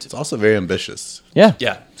to date. It's also very ambitious. Yeah.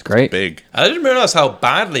 Yeah. It's great. Big. I didn't realize how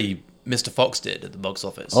badly Mr. Fox did at the box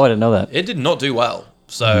office. Oh, I didn't know that. It did not do well.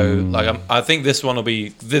 So, I think this one will be...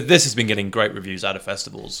 This has been getting great reviews out of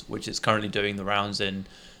festivals, which is currently doing the rounds in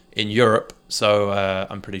Europe. So,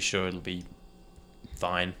 I'm pretty sure it'll be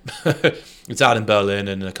fine. It's out in Berlin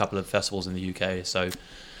and a couple of festivals in the UK. So,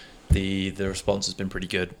 the response has been pretty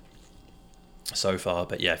good so far.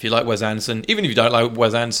 But yeah, if you like Wes Anderson, even if you don't like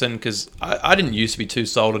Wes Anderson, because I didn't used to be too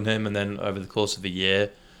sold on him, and then over the course of a year,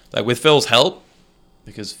 with Phil's help,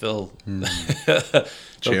 because Phil...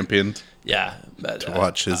 Championed. Yeah, but, to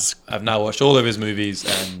watch his. I've now watched all of his movies,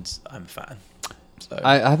 and I'm a fan. So.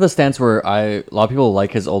 I have the stance where a lot of people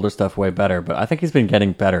like his older stuff way better, but I think he's been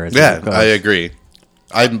getting better. I agree.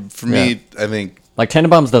 I think like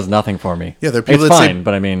Tenenbaums does nothing for me. Yeah, there are people it's that fine, say,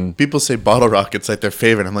 but I mean, people say Bottle Rocket's like their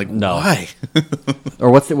favorite. I'm like, no. Why?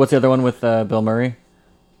 Or what's the other one with Bill Murray?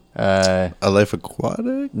 A Life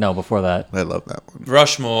Aquatic? No, before that. I love that one.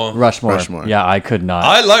 Rushmore. Yeah, I could not.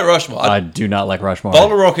 I like Rushmore. I do not like Rushmore.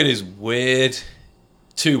 Bottle Rocket is weird.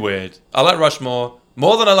 Too weird. I like Rushmore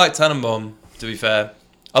more than I like Tannenbaum, to be fair.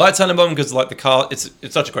 I like Tannenbaum because the car, it's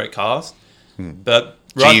such a great cast. But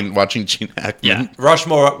watching Gene Hackman. Yeah,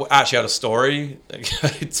 Rushmore actually had a story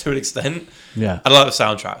to an extent. Yeah, I like the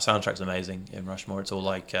soundtrack. Soundtrack's amazing in Rushmore. It's all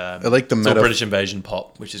I like the meta British invasion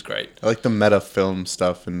pop, which is great. I like the meta film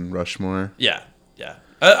stuff in Rushmore. Yeah.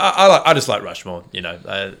 I just like Rushmore,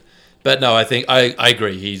 but no, I think I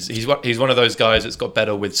agree. He's one of those guys that's got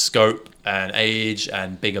better with scope and age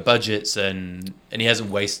and bigger budgets, and he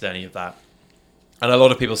hasn't wasted any of that. And a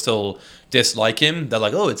lot of people still dislike him. They're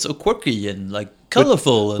like, "Oh, it's so quirky and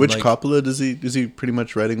colorful." Which Coppola is he pretty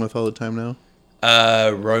much writing with all the time now?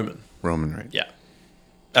 Roman, right? Yeah,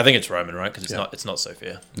 I think it's Roman, right? Because it's not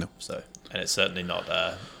Sophia. No. So, and it's certainly not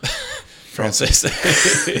Francis.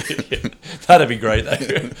 That'd be great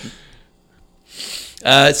though.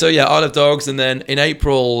 So yeah, Isle of Dogs, and then in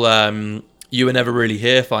April, You Were Never Really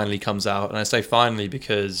Here finally comes out, and I say finally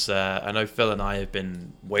because I know Phil and I have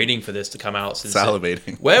been waiting for this to come out since.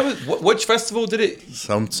 Salivating. Which festival did it?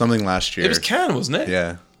 Something last year. It was Cannes, wasn't it?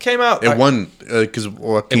 Yeah. Came out. It won because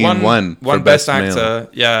Joaquin won Best Actor. Male.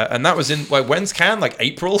 Yeah, and that was in when's Cannes?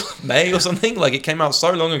 April, May, or something. It came out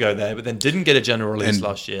so long ago there, but then didn't get a general release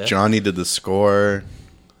last year. Johnny did the score,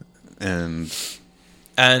 and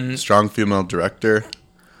strong female director.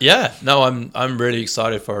 Yeah, no, I'm really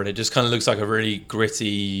excited for it. It just kind of looks like a really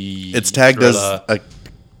gritty. It's tagged thriller. as a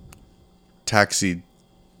taxi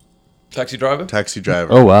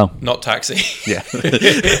driver. Oh wow. Not taxi. Yeah,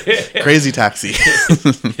 crazy taxi.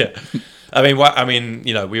 Yeah. I mean,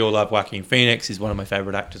 you know, we all love Joaquin Phoenix. He's one of my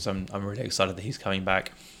favorite actors. I'm really excited that he's coming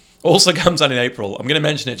back. Also comes out in April. I'm going to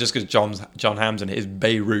mention it just because John Hamm's in it. Is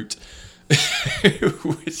Beirut. I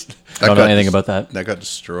don't know anything about that. That got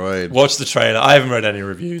destroyed. Watch the trailer. I haven't read any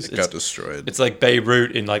reviews. It got destroyed. It's like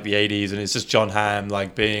Beirut in like the 80s, and it's just John Hamm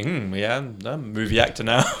like being, I'm a movie actor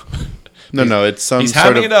now. No, it's some He's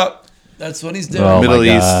sort hamming of it up. That's what he's doing. Oh, Middle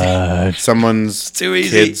my East. God. Someone's too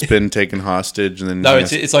easy. kid's been taken hostage, and then No,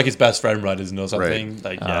 it's like his best friend, right, isn't it, or something? Right.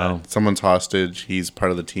 Like, yeah. Someone's hostage. He's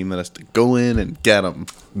part of the team that has to go in and get him.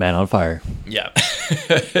 Man on fire. Yeah.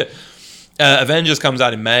 Avengers comes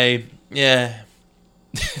out in May. Yeah.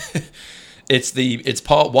 It's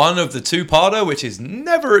part one of the two-parter, which is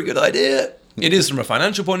never a good idea. It is from a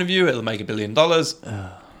financial point of view. It'll make $1 billion.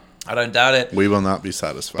 I don't doubt it. We will not be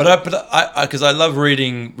satisfied. But because I love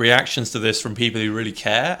reading reactions to this from people who really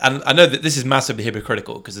care, and I know that this is massively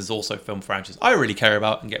hypocritical because there's also film franchises I really care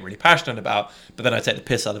about and get really passionate about, but then I take the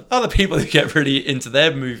piss out of other people who get really into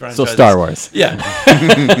their movie franchises. So Star Wars. Yeah,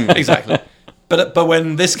 exactly. But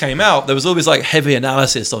when this came out, there was always like heavy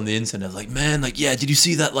analysis on the internet, like, man, like, yeah, did you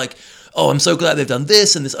see that? Like, oh, I'm so glad they've done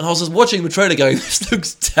this and this. And I was just watching the trailer going, this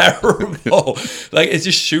looks terrible. Like, it's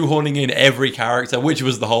just shoehorning in every character, which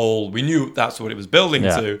was the whole, we knew that's what it was building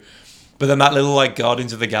to. But then that little, like,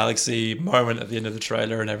 Guardians of the Galaxy moment at the end of the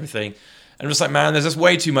trailer and everything. And I'm just like, man, there's just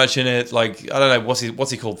way too much in it. Like, I don't know,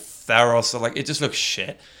 what's he called? Theros? Or like, it just looks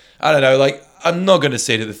shit. I don't know. Like, I'm not going to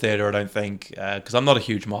see it at the theater, I don't think, because I'm not a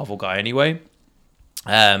huge Marvel guy anyway.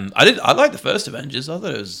 I liked the first Avengers. I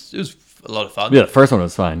thought it was a lot of fun. Yeah, the first one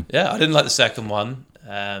was fine. Yeah, I didn't like the second one.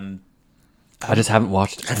 I just haven't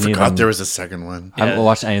watched I any of them. forgot there was a second one. I haven't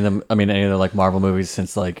watched any of them. I mean, any of the like Marvel movies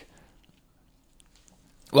since like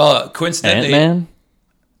Well, coincidentally, Ant-Man.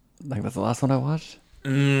 Like that's the last one I watched.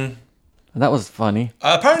 And that was funny.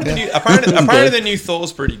 apparently the new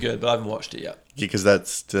Thor's pretty good, but I haven't watched it yet. Because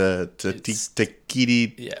that's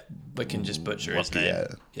Takiti. Yeah, we can just butcher his name.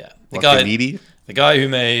 Yeah, Wakaniti? the guy who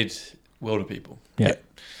made World of People. Yeah.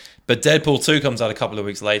 But Deadpool 2 comes out a couple of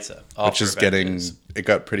weeks later. Which is Avengers. it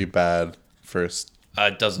got pretty bad first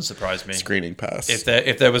It doesn't surprise me. screening pass.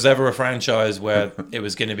 If there was ever a franchise where it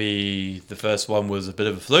was going to be the first one was a bit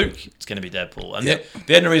of a fluke, it's going to be Deadpool. And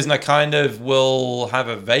the only reason I kind of will have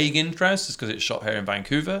a vague interest is because it's shot here in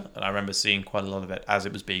Vancouver, and I remember seeing quite a lot of it as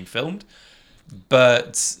it was being filmed.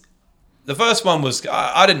 But the first one was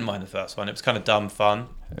I didn't mind the first one. It was kind of dumb fun.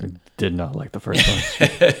 I did not like the first one.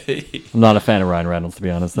 I'm not a fan of Ryan Reynolds, to be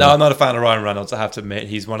honest. No, I'm not a fan of Ryan Reynolds. I have to admit,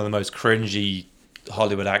 he's one of the most cringy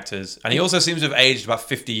Hollywood actors, and he also seems to have aged about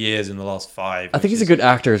 50 years in the last 5. I think he's a good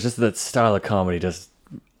actor. It's just that style of comedy just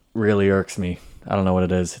really irks me. I don't know what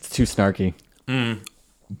it is. It's too snarky. And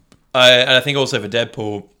I think also for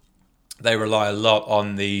Deadpool, they rely a lot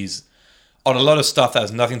on a lot of stuff that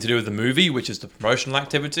has nothing to do with the movie, which is the promotional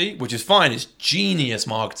activity, which is fine. It's genius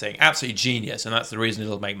marketing, absolutely genius, and that's the reason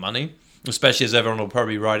it'll make money, especially as everyone will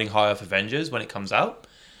probably be riding high off Avengers when it comes out.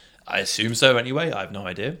 I assume so anyway. I have no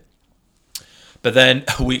idea. But then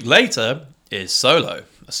a week later is Solo,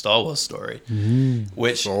 a Star Wars story,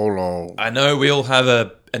 which Solo. I know we all have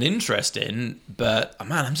an interest in, but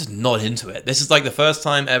man, I'm just not into it. This is like the first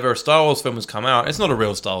time ever a Star Wars film has come out. It's not a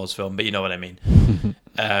real Star Wars film, but you know what I mean.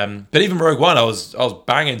 But even Rogue One, I was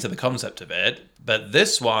banging to the concept of it. But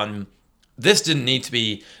this didn't need to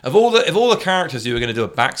be of all the characters you were going to do a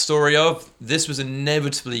backstory of. This was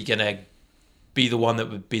inevitably going to be the one that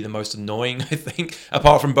would be the most annoying, I think,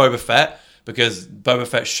 apart from Boba Fett. Because Boba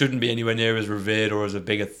Fett shouldn't be anywhere near as revered or as a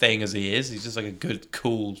bigger thing as he is. He's just like a good,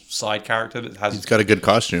 cool side character that has. He's got a good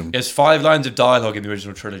costume. He has 5 lines of dialogue in the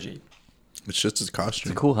original trilogy. It's just his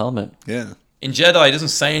costume. It's a cool helmet. Yeah. In Jedi, he doesn't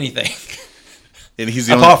say anything. And he's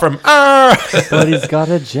the apart from But he's got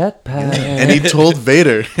a jetpack. And he told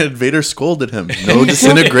Vader, and Vader scolded him. No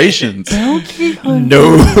disintegrations.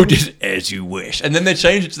 no, just as you wish. And then they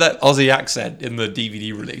changed it to that Aussie accent in the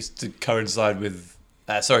DVD release to coincide with.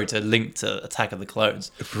 To link to Attack of the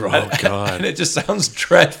Clones. Oh, God. And it just sounds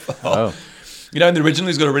dreadful. Oh. You know, in the original,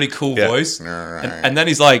 he's got a really cool voice. Right. And then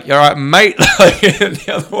he's like, you're right, mate. Like,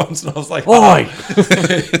 the other ones, and I was like, Oi!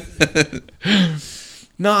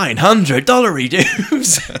 $900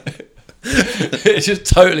 dues. It's just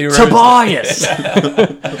totally ruins Tobias!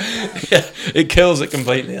 Yeah, it kills it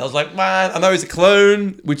completely. I was like, man, I know he's a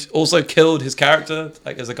clone, which also killed his character,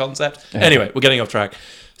 like, as a concept. Yeah. Anyway, we're getting off track.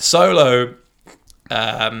 Solo...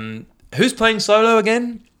 who's playing Solo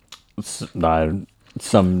again? Same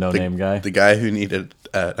Some no-name guy. The guy who needed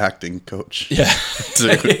an acting coach. Yeah.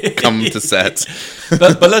 To come to set.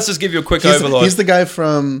 But let's just give you a quick overload. He's the guy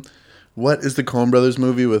from, what is the Coen Brothers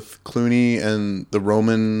movie with Clooney and the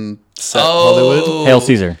Roman set Hollywood? Hail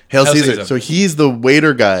Caesar. Hail Caesar. So he's the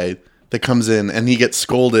waiter guy that comes in and he gets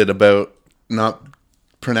scolded about not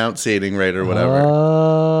pronouncing right or whatever.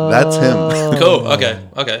 That's him. Cool.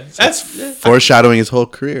 Okay. That's Foreshadowing his whole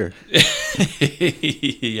career.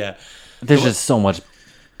 yeah. There's just so much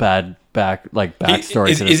bad backstory.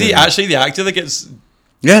 Is he actually the actor that gets?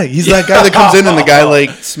 Yeah, he's that guy that comes in and the guy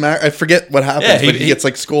like smack. I forget what happens, but he gets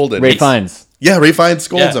like scolded. Ray Fiennes. Yeah, Ray Fiennes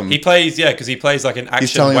scolds him. He plays because he plays like an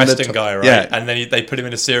action telling him western guy, right? yeah. And then they put him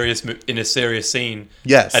in a serious scene.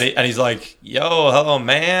 Yes. And he's like, "Yo, hello,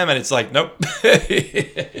 ma'am," and it's like, "Nope."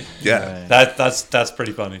 Yeah. That's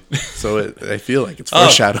pretty funny. So I feel like it's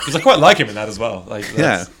foreshadowing. Because I quite like him in that as well. Like,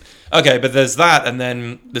 Yeah. Okay, but there's that, and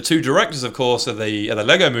then the two directors, of course, are the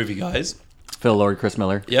Lego Movie guys. Phil Lord, Chris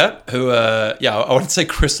Miller. Yeah, who, I want to say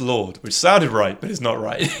Chris Lord, which sounded right, but it's not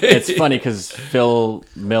right. It's funny because Phil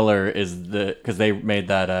Miller is because they made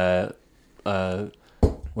that,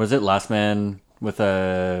 what is it, Last Man with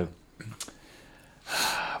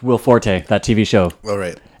Will Forte, that TV show. All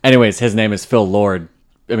right. Anyways, his name is Phil Lord.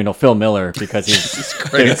 I mean, no, Phil Miller, because he's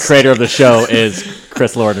the creator of the show is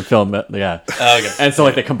Chris Lord and Phil Miller. Yeah. Okay. And so,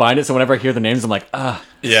 like, they combined it. So whenever I hear the names, I'm like, Yeah.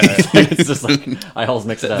 it's just like, I always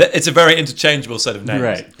mix it up. It's a very interchangeable set of names.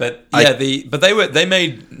 Right. But yeah, they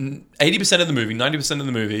made 80% of the movie, 90% of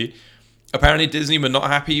the movie. Apparently Disney were not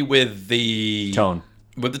happy with the Tone.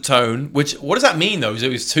 With the tone, what does that mean though? Is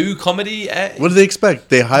it was too comedy? What do they expect?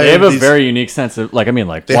 They have a very unique sense of watch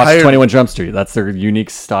 21 Jump Street. That's their unique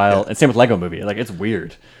style. Yeah. And same with Lego Movie. Like, it's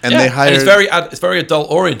weird. And they hired. And it's very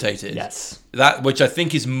adult orientated. Yes. That, which I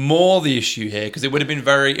think is more the issue here, because it would have been.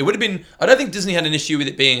 I don't think Disney had an issue with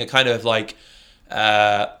it being a kind of like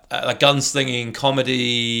gunslinging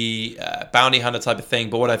comedy, bounty hunter type of thing.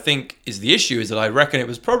 But what I think is the issue is that I reckon it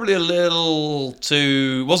was probably a little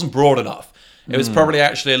too. Wasn't broad enough. It was probably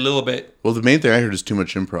actually a little bit. Well, the main thing I heard is too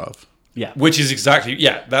much improv. Yeah, which is exactly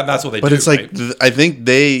that's what they do. But it's like right? I think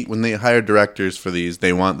when they hire directors for these,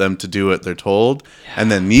 they want them to do what they're told, and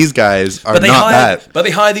then these guys are that. But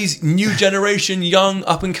they hire these new generation, young,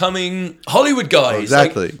 up and coming Hollywood guys. Oh,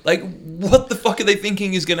 exactly. Like, what the fuck are they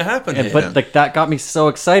thinking is going to happen? Here? But like that got me so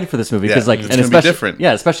excited for this movie because it's gonna be different.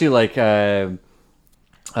 Yeah, especially like.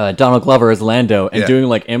 Donald Glover as Lando and doing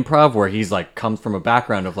like improv where he's like comes from a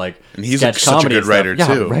background of like and he's sketch such a comedy good writer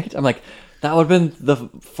too. Right? I'm like, that would have been the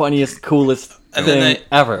funniest, coolest thing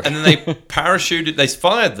ever. And then they parachuted. They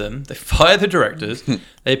fired them. They fired the directors.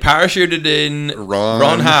 They parachuted in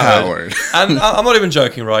Ron Howard. And I'm not even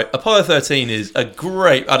joking. Right, Apollo 13 is a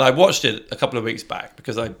great. And I watched it a couple of weeks back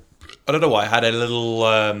because I don't know why I had a little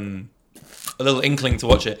inkling to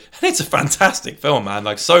watch it, and it's a fantastic film, man.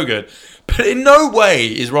 Like, so good. But in no way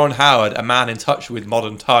is Ron Howard a man in touch with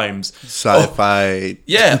modern times. Sci-fi.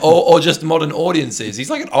 Or just modern audiences. He's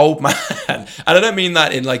like an old man. And I don't mean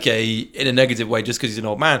that in like in a negative way just because he's an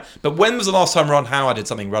old man. But when was the last time Ron Howard did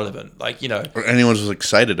something relevant? Like, or anyone was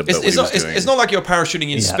excited about what he was doing. It's not like you're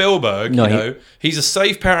parachuting in Spielberg, no, he's a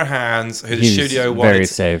safe pair of hands who the studio wanted. Very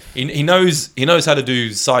safe. He knows how to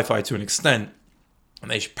do sci-fi to an extent. And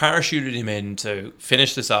they parachuted him in to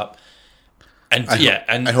finish this up. And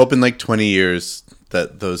I hope in like 20 years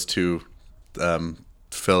that those two,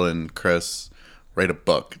 Phil and Chris, write a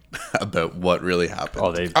book about what really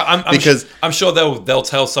happened. I'm sure they'll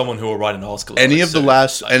tell someone who will write an article. Any of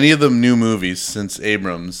the new movies since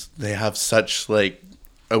Abrams, they have such like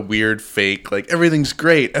a weird fake, like everything's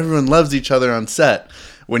great, everyone loves each other on set.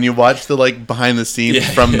 When you watch the like behind the scenes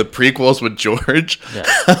from the prequels with George,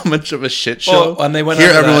 how much of a shit show. Well, and they went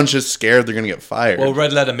here, everyone's just scared they're gonna get fired. Well,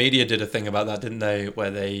 Red Letter Media did a thing about that, didn't they? Where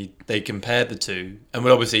they compared the two. And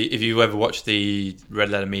well, obviously, if you ever watch the Red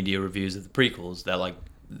Letter Media reviews of the prequels, they're like,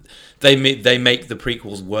 they make the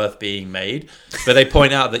prequels worth being made. But they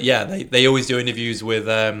point out that they always do interviews with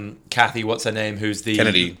Kathy, what's her name, who's the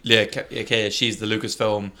Kennedy. Yeah, she's the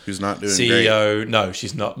Lucasfilm who's not doing CEO. Great. No,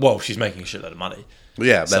 she's not. Well, she's making a shitload of money.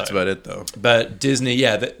 Yeah, that's about it, though. But Disney,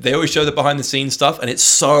 they always show the behind-the-scenes stuff, and it's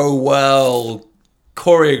so well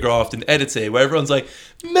choreographed and edited, where everyone's like,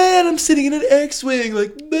 man, I'm sitting in an X-Wing,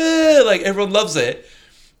 like everyone loves it.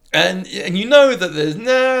 And you know that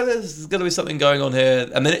there's got to be something going on here.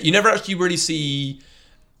 And then you never actually really see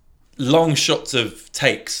long shots of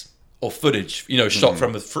takes or footage, shot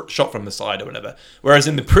from the side or whatever. Whereas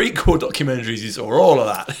in the prequel documentaries, you saw all of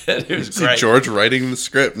that. It was great. George writing the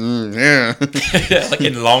script, yeah, like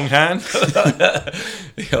in longhand.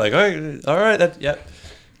 You're like, oh, all right, and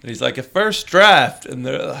he's like a first draft, and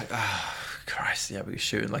they're like, oh, Christ, yeah, we were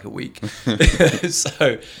shooting like a week.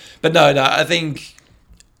 So, but no, I think.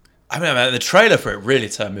 I mean, man, the trailer for it really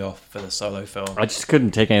turned me off for the Solo film. I just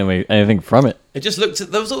couldn't take anything from it. It just looked.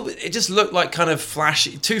 It just looked like kind of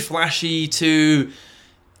flashy, too.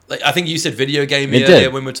 Like I think you said video game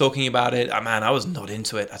earlier when we were talking about it. Man, I was not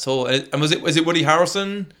into it at all. And was it Woody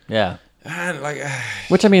Harrelson? Yeah. Man, like,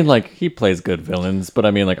 which I mean, like he plays good villains, but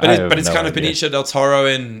I mean, like, but it's kind of Benicio del Toro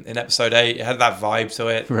in episode 8. It had that vibe to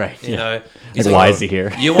it, right? You know, he's like, why is he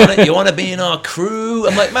here? You want to be in our crew?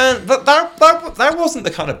 I'm like, man, that wasn't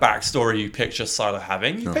the kind of backstory you picture Solo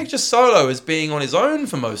having. You picture Solo as being on his own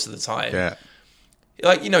for most of the time. Yeah.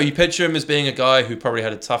 Like, you know, you picture him as being a guy who probably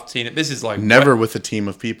had a tough teen. This is like never with a team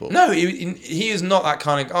of people. No, he is not that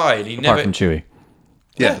kind of guy. He Apart from Chewie.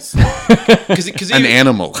 Yes, because an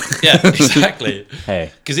animal. Yeah, exactly.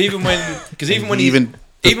 Hey, because even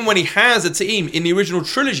when he has a team in the original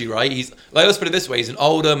trilogy, right? He's like, let's put it this way: he's an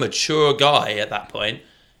older, mature guy at that point.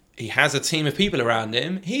 He has a team of people around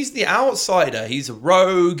him. He's the outsider. He's a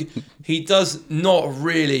rogue. He does not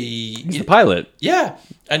really. He's the pilot. Yeah,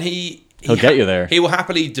 and he'll get you there. He will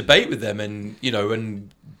happily debate with them,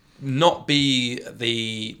 and not be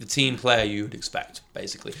the team player you would expect,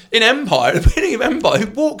 basically. In Empire, at the beginning of Empire,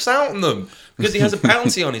 who walks out on them because he has a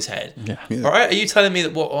bounty on his head. Yeah. All right? Are you telling me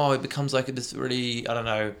that it becomes like this really, I don't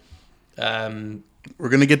know. We're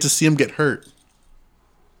going to get to see him get hurt.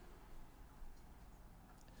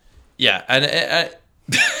 Yeah, and...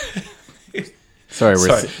 Sorry.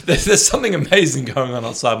 There's something amazing going on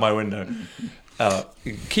outside my window.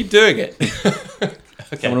 Keep doing it.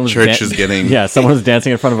 Okay. Church is getting... Yeah, someone was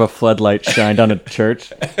dancing in front of a floodlight shined on a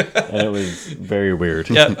church, and it was very weird.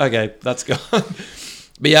 Yeah, okay, that's gone.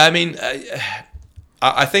 But yeah, I mean,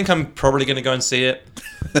 I think I'm probably going to go and see it.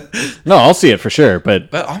 No, I'll see it for sure,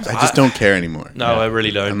 but I just don't care anymore. No, I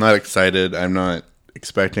really don't. I'm not excited. I'm not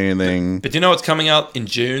expecting anything. But do you know what's coming out in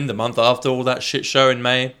June, the month after all that shit show in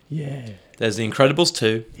May? Yeah. There's The Incredibles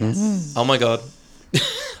 2. Yes. Oh my God.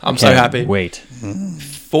 I'm so happy. Wait.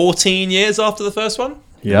 14 years after the first one?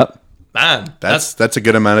 Yep. Man. That's a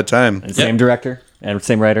good amount of time. And same director and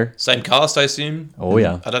same writer. Same cast, I assume. Oh,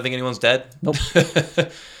 yeah. I don't think anyone's dead. Nope.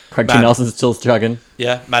 Craig T. Nelson's still chugging.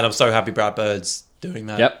 Yeah. Man, I'm so happy Brad Bird's doing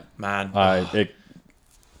that. Yep. Man.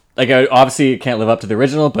 Obviously, it can't live up to the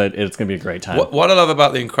original, but it's going to be a great time. What I love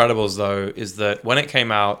about The Incredibles, though, is that when it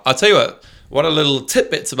came out... I'll tell you what are little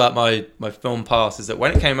tidbits about my film past is that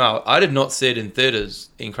when it came out, I did not see it in theaters,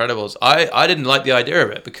 Incredibles. I didn't like the idea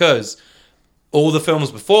of it because all the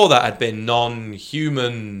films before that had been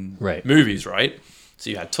non-human movies, right? So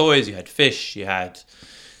you had toys, you had fish, you had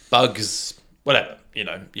bugs, whatever, you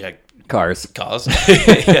had cars.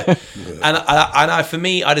 Yeah. And for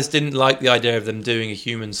me, I just didn't like the idea of them doing a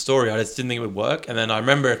human story. I just didn't think it would work. And then I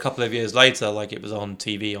remember a couple of years later, like it was on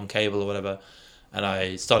TV, on cable or whatever, and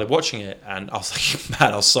I started watching it, and I was like,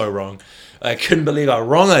 man, I was so wrong. I couldn't believe how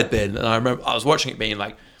wrong I'd been. And I remember I was watching it being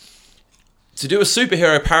like, to do a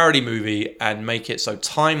superhero parody movie and make it so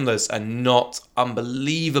timeless and not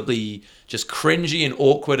unbelievably just cringy and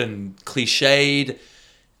awkward and cliched,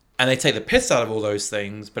 and they take the piss out of all those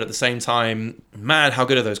things, but at the same time, man, how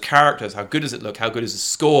good are those characters? How good does it look? How good is the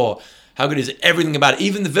score? How good is everything about it?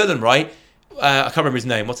 Even the villain, right? I can't remember his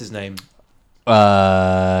name. What's his name?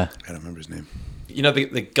 I don't remember his name. You know, the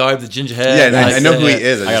guy with the ginger hair? Yeah, I know who he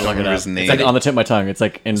is. I gotta just don't remember his name. It's like on the tip of my tongue. It's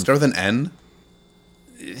like in... Start with an N?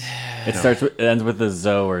 It ends with a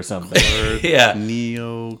Zo or something. Yeah.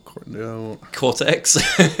 Cortex.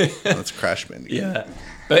 That's Crash Bandicoot. Yeah.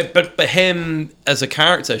 But him as a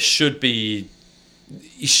character he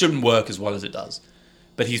shouldn't work as well as it does.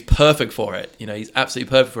 But he's perfect for it. You know, he's absolutely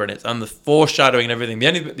perfect for it. And the foreshadowing and everything. The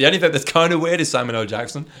only thing that's kind of weird is Samuel L.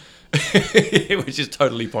 Jackson. Which is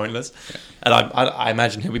totally pointless. And I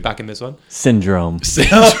imagine he'll be back in this one. Syndrome.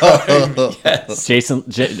 Yes. Jason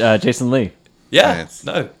Lee. Yeah. Nice.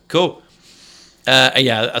 No. Cool.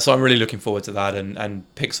 Yeah. So I'm really looking forward to that. And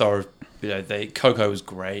Pixar, Coco was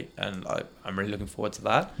great, and I'm really looking forward to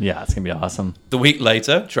that. Yeah, it's gonna be awesome. The week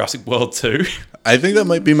later, Jurassic World 2. I think that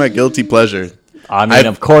might be my guilty pleasure. I mean,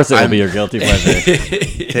 of course it will be your guilty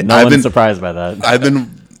pleasure. No one's surprised by that.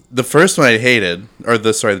 The first one I hated,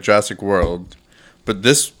 the Jurassic World, but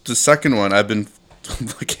the second one I've been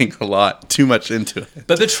looking a lot too much into it.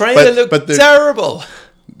 But the trailer looked terrible.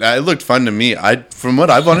 It looked fun to me. From what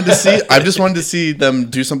I wanted to see, I just wanted to see them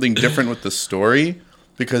do something different with the story,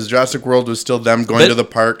 because Jurassic World was still them going to the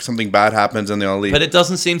park, something bad happens, and they all leave. But it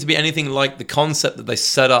doesn't seem to be anything like the concept that they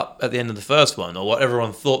set up at the end of the first one, or what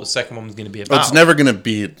everyone thought the second one was going to be about. Well, it's never going to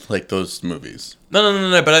be like those movies.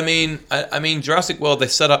 No. But I mean, Jurassic World, they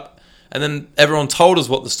set up, and then everyone told us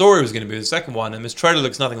what the story was going to be the second one, and this trailer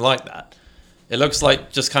looks nothing like that. It looks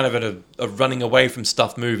like just kind of a running away from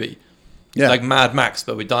stuff movie. Yeah. Like Mad Max,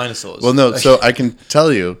 but with dinosaurs. Well, no, Like, so I can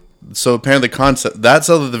tell you. So apparently the concept, that's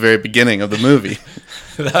all at the very beginning of the movie.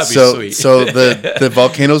 that'd be so, sweet. So the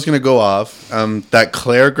volcano's going to go off. That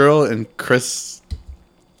Claire girl and Chris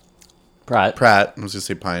Pratt. I was going to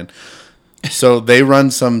say Pine. So they run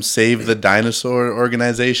some Save the Dinosaur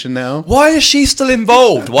organization now. Why is she still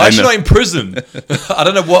involved? Why is she know. not in prison? I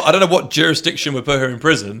don't know what jurisdiction would put her in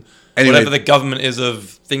prison. Anyway. Whatever the government is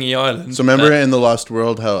of Thingy Island. So remember in The Lost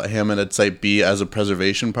World how Hammond had Site B as a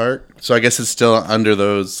preservation park? So I guess it's still under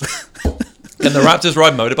those. Can the raptors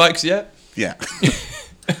ride motorbikes yet? Yeah.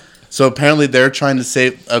 So apparently they're trying to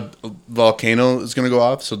save a volcano is going to go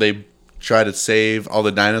off. So they try to save all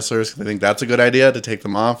the dinosaurs because they think that's a good idea to take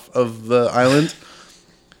them off of the island.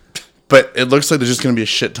 But it looks like there's just going to be a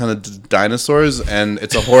shit ton of dinosaurs, and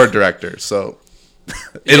it's a horror director. So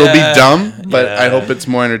it'll be dumb, but I hope it's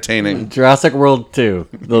more entertaining. Jurassic World 2.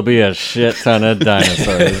 There'll be a shit ton of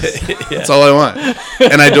dinosaurs. That's all I want.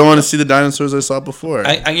 And I don't want to see the dinosaurs I saw before.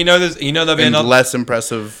 And there'll be And another. less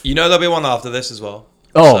impressive. There'll be one after this as well.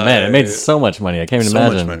 Oh, So- man, it made so much money. I can't even So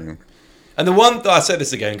imagine. much money. And the one, I said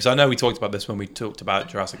this again because I know we talked about this when we talked about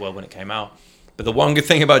Jurassic World when it came out. But the one good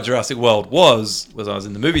thing about Jurassic World was I was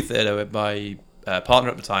in the movie theater with my partner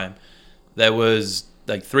at the time. There was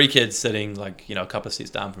like 3 kids sitting like a couple of seats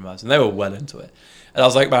down from us, and they were well into it. And I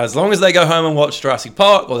was like, man, as long as they go home and watch Jurassic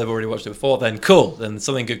Park, or they've already watched it before, then cool. Then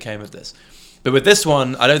something good came of this. But with this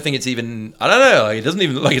one, I don't think it's even. I don't know. Like, it doesn't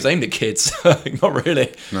even look like it's aimed at kids. Not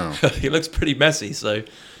really. No. It looks pretty messy. So,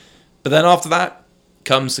 but then after that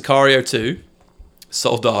comes Sicario 2,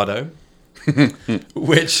 Soldado, the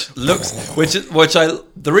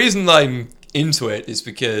reason I'm into it is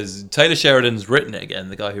because Taylor Sheridan's written it again,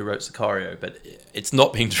 the guy who wrote Sicario, but it's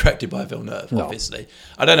not being directed by Villeneuve, obviously.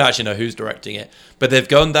 I don't actually know who's directing it, but they've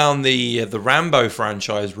gone down the Rambo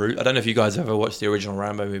franchise route. I don't know if you guys ever watched the original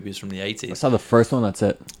Rambo movies from the 80s. I saw the first one, that's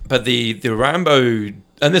it. But the Rambo,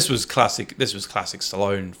 and this was classic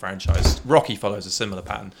Stallone franchise. Rocky follows a similar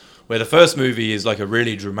pattern, where the first movie is like a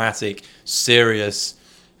really dramatic, serious,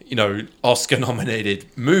 Oscar-nominated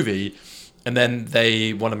movie, and then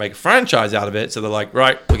they want to make a franchise out of it. So they're like,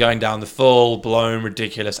 right, we're going down the full-blown,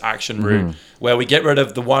 ridiculous action route, where we get rid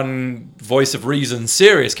of the one voice of reason,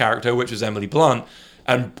 serious character, which was Emily Blunt,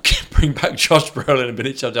 and bring back Josh Brolin and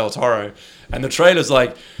Benicio del Toro. And the trailer's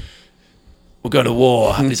like, we're going to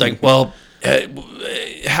war. And he's like, well,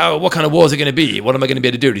 what kind of war is it going to be? What am I going to be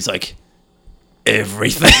able to do? And he's like,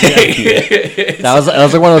 everything. That was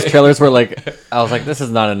like one of those trailers where I was like, this is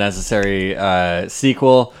not a necessary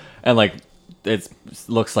sequel, and it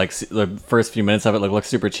looks like the first few minutes of it looks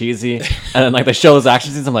super cheesy, and then they show those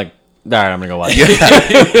action scenes. I'm like, all right, I'm gonna go watch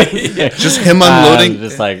it. Just him unloading,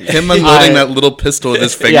 that little pistol with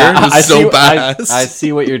his finger. Is so badass. I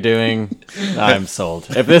see what you're doing. I'm sold.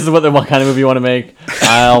 If this is what kind of movie you want to make,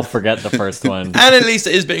 I'll forget the first one. And at least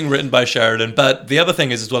it is being written by Sheridan. But the other thing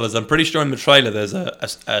is, as well, as I'm pretty sure in the trailer there's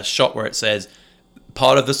a shot where it says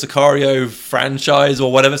part of the Sicario franchise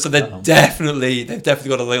or whatever. So they've definitely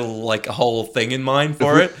got a whole thing in mind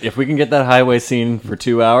for it. If we can get that highway scene for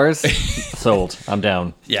 2 hours, sold. I'm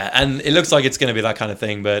down. Yeah, and it looks like it's going to be that kind of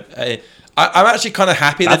thing. But I'm actually kind of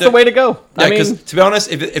happy that's the way to go. Yeah, because to be honest,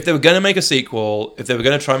 if they were going to make a sequel, if they were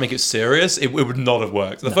going to try and make it serious, it would not have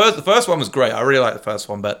worked. The first one was great. I really liked the first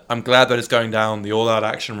one, but I'm glad that it's going down the all-out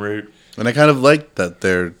action route. And I kind of liked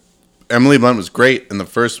that Emily Blunt was great in the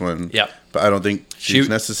first one. Yeah. But I don't think she's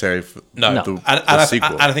necessary for the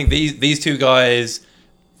sequel. And I think these 2 guys,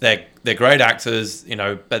 they're great actors,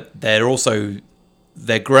 but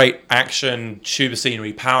they're great action tuba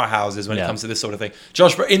scenery powerhouses when it comes to this sort of thing.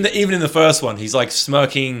 Josh, even in the first one, he's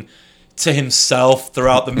smirking to himself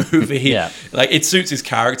throughout the movie. It suits his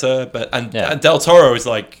character. And Del Toro is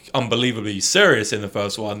unbelievably serious in the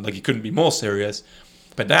first one. He couldn't be more serious.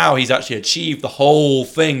 But now he's actually achieved the whole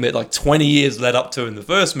thing that 20 years led up to in the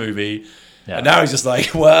first movie. Yeah. And now he's just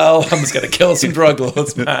well, I'm just going to kill some drug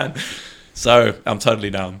lords, man. So I'm totally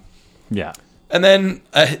down. Yeah. And then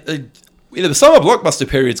the summer blockbuster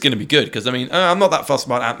period is going to be good because, I'm not that fussed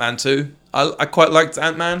about Ant-Man 2. I quite liked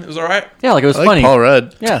Ant-Man. It was all right. Yeah, it was funny. Paul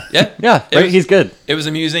Rudd. Yeah. Yeah. Yeah, he's good. It was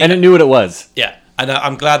amusing. And it knew what it was. Yeah. And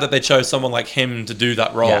I'm glad that they chose someone like him to do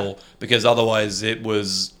that role because otherwise it would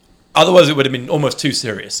have been almost too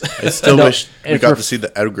serious. I still wish we got to see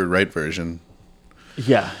the Edgar Wright version.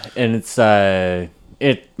 Yeah, and it's we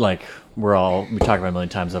talk about a million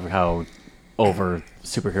times of how over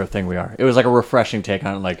superhero thing we are. It was a refreshing take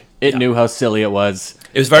on it. It knew how silly it was.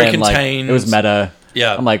 It was very contained. It was meta.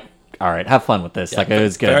 Yeah. I'm all right, have fun with this. Yeah, like it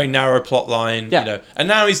was good. Very narrow plot line. Yeah. You know, and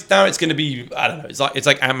now it's going to be, I don't know. It's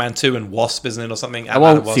like Ant-Man 2 and Wasp, isn't it, or something? I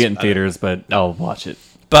won't see it in theaters, but I'll watch it.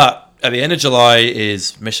 But at the end of July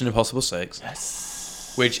is Mission Impossible 6.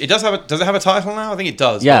 Yes. Which it does have a title now. I think it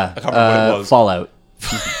does. Yeah. I can't remember what it was. Fallout.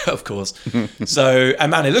 Of course. So, and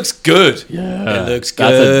man, it looks good. Yeah. It looks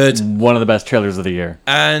good. That's one of the best trailers of the year.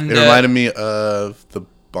 And It reminded me of the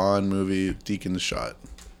Bond movie Deakins shot.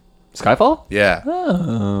 Skyfall? Yeah.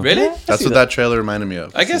 Oh. really? That's what that trailer reminded me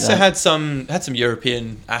of. I guess it had some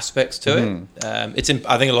European aspects to it. I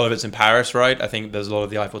think a lot of it's in Paris, right? I think there's a lot of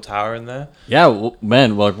the Eiffel Tower in there. Yeah,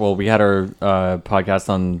 man. Well, we had our podcast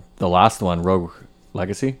on the last one, Rogue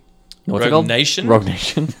Legacy. What's it Rogue called? Nation? Rogue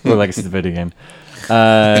Nation. Rogue Legacy is a video game.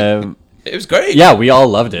 It was great. Yeah, we all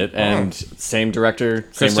loved it. And same director,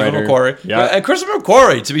 same Christopher writer. McQuarrie. Yeah. And Christopher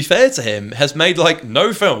McQuarrie, to be fair to him, has made like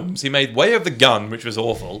no films. He made Way of the Gun, which was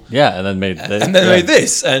awful. Yeah, and then made made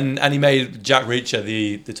this, and he made Jack Reacher,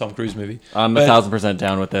 the Tom Cruise movie. I'm But- 1,000%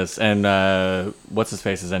 down with this. And what's his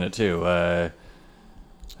face is in it too.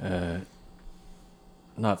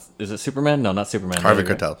 Is it Superman? No, not Superman. Harvey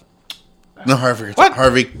Keitel. No, Harvey Keitel. What?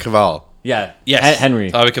 Harvey Cavill. Yeah. Yes,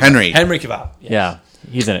 Henry. Harvey Cavill. Henry. Cavill. Yes. Yeah,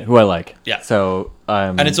 he's in it. Who I like. Yeah. So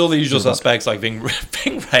And it's all the usual suspects like Ving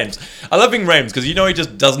Rhames. I love Ving Rhames because he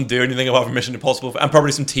just doesn't do anything apart from Mission Impossible and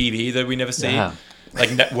probably some TV that we never see. Yeah.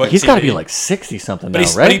 Like network he's TV. got to be like 60 something now, But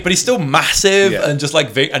he's, right? but he's still massive Yeah. and just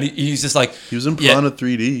like and he's just like He was in Piranha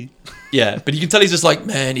 3D. Yeah, but you can tell he's just like,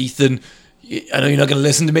 man, Ethan, I know you're not going to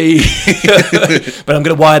listen to me, but I'm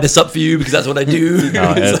going to wire this up for you because that's what I do.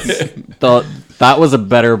 No, that was a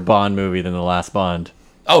better Bond movie than the last Bond.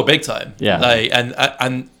 Oh, big time. Yeah. Like,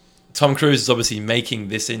 and Tom Cruise is obviously making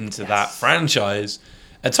this into that franchise.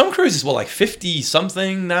 And Tom Cruise is, like 50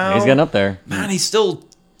 something now? He's getting up there. Man, he's still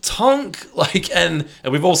tonk. Like, and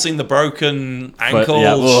we've all seen the broken ankle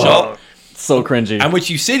yeah, shot. So cringy. And which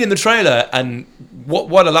you see it in the trailer. And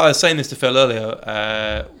what I was saying this to Phil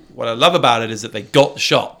earlier, what I love about it is that they got the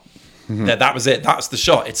shot. That was it. That's the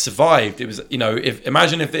shot. It survived. It was,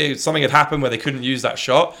 imagine if something had happened where they couldn't use that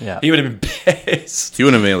shot. Yeah. He would have been pissed. He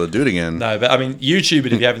wouldn't have been able to do it again. No, but I mean, YouTube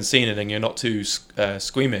it if you haven't seen it and you're not too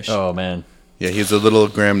squeamish. Oh, man. Yeah, he's a little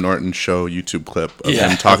Graham Norton show YouTube clip of Yeah.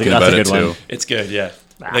 him talking That's a about it good one. too. It's good, yeah.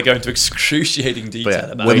 They go into excruciating detail But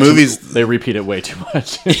yeah, about the it. movies. They repeat it way too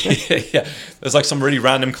much. Yeah, there's like some really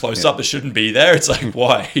random close up that shouldn't be there. It's like,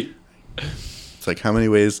 why? It's like, how many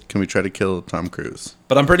ways can we try to kill Tom Cruise?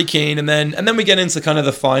 But I'm pretty keen, and then we get into kind of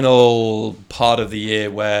the final part of the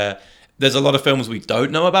year where there's a lot of films we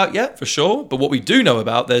don't know about yet, for sure. But what we do know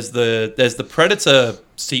about, there's the Predator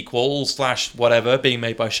sequel / whatever being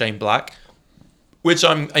made by Shane Black, which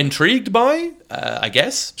I'm intrigued by, I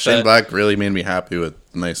guess. Shane But- Black really made me happy with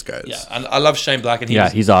Nice Guys. Yeah, and I love Shane Black, and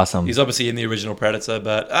He's awesome. He's obviously in the original Predator,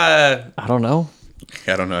 but I don't know.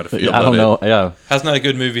 I don't know how to feel I about don't it. know. Yeah. hasn't had a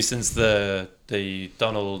good movie since the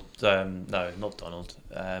Donald. No, not Donald.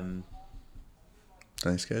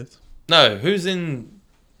 Nice Guys. No, who's in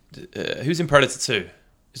Predator 2?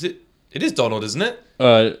 Is it? It is Donald, isn't it?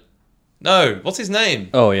 No, what's his name?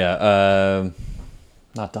 Oh, yeah.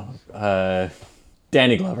 Not Donald.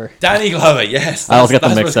 Danny Glover. Danny Glover. Yes, I always get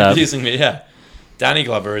them that's mixed what's up. confusing me. Yeah, Danny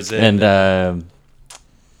Glover is in. And,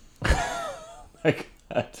 my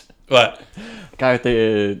God. What? Guy with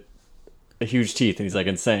the huge teeth, and he's like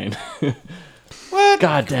insane. What?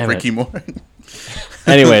 God damn it. Ricky Moore.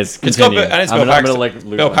 Anyways, It's got continue. and it's I'm Bill gonna, Paxton.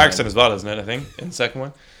 lose Bill my Paxton mind. as well, isn't it? I think in the second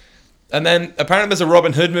one. And then apparently there's a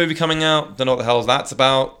Robin Hood movie coming out. Don't know what the hell that's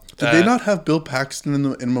about. Did they not have Bill Paxton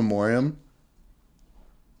in memoriam?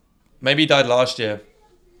 Maybe he died last year.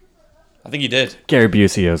 I think he did. Gary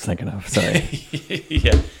Busey, I was thinking of. Sorry.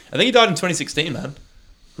 Yeah, I think he died in 2016, man.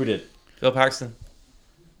 Who did? Bill Paxton.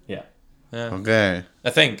 Yeah. Yeah, Okay. I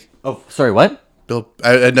think. Oh, sorry, what?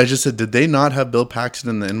 I just said, did they not have Bill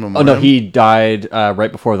Paxton in Oh, memoriam? no, he died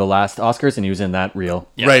right before the last Oscars, and he was in that reel.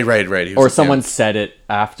 Yeah. Right. He was- Or someone yeah. said it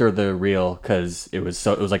after the reel, because it was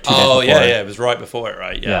like 2 days Oh before. yeah, it was right before it,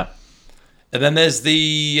 right? Yeah. Yeah. And then there's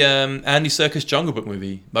the Andy Serkis Jungle Book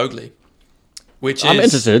movie, Mowgli, which I'm is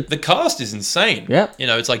interested. The cast is insane. Yeah.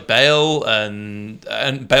 it's like Bale and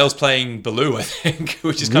Bale's playing Baloo, I think,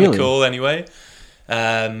 which is kind of Really? cool anyway.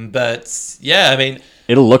 But yeah, I mean,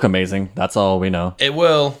 It'll look amazing. That's all we know. it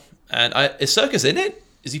will. And is Serkis in it?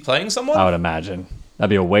 Is he playing someone? I would imagine. That'd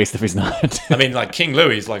be a waste if he's not. I mean, like King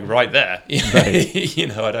Louis is like right there. Right.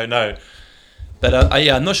 I don't know. But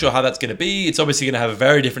yeah, I'm not sure how that's going to be. It's obviously going to have a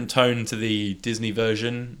very different tone to the Disney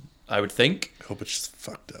version, I would think. I hope it's just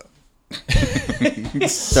fucked up.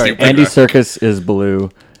 Sorry, Super Andy dark. Serkis is Baloo,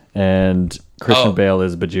 and Christian Oh. Bale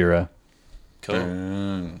is Bajira.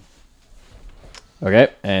 Cool.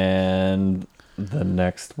 Okay, and the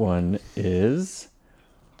next one is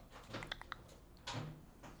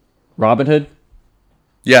Robin Hood.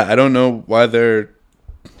 Yeah, I don't know why they're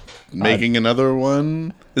making another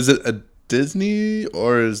one. Is it a Disney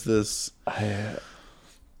or is this? I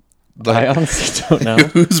honestly don't know.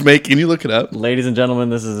 Who's making? Can you look it up? Ladies and gentlemen,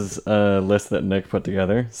 this is a list that Nick put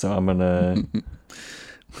together, so I'm gonna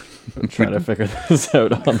try to figure this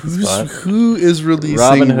out on the spot. Who is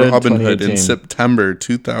releasing Robin Hood in September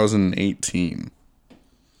 2018?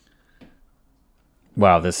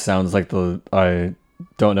 Wow, this sounds like I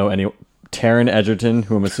don't know any. Taron Egerton,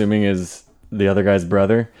 who I'm assuming is the other guy's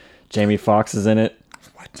brother. Jamie Foxx is in it.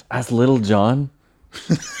 What? As Little John?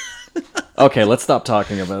 Okay, let's stop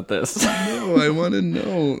talking about this. No, I want to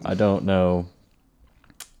know. I don't know.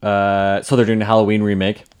 So they're doing a Halloween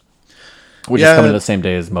remake, which is coming the same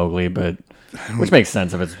day as Mowgli, but which makes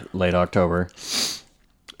sense if it's late October.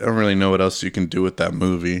 I don't really know what else you can do with that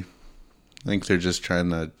movie. I think they're just trying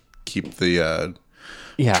to keep the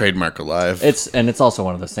trademark alive. It's also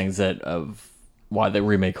one of those things that of why they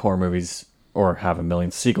remake horror movies or have a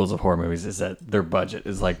million sequels of horror movies is that their budget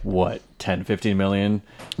is like what 10, 15 million.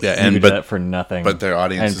 Yeah, and do that for nothing. But their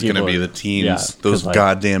audience is going to be the teens, those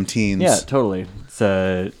goddamn teens. Yeah, totally.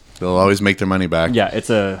 They'll always make their money back. Yeah, it's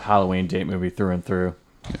a Halloween date movie through and through.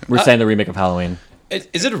 Yeah. We're saying the remake of Halloween.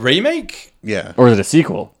 Is it a remake? Yeah. Or is it a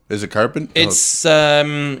sequel? Is it Carpenter? It's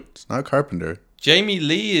it's not Carpenter. Jamie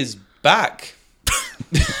Lee is back.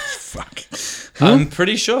 Fuck. I'm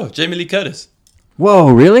pretty sure. Jamie Lee Curtis.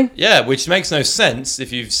 Whoa, really? Yeah, which makes no sense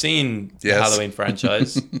if you've seen the Halloween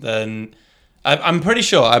franchise. Then I'm pretty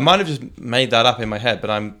sure. I might have just made that up in my head,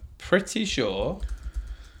 but I'm pretty sure.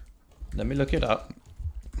 Let me look it up.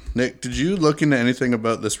 Nick, did you look into anything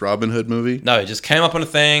about this Robin Hood movie? No, it just came up on a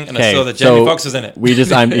thing, and I saw that Jamie Foxx was in it. We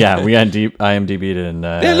IMDb'd and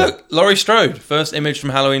yeah, look, Laurie Strode, first image from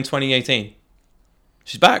Halloween 2018.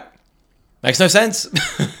 She's back. Makes no sense.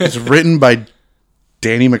 It's written by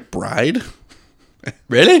Danny McBride.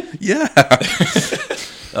 Really? Yeah.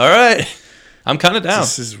 All right. I'm kind of down.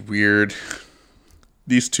 This is weird.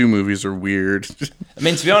 These two movies are weird. I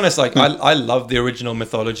mean, to be honest, like I love the original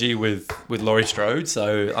mythology with Laurie Strode,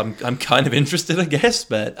 so I'm kind of interested, I guess,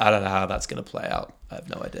 but I don't know how that's going to play out. I have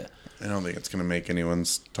no idea. I don't think it's going to make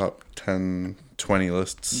anyone's top 10, 20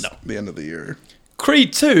 lists at the end of the year.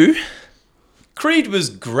 Creed 2. Creed was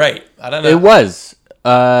great. I don't know. It was.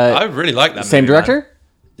 I really like that same movie, director?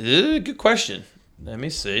 Good question. Let me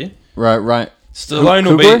see. Right. Stallone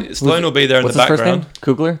will be there in the background. What's his first name?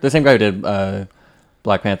 Coogler? The same guy who did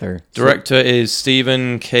Black Panther. Director is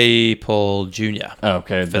Stephen K. Paul Jr. Oh,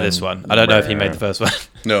 okay. For this one. I don't know if he made the first one.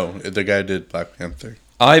 No, the guy did Black Panther.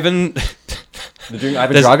 Ivan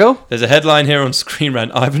Drago? There's a headline here on Screen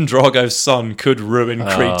Rant. Ivan Drago's son could ruin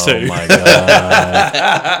Creed 2. Oh my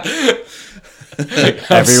god.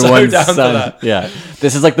 Everyone's so down son. to that. Yeah.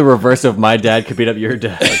 This is like the reverse of my dad could beat up your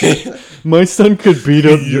dad. My son could beat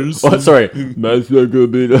up your son. Oh, sorry. My son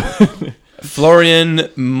could beat up. Florian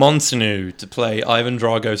Montanou to play Ivan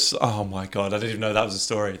Drago's. Oh my god, I didn't even know that was a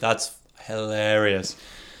story. That's hilarious.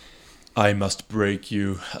 I must break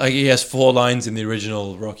you. Like, he has 4 lines in the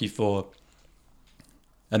original Rocky 4.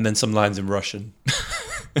 And then some lines in Russian.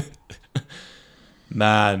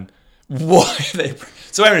 Man. Why they...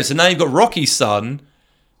 So wait a minute, so now you've got Rocky's son,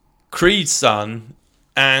 Creed's son,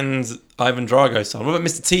 and Ivan Drago's son. What about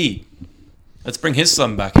Mr. T? Let's bring his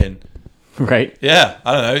son back in. Right. Yeah,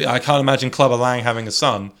 I don't know. I can't imagine Clubber Lang having a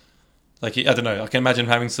son. Like, I don't know. I can imagine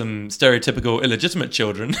having some stereotypical illegitimate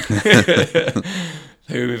children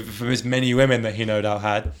who, from his many women that he no doubt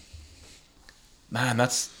had. Man,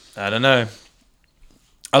 I don't know.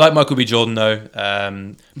 I like Michael B. Jordan though.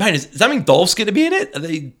 Man, does that mean Dolph's going to be in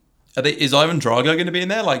it? Is Ivan Drago going to be in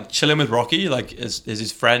there, like chilling with Rocky, like is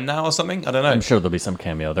his friend now or something? I don't know. I'm sure there'll be some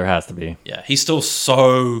cameo. There has to be. Yeah, he's still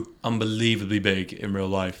so unbelievably big in real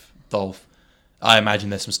life, Dolph. I imagine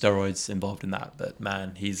there's some steroids involved in that, but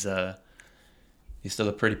man, he's still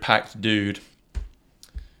a pretty packed dude.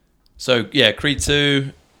 So yeah, Creed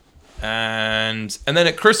 2, and then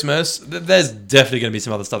at Christmas, there's definitely going to be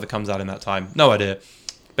some other stuff that comes out in that time. No idea,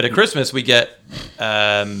 but at Christmas we get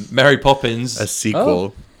Mary Poppins, a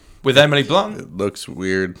sequel with Emily Blunt. It looks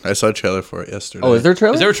weird. I saw a trailer for it yesterday. Oh, is there a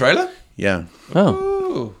trailer? Is there a trailer? Yeah.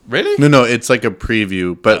 Oh, really? No, it's like a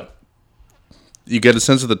preview, but you get a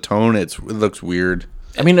sense of the tone. It looks weird.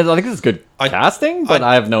 I mean, I think it's good casting, but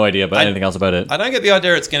I have no idea about anything else about it. I don't get the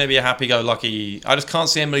idea it's going to be a happy-go-lucky... I just can't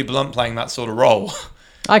see Emily Blunt playing that sort of role.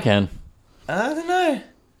 I can. I don't know.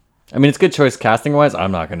 I mean, it's good choice casting-wise.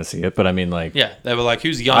 I'm not going to see it, but I mean, like... Yeah, they were like,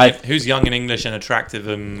 who's young and English and attractive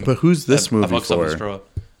and... But who's this movie for?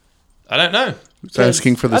 I don't know. It's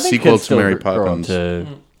asking for the I think sequel kids to still Mary grow up Poppins.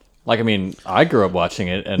 Like, I mean, I grew up watching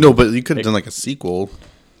it. And No, but you could have done like a sequel.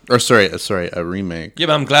 Or sorry, a remake. Yeah,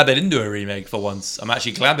 but I'm glad they didn't do a remake for once. I'm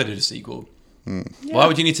actually glad they did a sequel. Why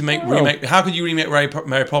would you need to remake? How could you remake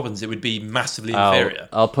Mary Poppins? It would be massively inferior.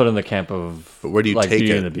 I'll put in the camp of But where do you like take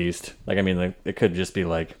Beauty it? and the Beast. Like, I mean, like, it could just be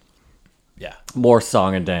like Yeah. more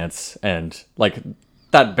song and dance, and like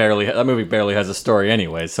that movie barely has a story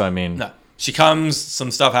anyway. So I mean, No. She comes, some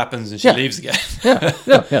stuff happens, and she Yeah. leaves again.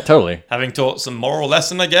 yeah, totally. Having taught some moral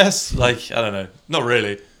lesson, I guess. Like, I don't know. Not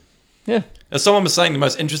really. Yeah, As someone was saying, the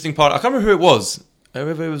most interesting part, I can't remember who it was.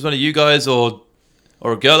 Whether it was one of you guys or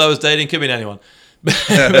a girl I was dating, could be anyone.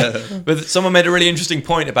 But someone made a really interesting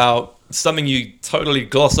point about something you totally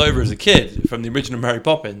gloss over as a kid from the original Mary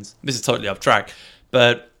Poppins. This is totally off track,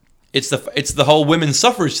 but it's the whole women's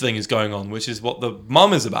suffrage thing is going on, which is what the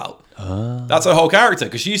mum is about. That's her whole character,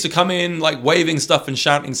 because she used to come in like waving stuff and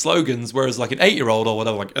shouting slogans, whereas like an 8-year-old or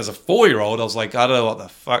whatever, like as a 4-year-old, I was like, I don't know what the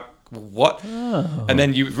fuck. What? And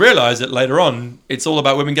then you realise that later on, it's all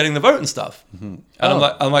about women getting the vote and stuff. And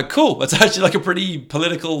I'm like, cool. That's actually like a pretty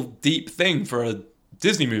political, deep thing for a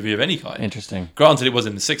Disney movie of any kind. interesting. Granted, it was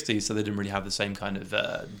in the 60s, so they didn't really have the same kind of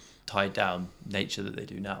tied down nature that they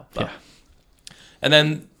do now. But. Yeah. And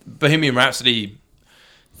then Bohemian Rhapsody,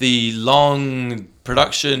 the long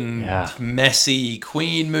production, messy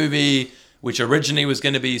Queen movie, which originally was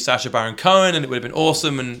going to be Sacha Baron Cohen, and it would have been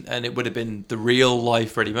awesome, and it would have been the real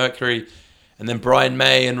life Freddie Mercury. And then Brian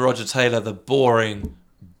May and Roger Taylor, the boring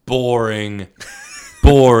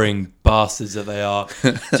bastards that they are,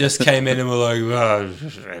 just came in and were like,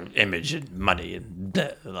 image and money, and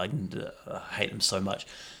I hate them so much.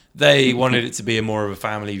 They wanted it to be a more of a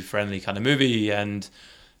family-friendly kind of movie, and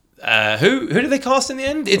who did they cast in the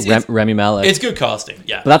end? It's Rami Malek. It's good casting,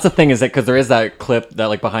 yeah. But that's the thing, is that because there is that clip, that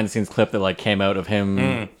like behind the scenes clip that like came out of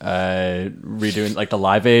him redoing like the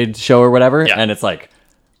Live Aid show or whatever, and it's like,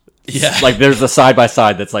 like there's a side by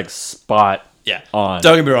side that's like spot on.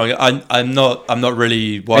 Don't get me wrong, I'm not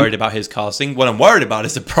really worried about his casting. What I'm worried about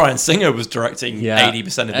is that Bryan Singer was directing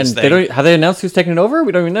 80% of this thing. Have they announced who's taking it over?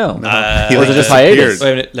 We don't even know. He was it just hiatus?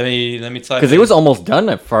 Wait a minute, let me type. Because it was almost done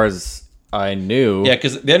as far as I knew. Yeah,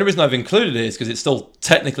 because the only reason I've included it is because it still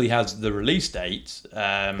technically has the release date.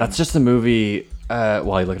 That's just the movie.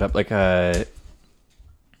 While you look it up, like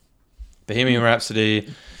Bohemian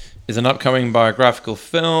Rhapsody is an upcoming biographical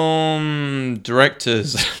film.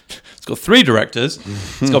 Directors. It's got 3 directors.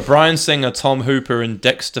 It's got Bryan Singer, Tom Hooper, and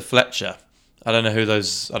Dexter Fletcher. I don't know who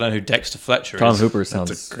Dexter Fletcher Tom is. Hooper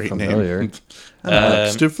sounds a great familiar. name.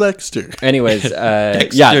 Dexter Flexter. Anyways,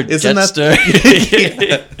 Isn't Dexter.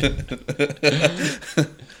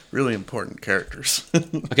 Really important characters.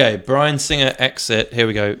 Okay, Bryan Singer exit. Here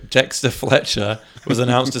we go. Dexter Fletcher was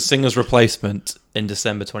announced as Singer's replacement in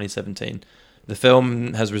December 2017. The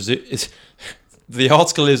film has resumed. The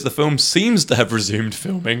article is the film seems to have resumed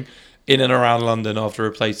filming in and around London after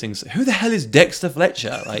replacing. Who the hell is Dexter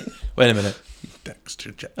Fletcher? Like, wait a minute.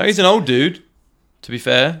 Dexter. Oh, he's an old dude. To be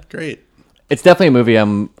fair, Great. it's definitely a movie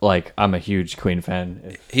I'm a huge Queen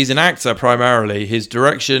fan. he's an actor primarily. His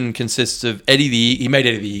direction consists of He made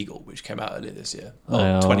Eddie the Eagle, which came out earlier this year.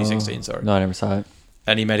 2016, sorry. No, I never saw it.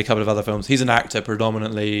 And he made a couple of other films. He's an actor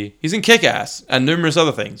predominantly. He's in Kick-Ass and numerous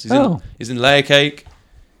other things. He's in Layer Cake.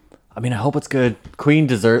 I mean, I hope it's good. Queen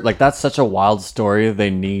deserve, like, that's such a wild story. They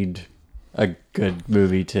need a good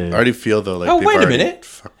movie to. I already feel though like Oh, they've wait a already minute.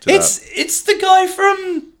 fucked it up. It's the guy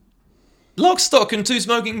from Lock, Stock and Two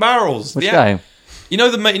Smoking Barrels. Which guy? You know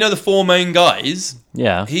the 4 main guys.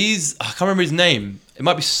 Yeah. I can't remember his name. It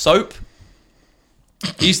might be Soap.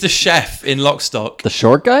 He's the chef in Lock, Stock. The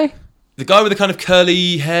short guy? The guy with the kind of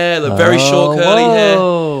curly hair, the very short curly hair.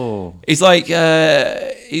 He's like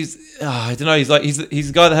I don't know. He's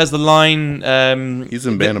the guy that has the line. He's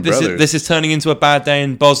in Band of Brothers. This is turning into a bad day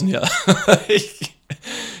in Bosnia.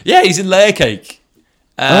 Yeah, he's in Layer Cake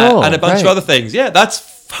and a bunch of other things. Yeah, that's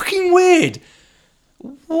fucking weird.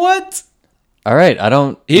 What? All right, I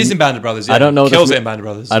don't. He's in Band of Brothers. Yeah. I don't know. Kills it in Band of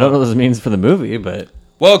Brothers. I don't know what this means for the movie, but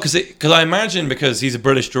well, because I imagine because he's a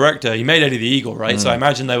British director, he made Eddie the Eagle, right? So I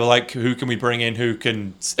imagine they were like, who can we bring in? Who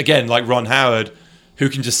can again like Ron Howard? Who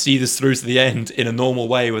can just see this through to the end in a normal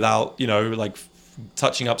way without, like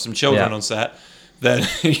touching up some children on set, then,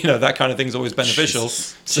 that kind of thing's always beneficial.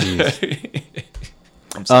 So,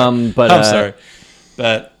 I'm sorry. I'm sorry.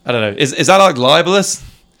 But I don't know. Is that like libelous?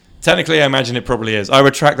 Technically, I imagine it probably is. I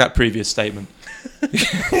retract that previous statement.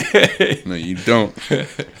 No, you don't.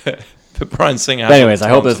 But Bryan Singer. But anyways, I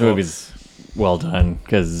hope this movie's well done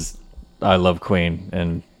because I love Queen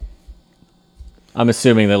and I'm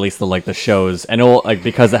assuming that at least the shows and it'll,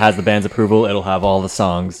 because it has the band's approval, it'll have all the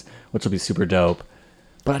songs, which will be super dope.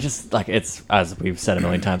 But I just like it's as we've said a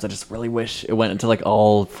million times. I just really wish it went into like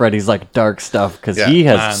all Freddy's like dark stuff because he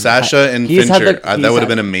has Sasha and Fincher. That would have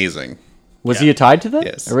been amazing. Was he tied to that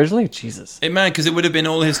Yes. originally? Jesus. Man, because it would have been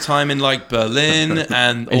all his time in like Berlin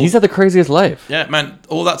and he's had the craziest life. Yeah, man,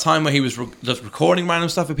 all that time where he was just recording random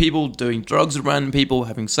stuff with people, doing drugs with random people,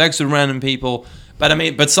 having sex with random people.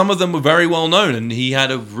 But some of them were very well known, and he had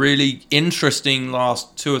a really interesting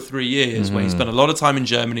last 2 or 3 years where he spent a lot of time in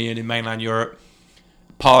Germany and in mainland Europe,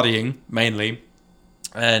 partying mainly,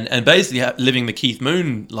 and basically living the Keith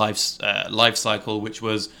Moon life cycle, which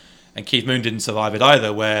was, and Keith Moon didn't survive it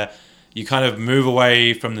either, where you kind of move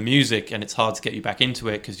away from the music and it's hard to get you back into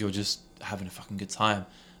it because you're just having a fucking good time.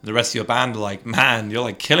 And the rest of your band are like, man, you're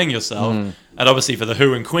like killing yourself. And obviously for the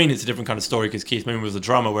Who and Queen, it's a different kind of story because Keith Moon was the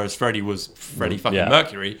drummer, whereas Freddie was Freddie fucking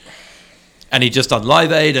Mercury. And he'd just done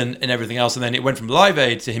Live Aid and everything else. And then it went from Live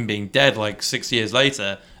Aid to him being dead like 6 years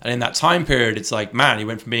later. And in that time period, it's like, man, he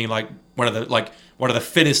went from being like one of the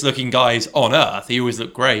fittest looking guys on earth. He always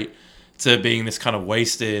looked great. To being this kind of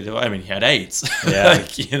wasted. I mean, he had AIDS. Yeah.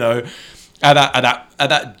 Like, you know, at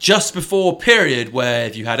that just before period where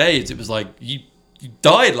if you had AIDS, it was like you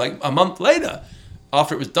died like a month later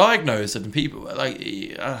after it was diagnosed, and people were like,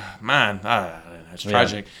 man, I don't know, it's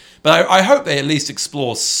tragic. But I hope they at least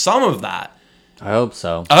explore some of that. I hope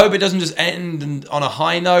so. I hope it doesn't just end on a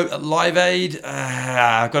high note at Live Aid.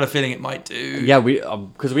 I've got a feeling it might do. Yeah,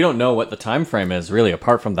 because we don't know what the time frame is really,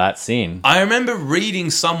 apart from that scene. I remember reading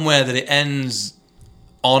somewhere that it ends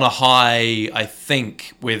on a high, I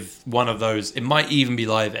think, with one of those. It might even be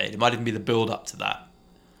Live Aid. It might even be the build-up to that.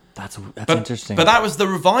 That's interesting. But that was the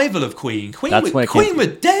revival of Queen. Queen were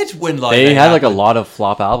dead when Live Aid. They had like happened. a lot of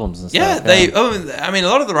flop albums and stuff. Yeah, I mean, a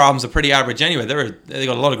lot of their albums are pretty average anyway. They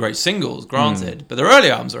got a lot of great singles, granted, but their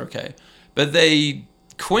early albums are okay. But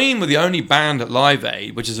Queen were the only band at Live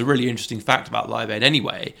Aid, which is a really interesting fact about Live Aid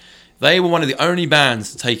anyway. They were one of the only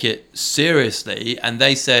bands to take it seriously, and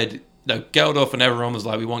they said, Geldof and everyone was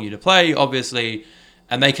like, we want you to play, obviously.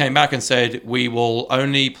 And they came back and said, we will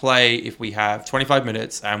only play if we have 25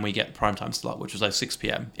 minutes and we get the primetime slot, which was like 6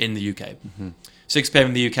 p.m. in the UK. 6 p.m.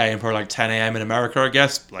 in the UK and probably like 10 a.m. in America, I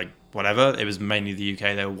guess. Like, whatever. It was mainly the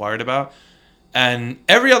UK they were worried about. And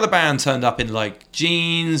every other band turned up in like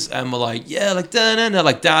jeans and were like, yeah, like, da-na-na,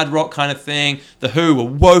 like dad rock kind of thing. The Who were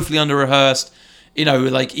woefully under-rehearsed. You know,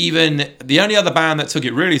 like even the only other band that took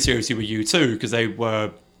it really seriously were U2 because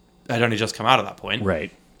they'd only just come out at that point.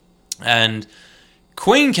 Right. And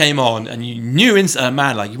Queen came on, and you knew instantly,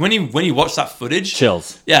 man, like when you watch that footage,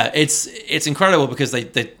 chills. Yeah, it's incredible because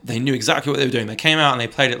they knew exactly what they were doing. They came out and they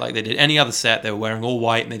played it like they did any other set. They were wearing all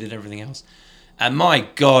white and they did everything else. And my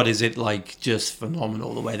God, is it like just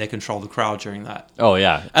phenomenal the way they control the crowd during that? Oh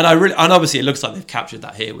yeah, and obviously it looks like they've captured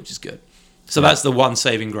that here, which is good. So that's the one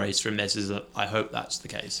saving grace from this is that I hope that's the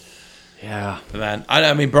case. Yeah, but man,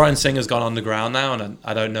 I mean, Bryan Singer's gone underground now, and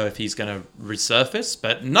I don't know if he's going to resurface.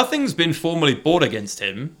 But nothing's been formally brought against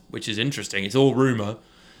him, which is interesting. It's all rumor,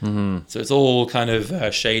 so it's all kind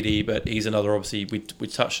of shady. But he's another, obviously, we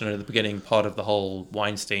touched on it at the beginning, part of the whole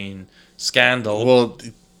Weinstein scandal. Well,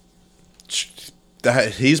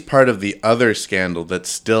 he's part of the other scandal that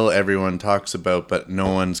still everyone talks about, but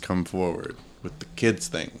no one's come forward with the kids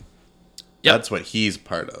thing. Yep. That's what he's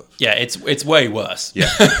part of. Yeah, it's way worse. Yeah.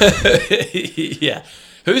 Yeah.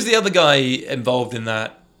 Who's the other guy involved in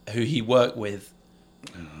that who he worked with?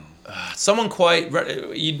 Someone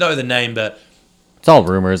you'd know the name, but... It's all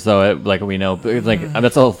rumors, though, like we know. But like,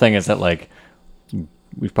 that's the whole thing is that, like,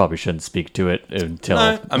 we probably shouldn't speak to it until...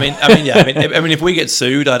 No, I mean, if we get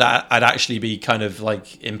sued, I'd actually be kind of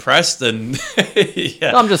like impressed and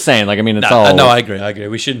yeah. No, I'm just saying, like, I mean, it's all... No, I agree.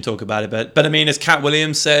 We shouldn't talk about it, but I mean, as Cat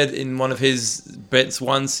Williams said in one of his bits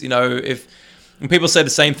once, you know, when people say the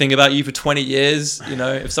same thing about you for 20 years, you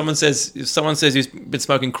know, if someone says you've been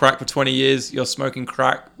smoking crack for 20 years, you're smoking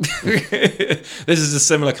crack. This is a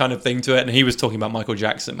similar kind of thing to it, and he was talking about Michael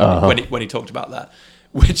Jackson when he talked about that,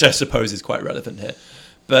 which I suppose is quite relevant here.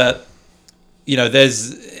 But, you know,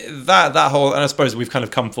 there's that whole... And I suppose we've kind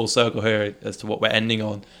of come full circle here as to what we're ending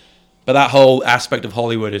on. But that whole aspect of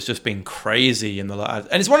Hollywood has just been crazy in the last...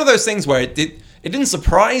 And it's one of those things where it didn't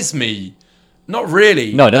surprise me. Not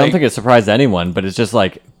really. No, I don't think it surprised anyone. But it's just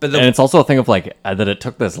like... and it's also a thing of, like, that it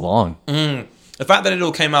took this long. The fact that it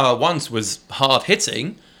all came out at once was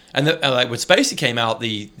hard-hitting. And like when Spacey came out,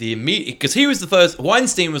 the immediate... Because he was the first...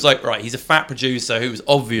 Weinstein was like, right, he's a fat producer who was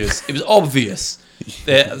obvious. It was obvious.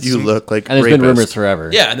 You look like and there's been rumors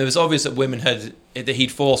forever. Yeah, and it was obvious that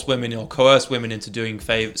he'd forced women or coerced women into doing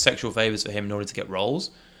sexual favors for him in order to get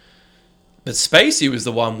roles. But Spacey was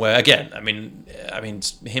the one where, again, I mean,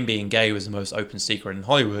 him being gay was the most open secret in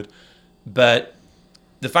Hollywood. But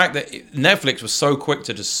the fact that Netflix was so quick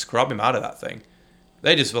to just scrub him out of that thing,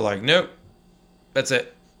 they just were like, nope, that's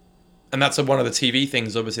it. And that's one of the TV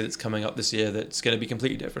things, obviously, that's coming up this year that's going to be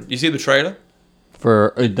completely different. You see the trailer?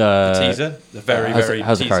 For the teaser? The very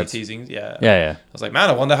teasing. Yeah. Yeah. I was like, man,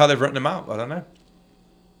 I wonder how they've written them out. I don't know.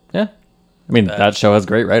 Yeah. I mean, that show has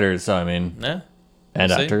great writers, so I mean, yeah.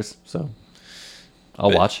 And actors, so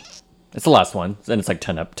I'll watch. It's the last one, and it's like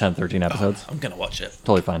 10, 13 episodes. I'm going to watch it.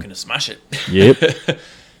 Totally fine. I'm going to smash it. Yep.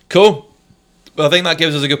 Cool. Well, I think that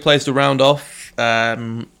gives us a good place to round off.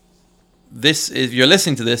 This, if you're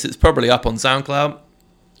listening to this, it's probably up on SoundCloud,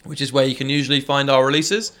 which is where you can usually find our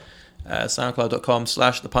releases.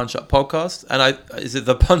 SoundCloud.com/The Punch Up Podcast. And is it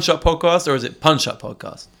The Punch Up Podcast or is it Punch Up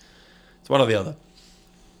Podcast? It's one or the other.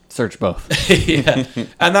 Search both. Yeah.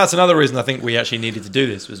 And that's another reason I think we actually needed to do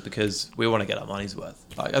this, was because we want to get our money's worth.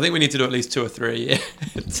 Like, I think we need to do at least 2 or 3 a year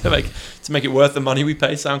to make it worth the money we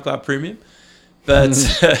pay SoundCloud Premium. But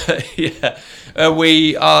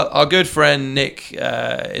our good friend Nick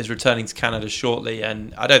is returning to Canada shortly,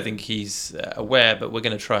 and I don't think he's aware, but we're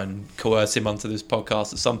going to try and coerce him onto this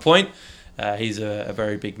podcast at some point. He's a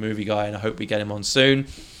very big movie guy, and I hope we get him on soon.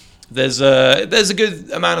 There's a good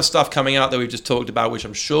amount of stuff coming out that we've just talked about, which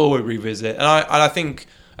I'm sure we'll revisit, and I think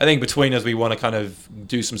between us we want to kind of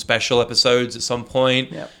do some special episodes at some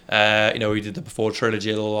point. Yep. We did the Before trilogy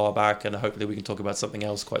a little while back, and hopefully we can talk about something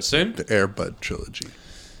else quite soon. The Air Bud trilogy.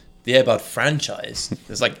 The Air Bud franchise.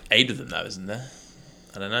 There's like 8 of them though, isn't there?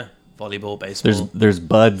 I don't know. Volleyball, baseball. There's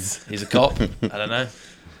Buds. He's a cop. I don't know.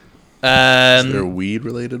 Is there a weed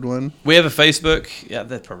related one? We have a Facebook. Yeah,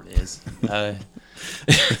 there probably is.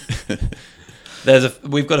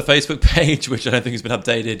 We've got a Facebook page which I don't think has been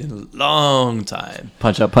updated in a long time.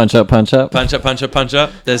 Punch up, punch up, punch up. Punch up, punch up, punch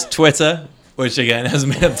up. There's Twitter, which again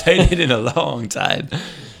hasn't been updated in a long time.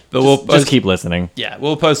 But we'll just keep listening. Yeah,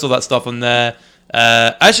 we'll post all that stuff on there.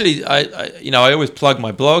 Actually, I always plug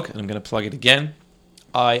my blog, and I'm going to plug it again.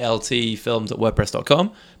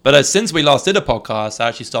 iltfilms@wordpress.com. But since we last did a podcast, I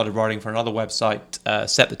actually started writing for another website,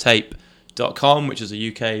 setthetape.com, which is a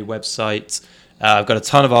UK website. I've got a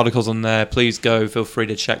ton of articles on there. Please feel free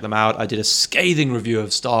to check them out. I did a scathing review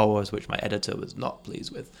of Star Wars, which my editor was not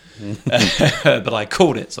pleased with. But I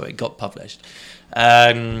called it, so it got published.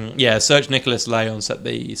 Search Nicholas Lay on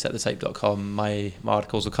setthetape.com. My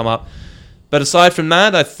articles will come up. But aside from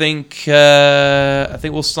that, I think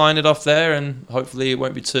we'll sign it off there, and hopefully it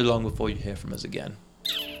won't be too long before you hear from us again.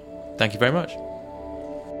 Thank you very much.